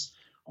into this.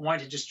 I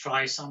wanted to just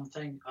try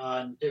something,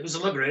 and it was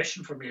a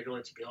liberation for me,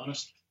 really, to be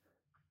honest.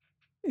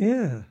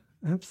 Yeah,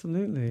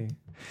 absolutely.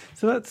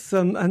 So that's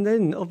and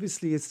then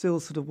obviously you're still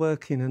sort of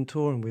working and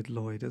touring with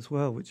Lloyd as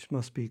well, which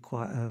must be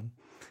quite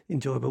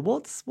enjoyable.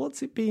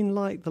 What's it been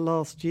like the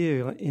last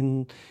year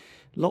in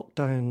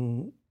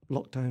lockdown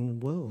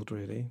world,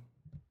 really?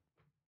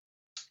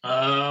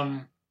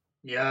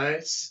 Yeah,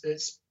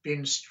 it's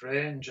been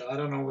strange. I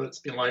don't know what it's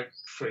been like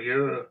for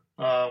you.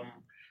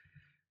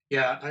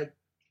 Yeah,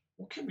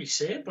 what can we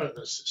say about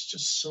this? It's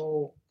just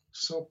so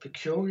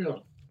peculiar.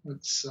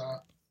 It's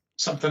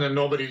something that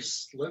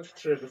nobody's lived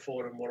through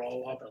before, and we're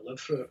all having to live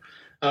through.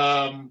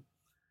 Um,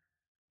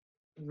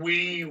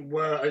 we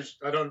were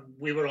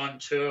on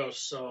tour,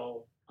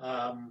 so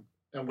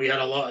and we had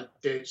a lot of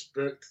dates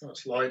booked.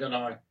 That's Lloyd and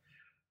I.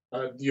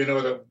 You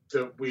know that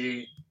do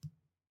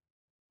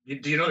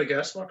you know the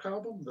Guesswork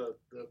album that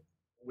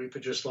we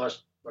produced a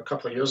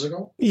couple of years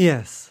ago?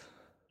 Yes.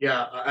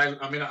 Yeah,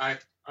 I mean I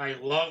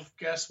love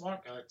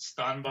Guesswork. I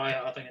stand by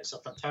it. I think it's a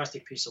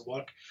fantastic piece of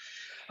work,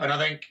 and I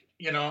think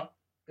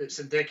it's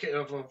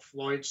indicative of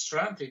Lloyd's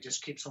strength. He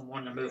just keeps on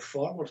wanting to move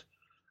forward.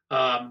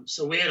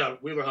 So we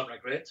were having a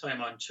great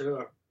time on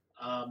tour,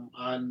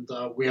 and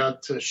we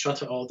had to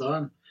shut it all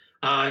down,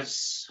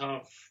 as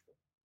have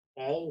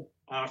all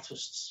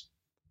artists.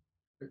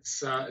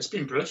 It's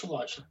been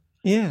brutal actually.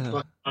 Yeah.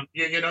 But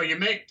you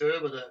make do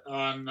with it,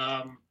 and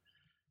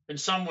in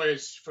some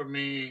ways, for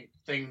me,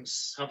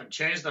 things haven't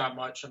changed that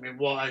much. I mean,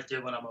 what I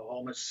do when I'm at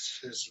home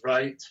is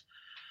write,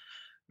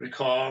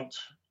 record,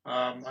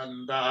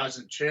 and that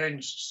hasn't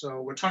changed.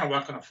 So we're trying to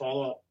work on a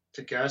follow-up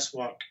to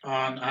Guesswork,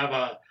 and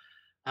I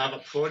have a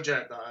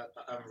project that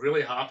I'm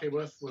really happy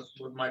with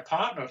my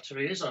partner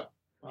Teresa,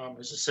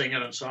 who's a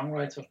singer and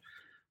songwriter,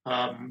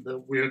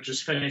 that we're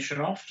just finishing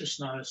off just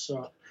now.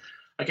 So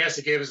I guess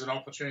it gave us an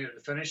opportunity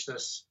to finish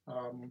this.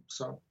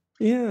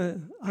 Yeah,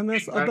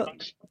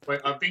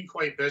 I've been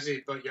quite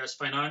busy, but yes,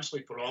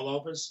 financially for all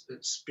of us,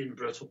 it's been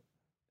brutal.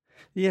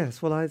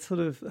 Yes, well, I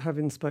sort of,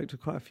 having spoke to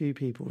quite a few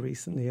people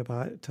recently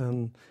about,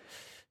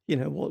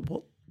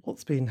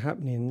 what's been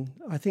happening.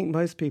 I think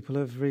most people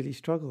have really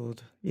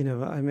struggled.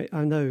 I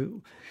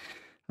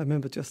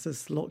remember just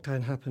as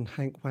lockdown happened,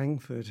 Hank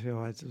Wangford, who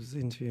I was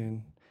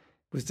interviewing,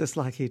 was just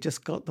like he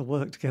just got the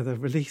work together,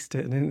 released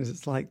it, and then it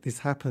was like this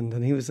happened,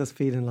 and he was just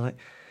feeling like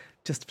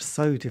just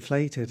so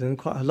deflated. And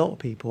quite a lot of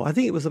people, I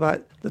think it was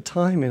about the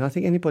timing. I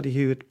think anybody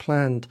who had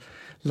planned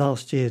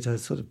last year to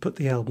sort of put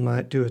the album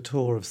out, do a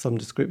tour of some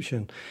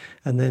description,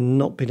 and then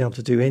not been able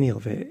to do any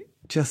of it,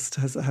 just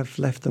have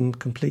left them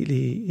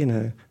completely,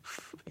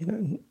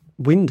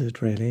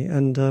 winded really.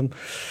 And I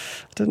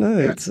don't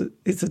know,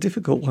 it's a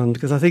difficult one,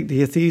 because I think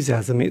the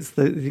enthusiasm, it's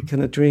the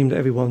kind of dream that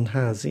everyone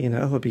has,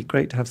 it'd be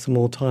great to have some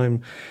more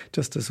time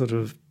just to sort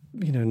of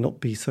not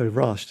be so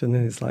rushed. And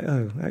then it's like,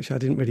 oh, actually I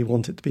didn't really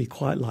want it to be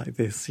quite like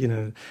this.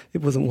 It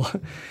wasn't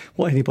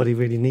what anybody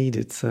really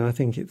needed. So I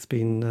think it's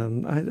been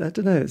I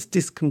don't know, it's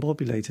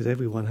discombobulated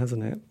everyone,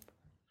 hasn't it?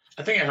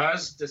 I think it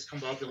has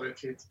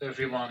discombobulated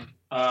everyone,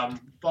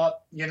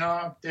 but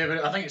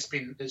David, I think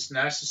it's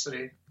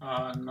necessary,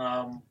 and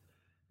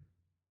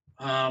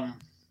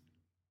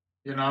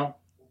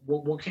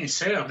what can you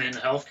say? I mean,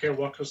 healthcare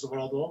workers the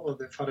world over,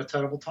 they've had a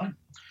terrible time.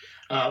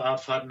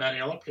 I've had many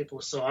other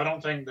people, so I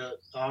don't think that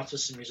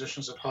artists and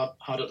musicians have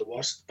had it the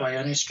worst by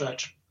any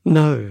stretch.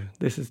 No,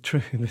 this is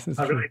true.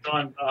 I really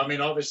don't. I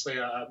mean, obviously,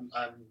 I'm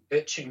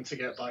itching to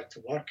get back to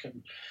work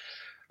and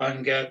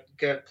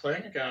get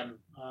playing again,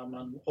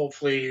 and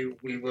hopefully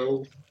we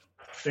will.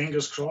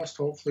 Fingers crossed.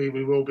 Hopefully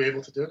we will be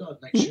able to do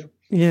that next year.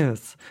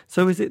 Yes.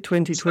 So is it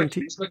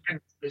 2020?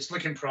 It's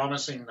looking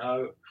promising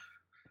now.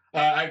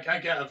 I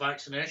get a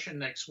vaccination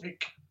next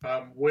week.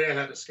 Way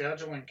ahead of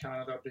schedule in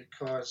Canada,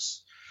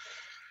 because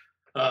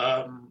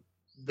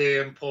they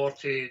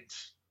imported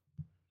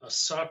a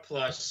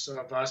surplus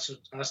of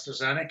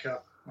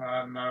AstraZeneca,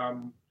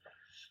 and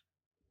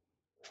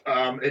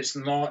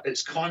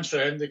it's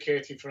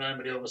contraindicated for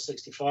anybody over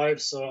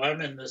 65. So I'm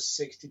in this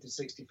 60 to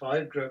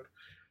 65 group,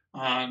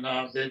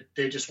 and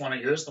they just want to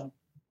use them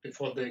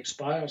before they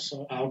expire.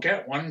 So I'll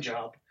get one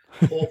jab,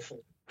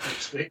 hopefully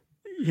next week.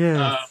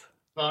 Yes.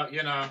 But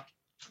yeah,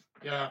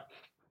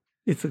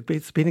 it's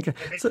been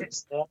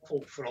it's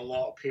awful for a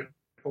lot of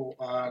people,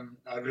 and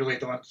I really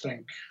don't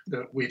think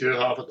that we do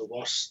have it the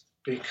worst,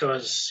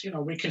 because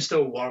we can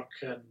still work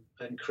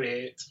and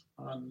create,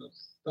 and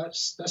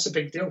that's a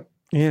big deal.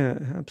 Yeah,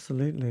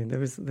 absolutely.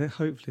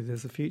 Hopefully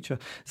there's a future.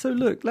 So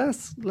look,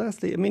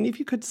 lastly, I mean, if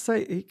you could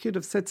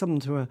have said something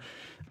to a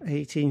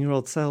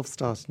 18-year-old self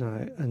starting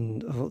out,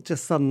 and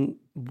just some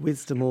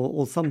wisdom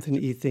or something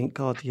that you think,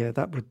 God, yeah,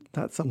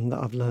 that's something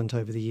that I've learned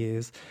over the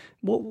years.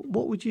 What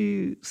would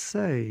you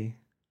say?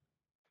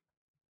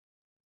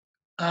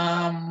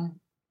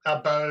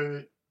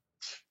 About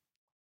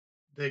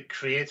the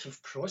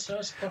creative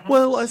process, perhaps?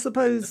 Well, I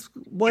suppose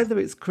whether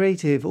it's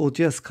creative or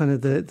just kind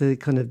of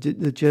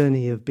the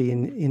journey of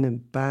being in a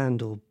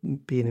band or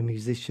being a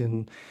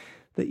musician,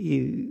 that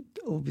you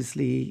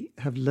obviously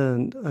have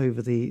learned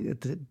over the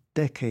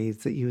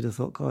decades, that you would have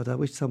thought, God, I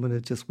wish someone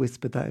had just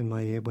whispered that in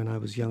my ear when I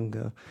was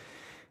younger.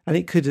 And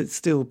it could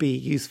still be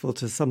useful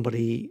to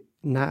somebody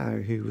now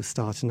who was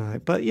starting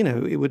out. But,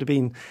 it would have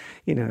been,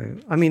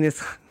 I mean,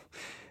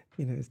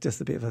 you know, it's just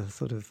a bit of a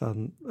sort of,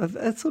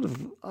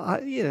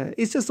 you know,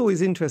 it's just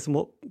always interesting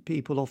what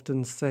people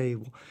often say,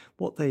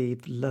 what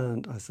they've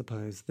learned, I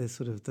suppose. There's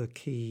sort of the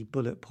key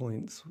bullet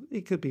points.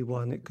 It could be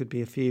one, it could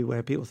be a few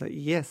where people say,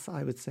 yes,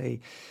 I would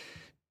say,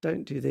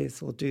 don't do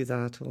this or do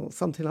that or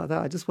something like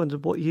that. I just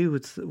wondered what you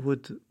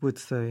would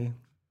say.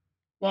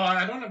 Well,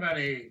 I don't have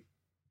any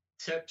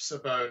tips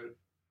about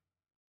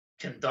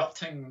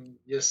conducting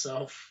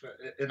yourself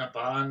in a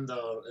band,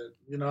 or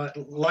you know,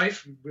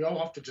 life. We all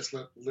have to just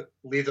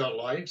lead our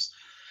lives.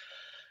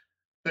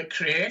 But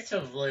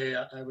creatively,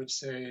 I would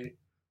say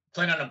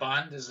playing in a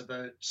band is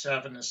about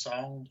serving the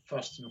song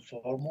first and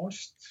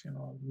foremost. You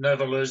know,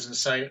 never losing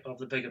sight of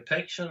the bigger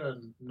picture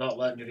and not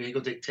letting your ego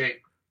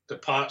dictate the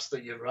parts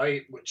that you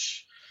write,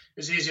 which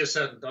is easier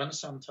said than done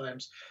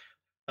sometimes.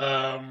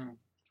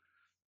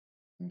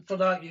 For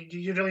that,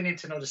 you really need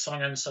to know the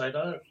song inside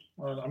out.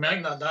 Well, I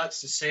mean, I think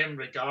that's the same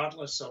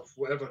regardless of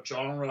whatever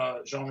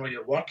genre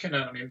you're working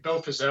in. I mean,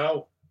 Bill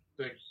Frisell,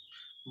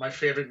 my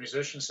favorite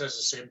musician, says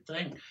the same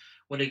thing.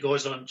 When he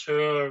goes on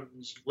tour,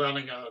 he's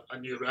learning a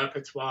new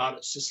repertoire.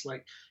 It's just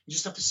like you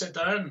just have to sit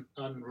down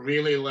and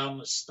really learn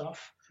the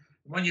stuff.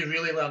 When you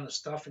really learn the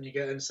stuff and you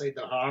get inside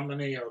the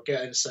harmony or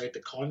get inside the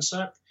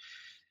concept,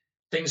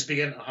 things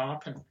begin to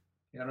happen.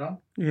 You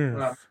know.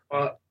 Yeah.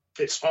 But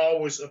it's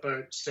always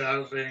about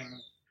serving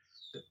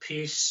the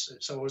piece.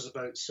 It's always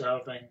about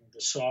serving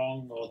the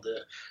song or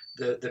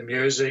the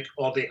music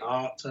or the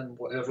art in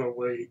whatever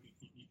way,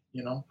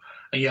 you know.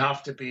 And you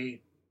have to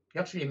be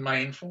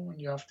mindful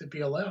and you have to be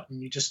alert, and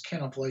you just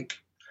kind of like,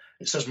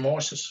 it's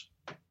osmosis.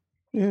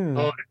 Yeah.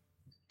 Oh,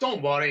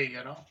 don't worry,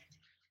 you know.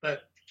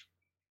 But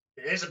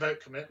it is about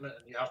commitment,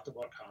 and you have to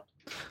work hard.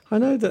 I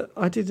know that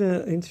I did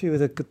an interview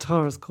with a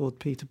guitarist called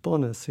Peter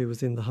Bonas, who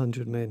was in the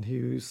 100 Men,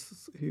 who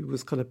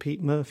was kind of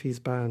Pete Murphy's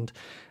band,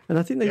 and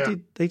I think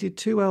they did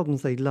 2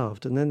 albums they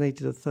loved, and then they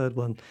did a third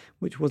one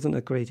which wasn't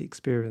a great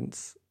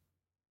experience.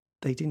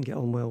 They didn't get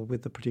on well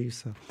with the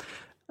producer,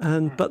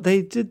 but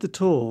they did the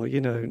tour,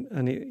 you know,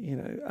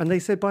 and they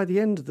said by the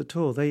end of the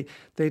tour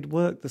they'd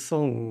worked the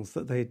songs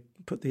that they'd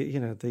put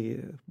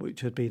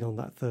which had been on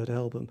that third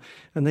album,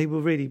 and they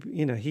were really,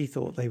 you know, he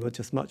thought they were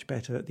just much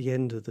better at the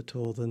end of the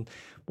tour than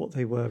what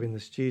they were in the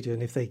studio,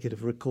 and if they could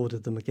have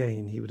recorded them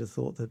again, he would have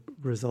thought the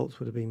results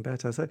would have been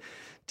better. So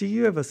do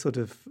you ever sort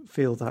of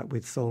feel that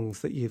with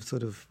songs that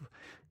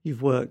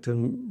you've worked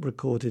and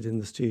recorded in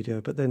the studio,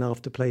 but then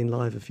after playing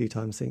live a few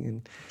times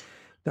thinking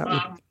that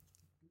would...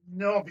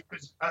 No,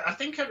 because I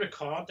think a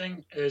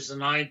recording is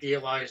an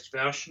idealized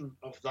version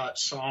of that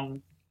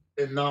song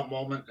in that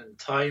moment in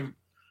time.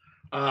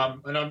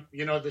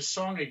 You know, the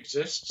song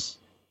exists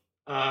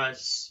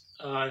as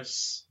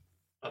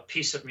a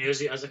piece of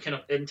music, as a kind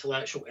of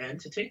intellectual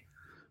entity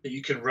that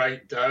you can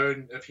write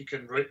down. If you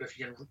can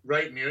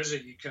write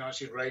music, you can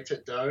actually write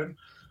it down.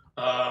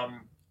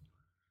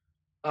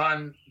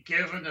 And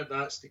given that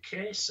that's the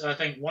case, I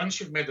think once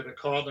you've made the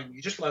recording,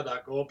 you just let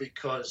that go,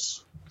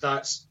 because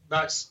that's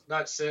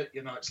it.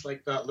 You know, it's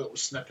like that little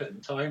snippet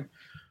in time.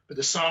 But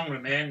the song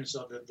remains,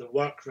 or the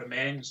work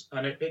remains,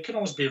 and it can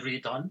always be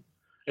redone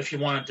if you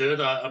want to do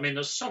that. I mean,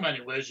 there's so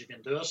many ways you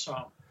can do a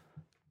song.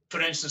 For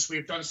instance,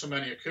 we've done so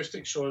many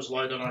acoustic shows,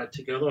 Lloyd and I,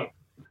 together.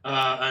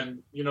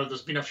 And, you know,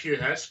 there's been a few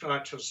head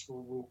scratchers.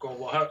 We'll go,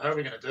 well, how are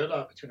we going to do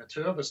that between the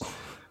two of us?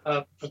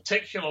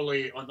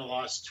 Particularly on the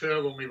last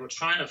tour, when we were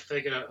trying to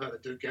figure out how to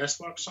do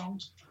guesswork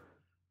songs,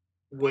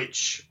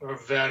 which are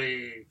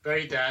very,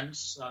 very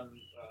dense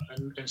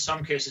and in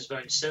some cases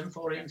very synth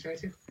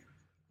orientated.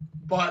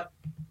 But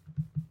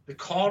the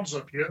chords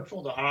are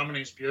beautiful, the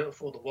harmony is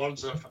beautiful, the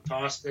words are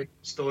fantastic,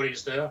 the story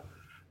is there.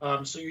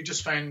 So you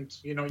just find,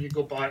 you know, you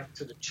go back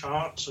to the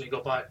charts, or you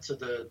go back to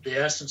the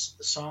essence of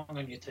the song,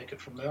 and you take it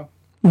from there.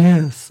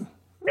 Yes.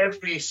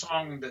 Every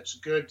song that's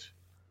good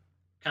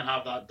can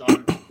have that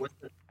done with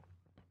it.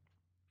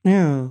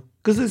 Yeah,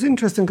 because it's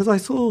interesting, because I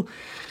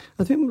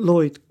think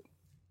Lloyd,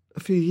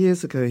 a few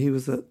years ago, he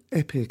was at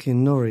Epic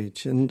in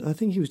Norwich, and I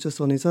think he was just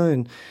on his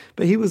own.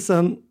 But he was,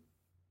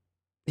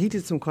 he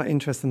did some quite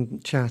interesting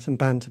chat and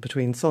banter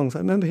between songs. I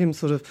remember him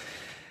sort of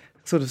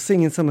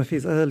singing some of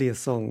his earlier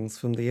songs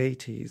from the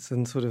 80s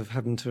and sort of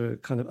having to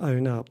kind of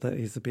own up that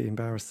he's a bit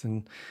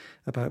embarrassing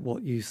about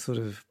what you sort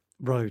of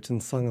wrote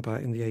and sung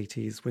about in the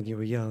 80s when you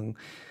were young,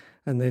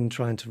 and then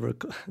trying to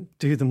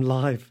do them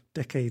live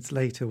decades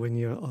later when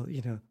you're,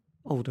 you know,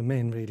 older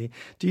men, really.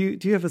 Do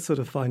you ever sort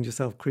of find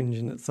yourself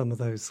cringing at some of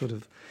those sort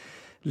of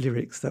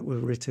lyrics that were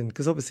written?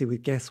 Because obviously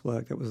with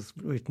Guesswork, that was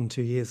written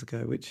 2 years ago,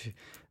 which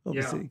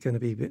obviously going to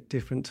be a bit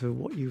different to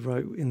what you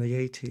wrote in the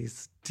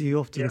 80s. Do you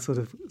often sort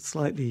of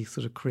slightly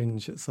sort of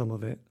cringe at some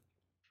of it?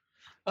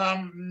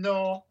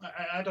 No,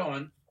 I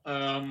don't.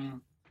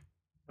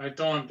 I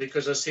don't,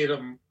 because I see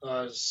them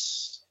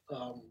as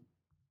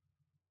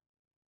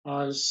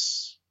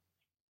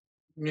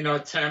you know,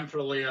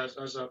 temporarily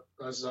as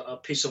a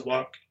piece of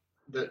work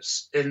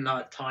that's in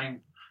that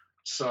time.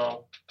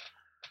 So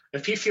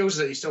if he feels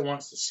that he still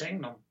wants to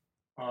sing them,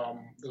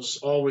 there's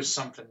always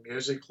something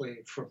musically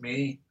for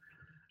me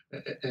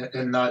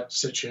in that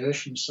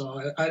situation.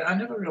 So I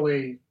never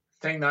really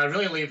thing. I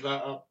really leave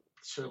that up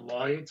to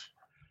Lloyd.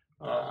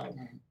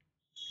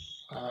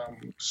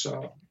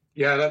 So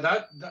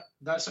yeah,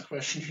 that's a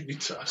question you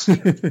need to ask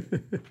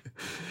him.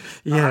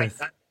 Yes.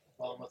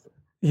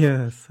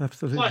 Yes,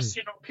 absolutely. Plus,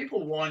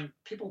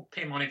 people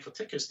pay money for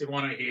tickets. They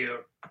want to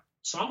hear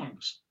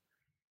songs.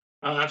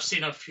 I've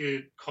seen a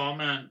few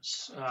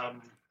comments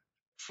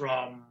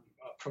from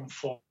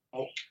folk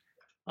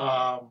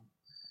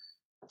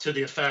to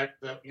the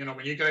effect that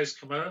when you guys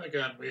come out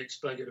again, we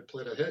expect you to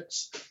play the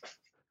hits.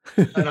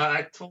 And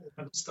I totally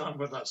understand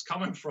where that's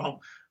coming from,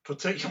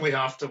 particularly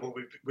after what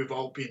we've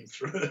all been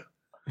through.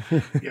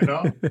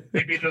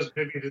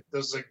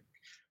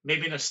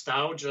 Maybe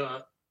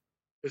nostalgia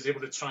is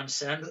able to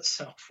transcend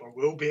itself, or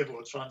will be able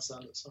to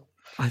transcend itself.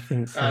 I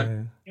think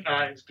so.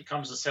 It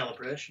becomes a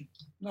celebration.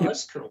 No,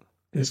 it's cool.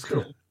 It's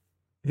cool.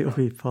 It'll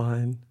be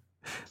fine.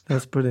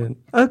 That's brilliant.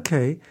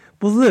 Okay.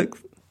 Well, look,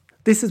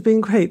 this has been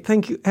great.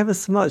 Thank you ever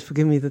so much for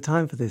giving me the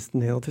time for this,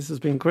 Neil. This has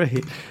been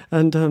great,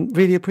 and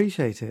really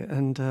appreciate it.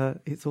 And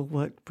it's all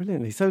worked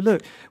brilliantly. So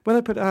look, when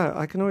I put it out,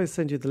 I can always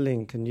send you the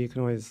link, and you can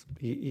always,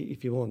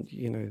 if you want,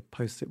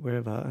 post it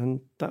wherever,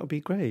 and that would be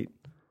great.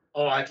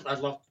 Oh, I'd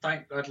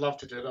love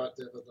to do that,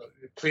 David.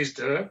 Please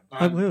do.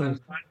 I will. And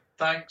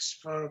thanks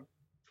for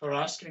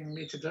asking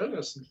me to do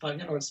this. And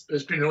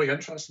it's been really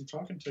interesting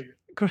talking to you.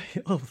 Great.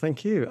 Oh,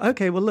 thank you.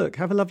 Okay. Well, look,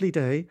 have a lovely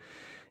day.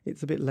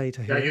 It's a bit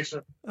later here. Yeah, you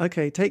too.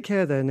 Okay. Take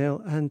care there,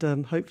 Neil, and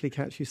hopefully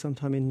catch you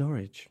sometime in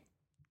Norwich.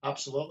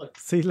 Absolutely.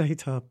 See you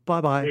later.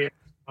 Bye-bye. See you.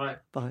 Bye.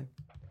 Bye.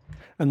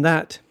 And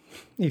that,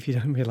 if you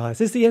don't realise,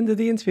 is the end of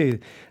the interview.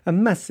 A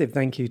massive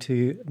thank you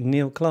to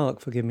Neil Clark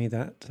for giving me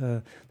that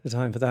the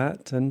time for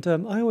that. And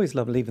I always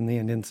love leaving the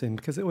endings in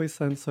because it always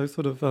sounds so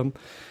sort of,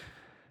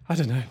 I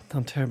don't know,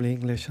 I'm terribly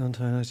English,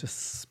 aren't I? I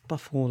just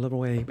spuff all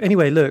away.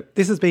 Anyway, look,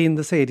 this has been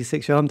the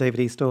C86 Show. I'm David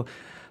Eastaugh.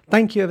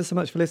 Thank you ever so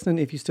much for listening,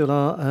 if you still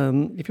are.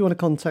 If you want to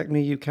contact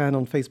me, you can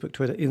on Facebook,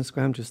 Twitter,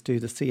 Instagram. Just do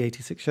the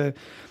C86 Show.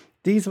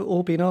 These have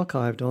all been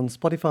archived on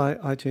Spotify,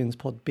 iTunes,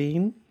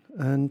 Podbean.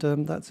 And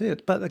that's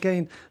it. But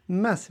again,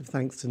 massive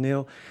thanks to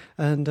Neil.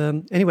 And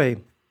anyway,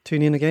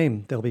 tune in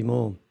again. There'll be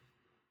more.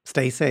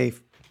 Stay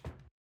safe.